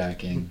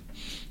 hijacking.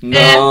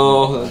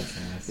 No.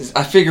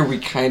 I figure we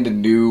kind of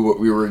knew what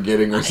we were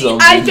getting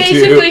ourselves I into.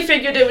 basically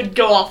figured it would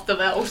go off the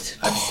mouth.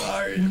 I'm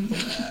sorry.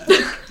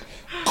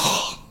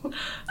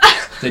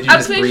 Did you I'm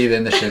just think- breathe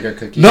in the sugar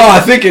cookie? No, I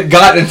think it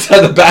got into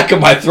the back of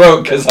my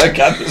throat because I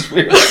got this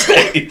weird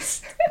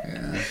taste.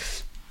 Yeah.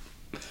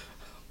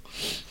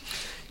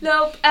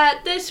 Nope,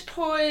 at this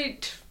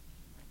point,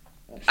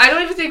 I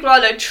don't even think we're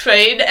on a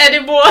train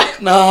anymore.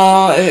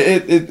 No,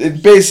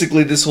 it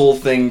basically this whole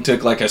thing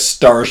took like a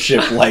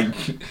starship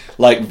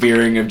like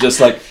veering of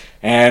just like,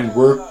 and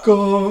we're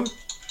gone.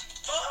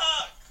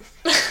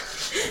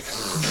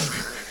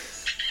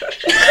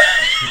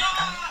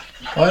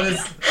 What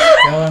is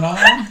going on?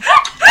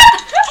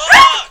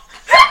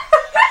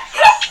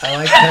 I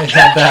like how you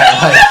had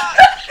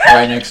that like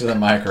right next to the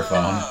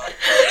microphone.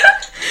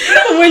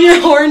 When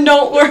your horn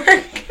don't work.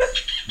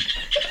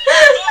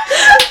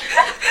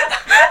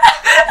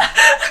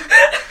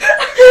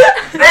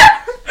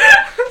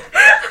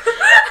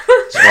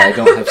 That's why I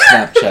don't have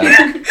Snapchat.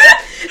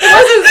 It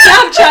wasn't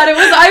Snapchat, it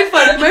was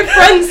iPhone. And my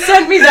friend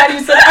sent me that. He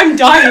said, I'm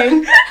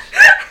dying.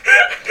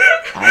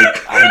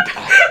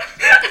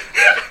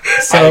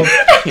 So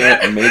I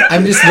can't make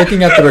I'm this. just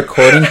looking at the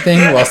recording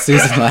thing while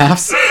Susan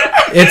laughs.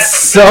 It's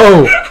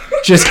so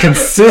just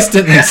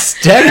consistently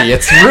steady.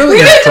 It's really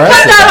We need to put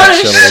impressive, that on a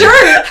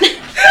actually.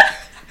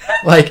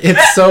 shirt. Like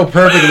it's so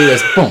perfectly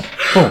just boom,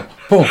 boom,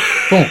 boom,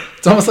 boom.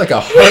 It's almost like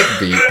a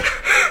heartbeat.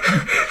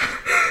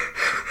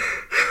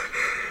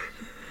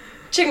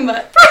 Chicken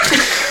butt.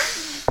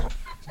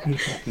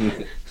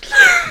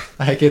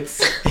 Like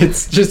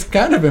it's just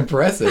kind of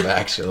impressive,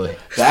 actually.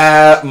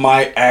 That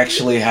might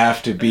actually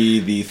have to be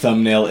the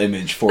thumbnail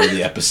image for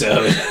the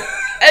episode.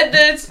 And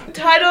the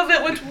title of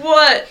it was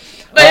what?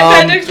 My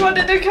appendix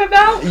wanted to come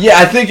out? Yeah,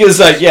 I think it's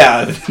like,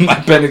 yeah, my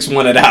appendix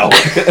wanted out.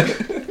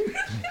 That's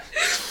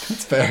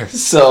fair.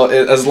 So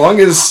as long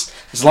as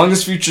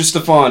future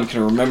Stefan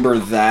can remember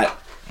that,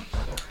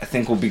 I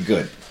think we'll be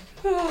good.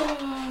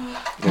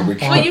 There we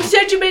go. Well, you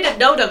said you made a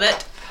note of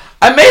it.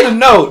 I made a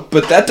note,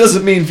 but that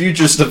doesn't mean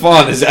future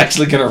Stefan is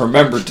actually going to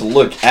remember to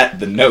look at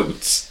the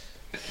notes.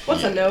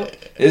 What's a note?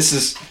 This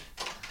is...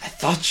 I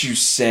thought you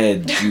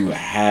said you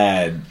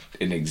had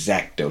an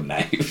X-Acto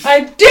knife.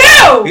 I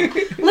do!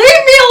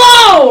 Leave me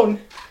alone!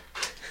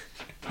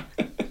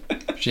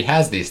 She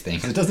has these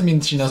things. It doesn't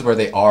mean she knows where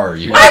they are.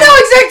 You I know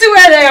exactly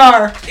where they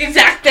are!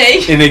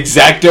 Exactly. An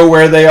X-Acto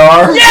where they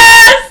are?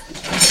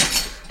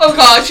 Yes! Oh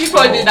god, she's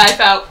pulling the knife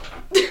out.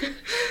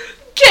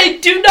 Okay,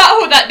 do not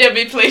hold that near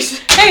me, please.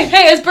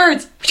 Hey, it's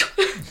birds!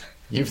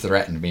 You've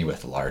threatened me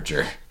with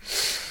larger.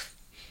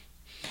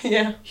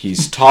 Yeah.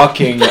 He's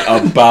talking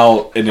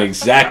about an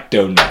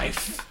X-Acto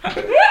knife.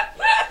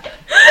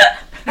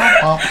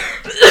 Oh,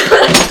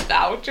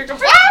 Bow, chicka,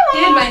 bow.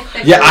 Did my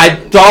thick Yeah, I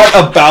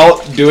thought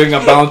about doing a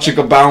bow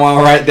chicka bow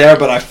wow right there,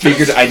 but I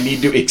figured I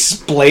need to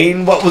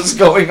explain what was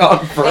going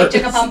on Hey, first.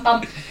 chicka pum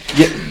pum.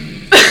 Yeah.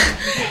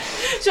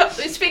 So,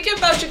 speaking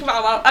about chicka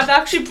bow wow, I've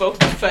actually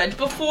broken a friend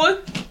before.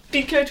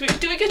 Because we're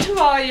doing a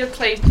Terraria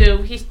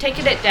playthrough. He's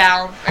taking it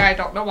down. And I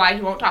don't know why he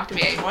won't talk to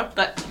me anymore,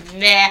 but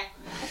nah.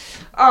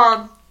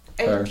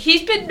 And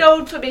he's been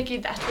known for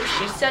making that's what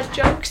she said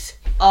jokes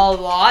a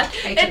lot.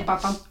 Hey, chicka pum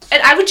pum.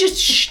 And I would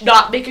just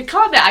not make a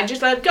comment. I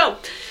just let him go.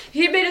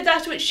 He made a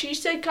that's what she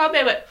said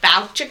comment. I went,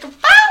 bow, chicka, bow,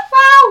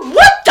 wow.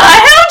 What the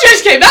hell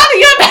just came out of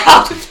your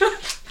mouth?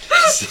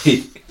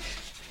 See,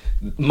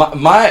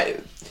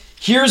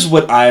 here's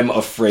what I'm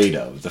afraid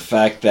of. The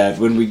fact that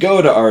when we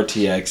go to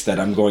RTX that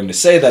I'm going to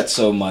say that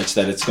so much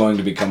that it's going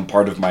to become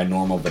part of my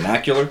normal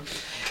vernacular.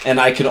 And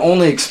I can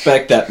only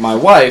expect that my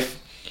wife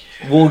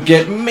will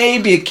get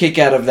maybe a kick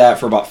out of that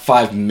for about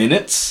 5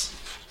 minutes.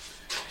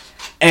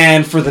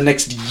 And for the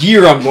next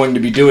year I'm going to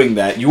be doing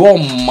that. You all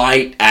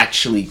might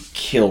actually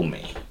kill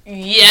me.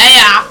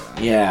 Yeah.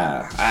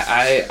 Yeah,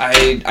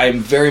 I'm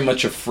very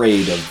much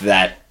afraid of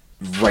that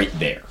right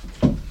there.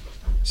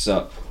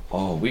 So,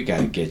 we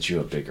gotta get you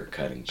a bigger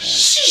cutting pad.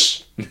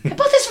 Shh! I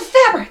bought this for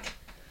fabric!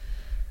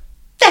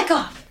 Back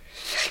off!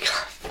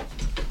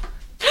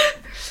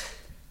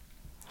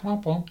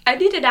 I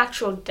need an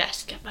actual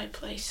desk at my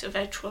place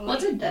eventually.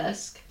 What's a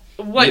desk?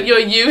 What you're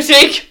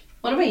using?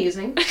 What am I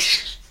using?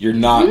 You're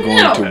not going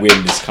No. to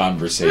win this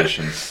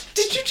conversation.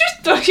 Did you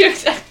just throw your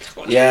exact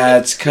one? Yeah,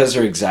 it's because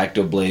her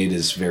X-Acto blade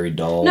is very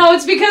dull. No,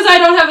 it's because I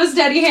don't have a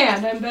steady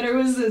hand. I'm better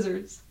with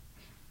scissors.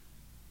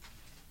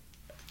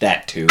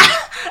 That too.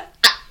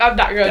 I'm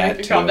not going to That make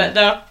a too. comment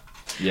though.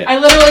 Yeah. I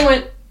literally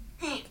went...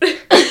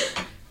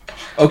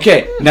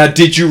 Okay, now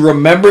did you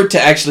remember to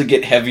actually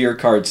get heavier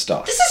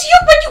cardstock? This is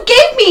what you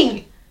gave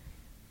me!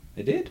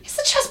 I did. It's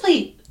the chest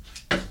plate.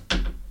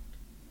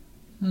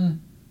 Hmm.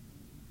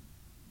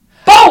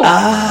 Boom!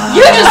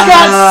 You just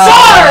got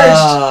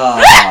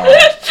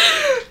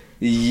sarged!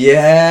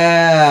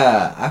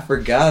 Yeah, I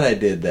forgot I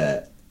did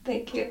that.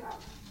 Thank you.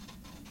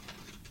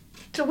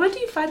 So where do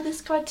you find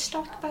this card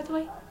stock, by the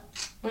way?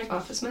 My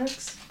Office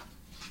Max.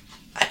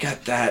 I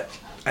got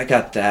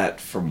that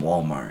from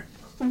Walmart.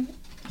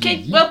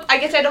 Okay, well, I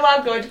guess I know where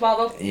I'm going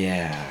tomorrow.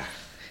 Yeah.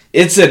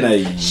 It's in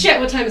a... Shit,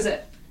 what time is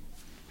it?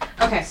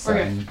 Okay, we're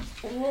good.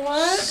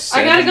 What?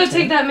 I gotta go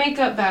take that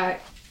makeup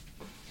back.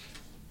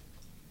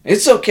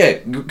 It's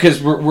okay,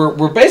 because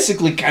we're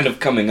basically kind of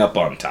coming up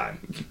on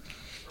time.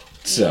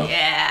 So,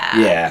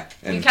 yeah.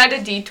 We And kind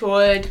of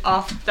detoured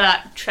off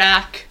that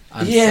track.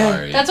 I'm Yeah.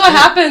 sorry. That's what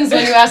happens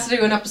when you ask to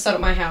do an episode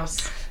at my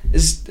house.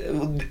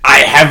 I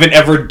haven't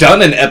ever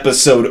done an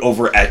episode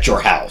over at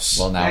your house.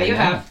 Well, now Yeah, we you know.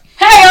 have.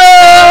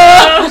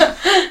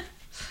 Hey!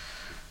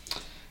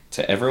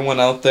 To everyone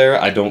out there,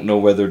 I don't know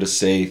whether to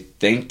say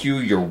thank you,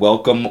 you're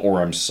welcome,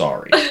 or I'm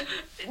sorry.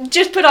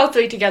 Just put all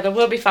three together.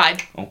 We'll be fine.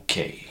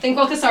 Okay. Think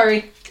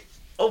Wakasari.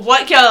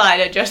 What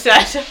Carolina just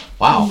said.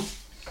 Wow.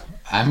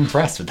 I'm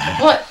impressed with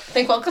that. What?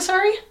 Think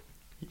Wakasari?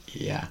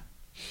 Yeah.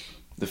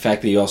 The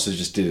fact that you also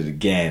just did it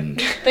again.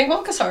 Think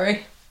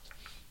Wakasari.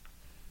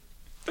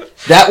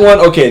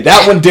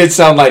 That one did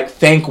sound like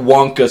thank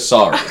Wonka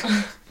sorry.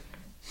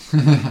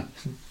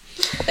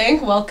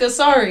 Think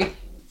Wakasari.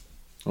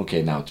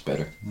 Okay, now it's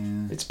better.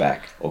 It's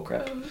back. Oh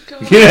crap. Oh,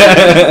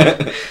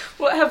 God.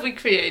 What have we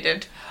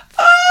created?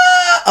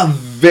 A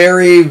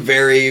very,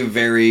 very,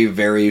 very,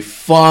 very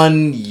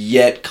fun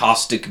yet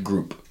caustic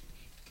group.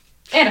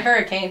 And a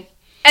hurricane.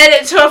 And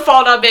it's her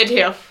fault I'm in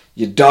here.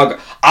 You dog.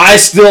 I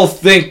still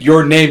think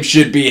your name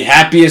should be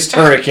Happiest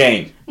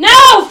Hurricane. No!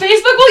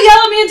 Facebook will yell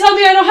at me and tell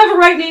me I don't have a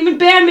right name and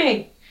ban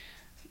me.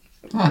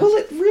 Huh. Will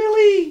it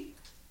really?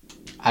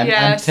 I'm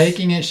Yes.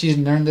 taking it she's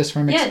learned this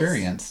from Yes.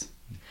 experience.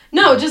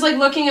 No, just like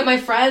looking at my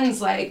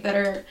friends like that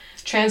are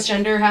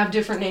transgender, have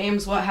different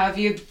names, what have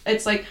you.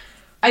 It's like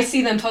I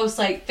see them post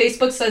like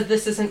Facebook says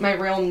this isn't my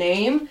real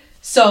name,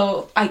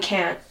 so I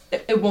can't.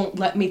 It won't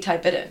let me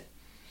type it in.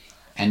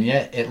 And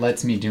yet it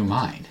lets me do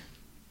mine.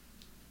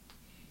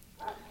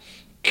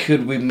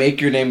 Could we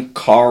make your name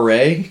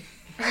Carre?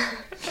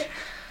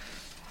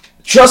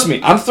 Trust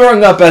me, I'm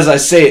throwing up as I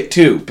say it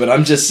too, but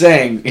I'm just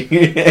saying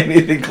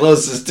anything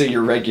closest to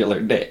your regular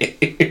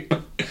name.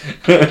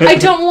 I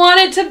don't want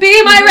it to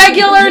be my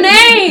regular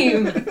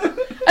name.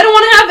 I don't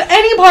want to have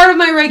any part of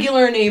my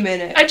regular name in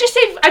it.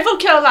 I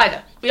vote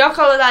Carolina. We all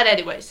call it that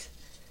anyways.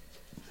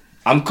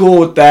 I'm cool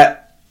with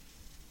that.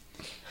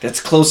 That's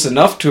close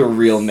enough to a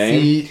real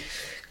name. See,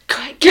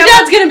 Your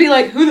dad's gonna be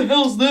like, "Who the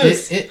hell's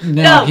this?"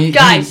 No,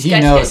 guys, he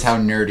guys, knows guys. how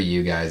nerdy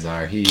you guys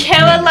are. He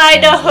Carolina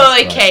understands this, but-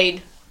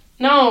 Hurricane.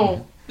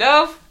 No.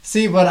 No?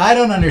 See, what I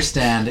don't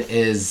understand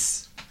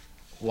is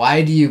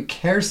why do you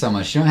care so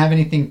much? You don't have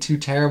anything too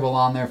terrible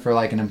on there for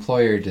like an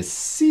employer to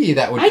see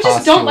that would I cost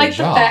just don't you like a the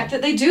job. fact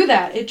that they do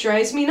that. It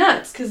drives me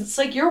nuts because it's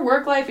like your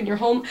work life and your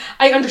home.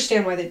 I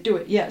understand why they do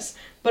it, yes,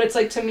 but it's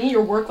like to me,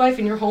 your work life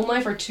and your home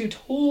life are two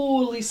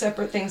totally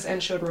separate things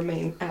and should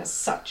remain as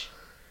such.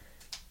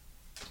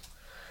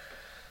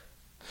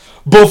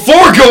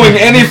 Before going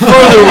any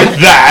further with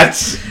that,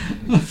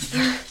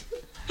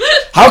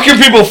 how can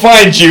people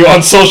find you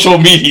on social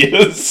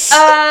medias?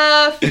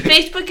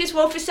 Facebook is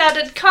Wolfus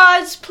Added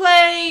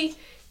Cosplay.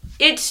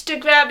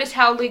 Instagram is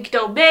Howling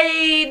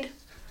Domain.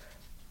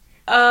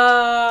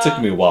 Took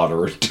me a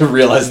while to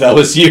realize that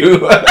was you.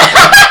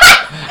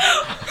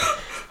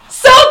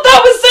 So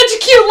that was such a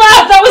cute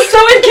laugh. That was so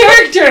in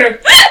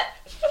character.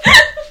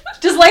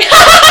 Just like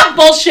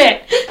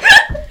bullshit.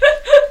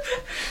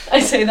 I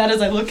say that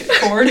as I look at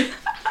Cord. Did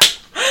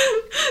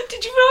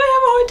you really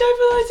have a hard time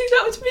realizing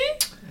that was me?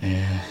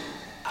 Yeah.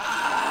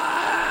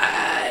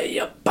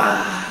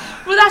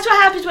 Well, that's what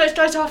happens when it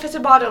starts off as a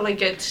modeling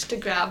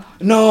Instagram.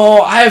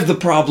 No, I have the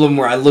problem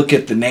where I look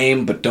at the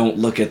name but don't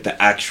look at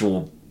the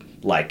actual,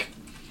 like,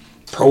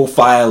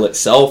 profile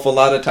itself a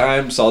lot of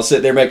times. So I'll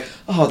sit there and be like,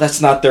 oh,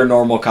 that's not their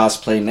normal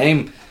cosplay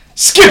name.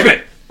 Skip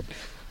it!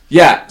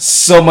 Yeah,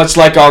 so much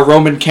like our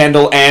Roman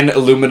candle and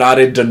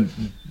Illuminati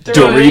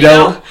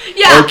Dorito.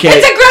 Yeah, Okay.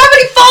 It's a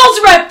Gravity Falls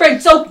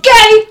reference,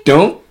 okay?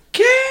 Don't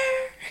care.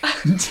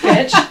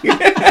 Bitch.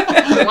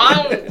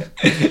 Wow.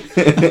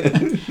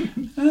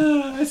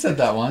 I said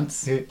that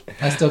once.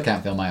 I still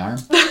can't feel my arm.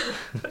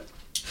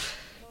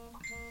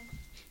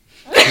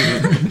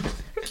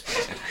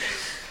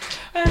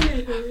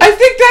 I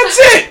think that's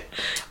it.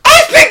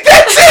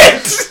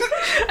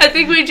 I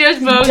think we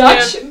just voted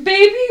Dutch him.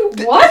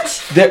 baby?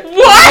 What?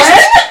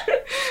 What?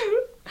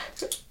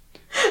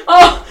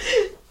 Oh,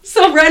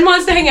 so Ren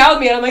wants to hang out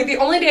with me, and I'm like, the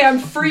only day I'm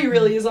free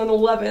really is on the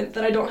 11th,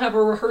 that I don't have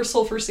a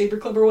rehearsal for Saber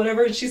Club or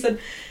whatever, and she said,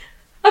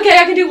 okay,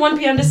 I can do 1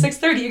 p.m. to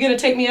 6:30, you gonna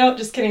take me out?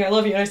 Just kidding, I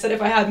love you. And I said,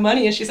 if I had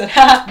money, and she said,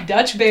 ha,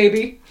 Dutch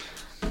baby.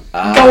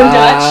 Going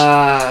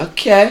Dutch.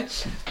 Okay.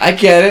 I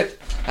get it.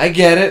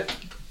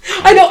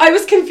 I know, I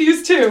was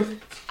confused too.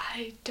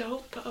 I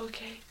don't, but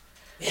okay.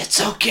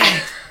 It's okay.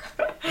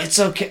 It's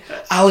okay.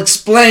 I'll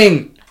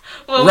explain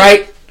Well,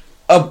 right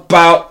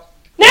about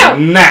Now!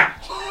 now.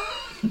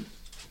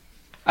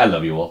 I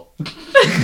love you all.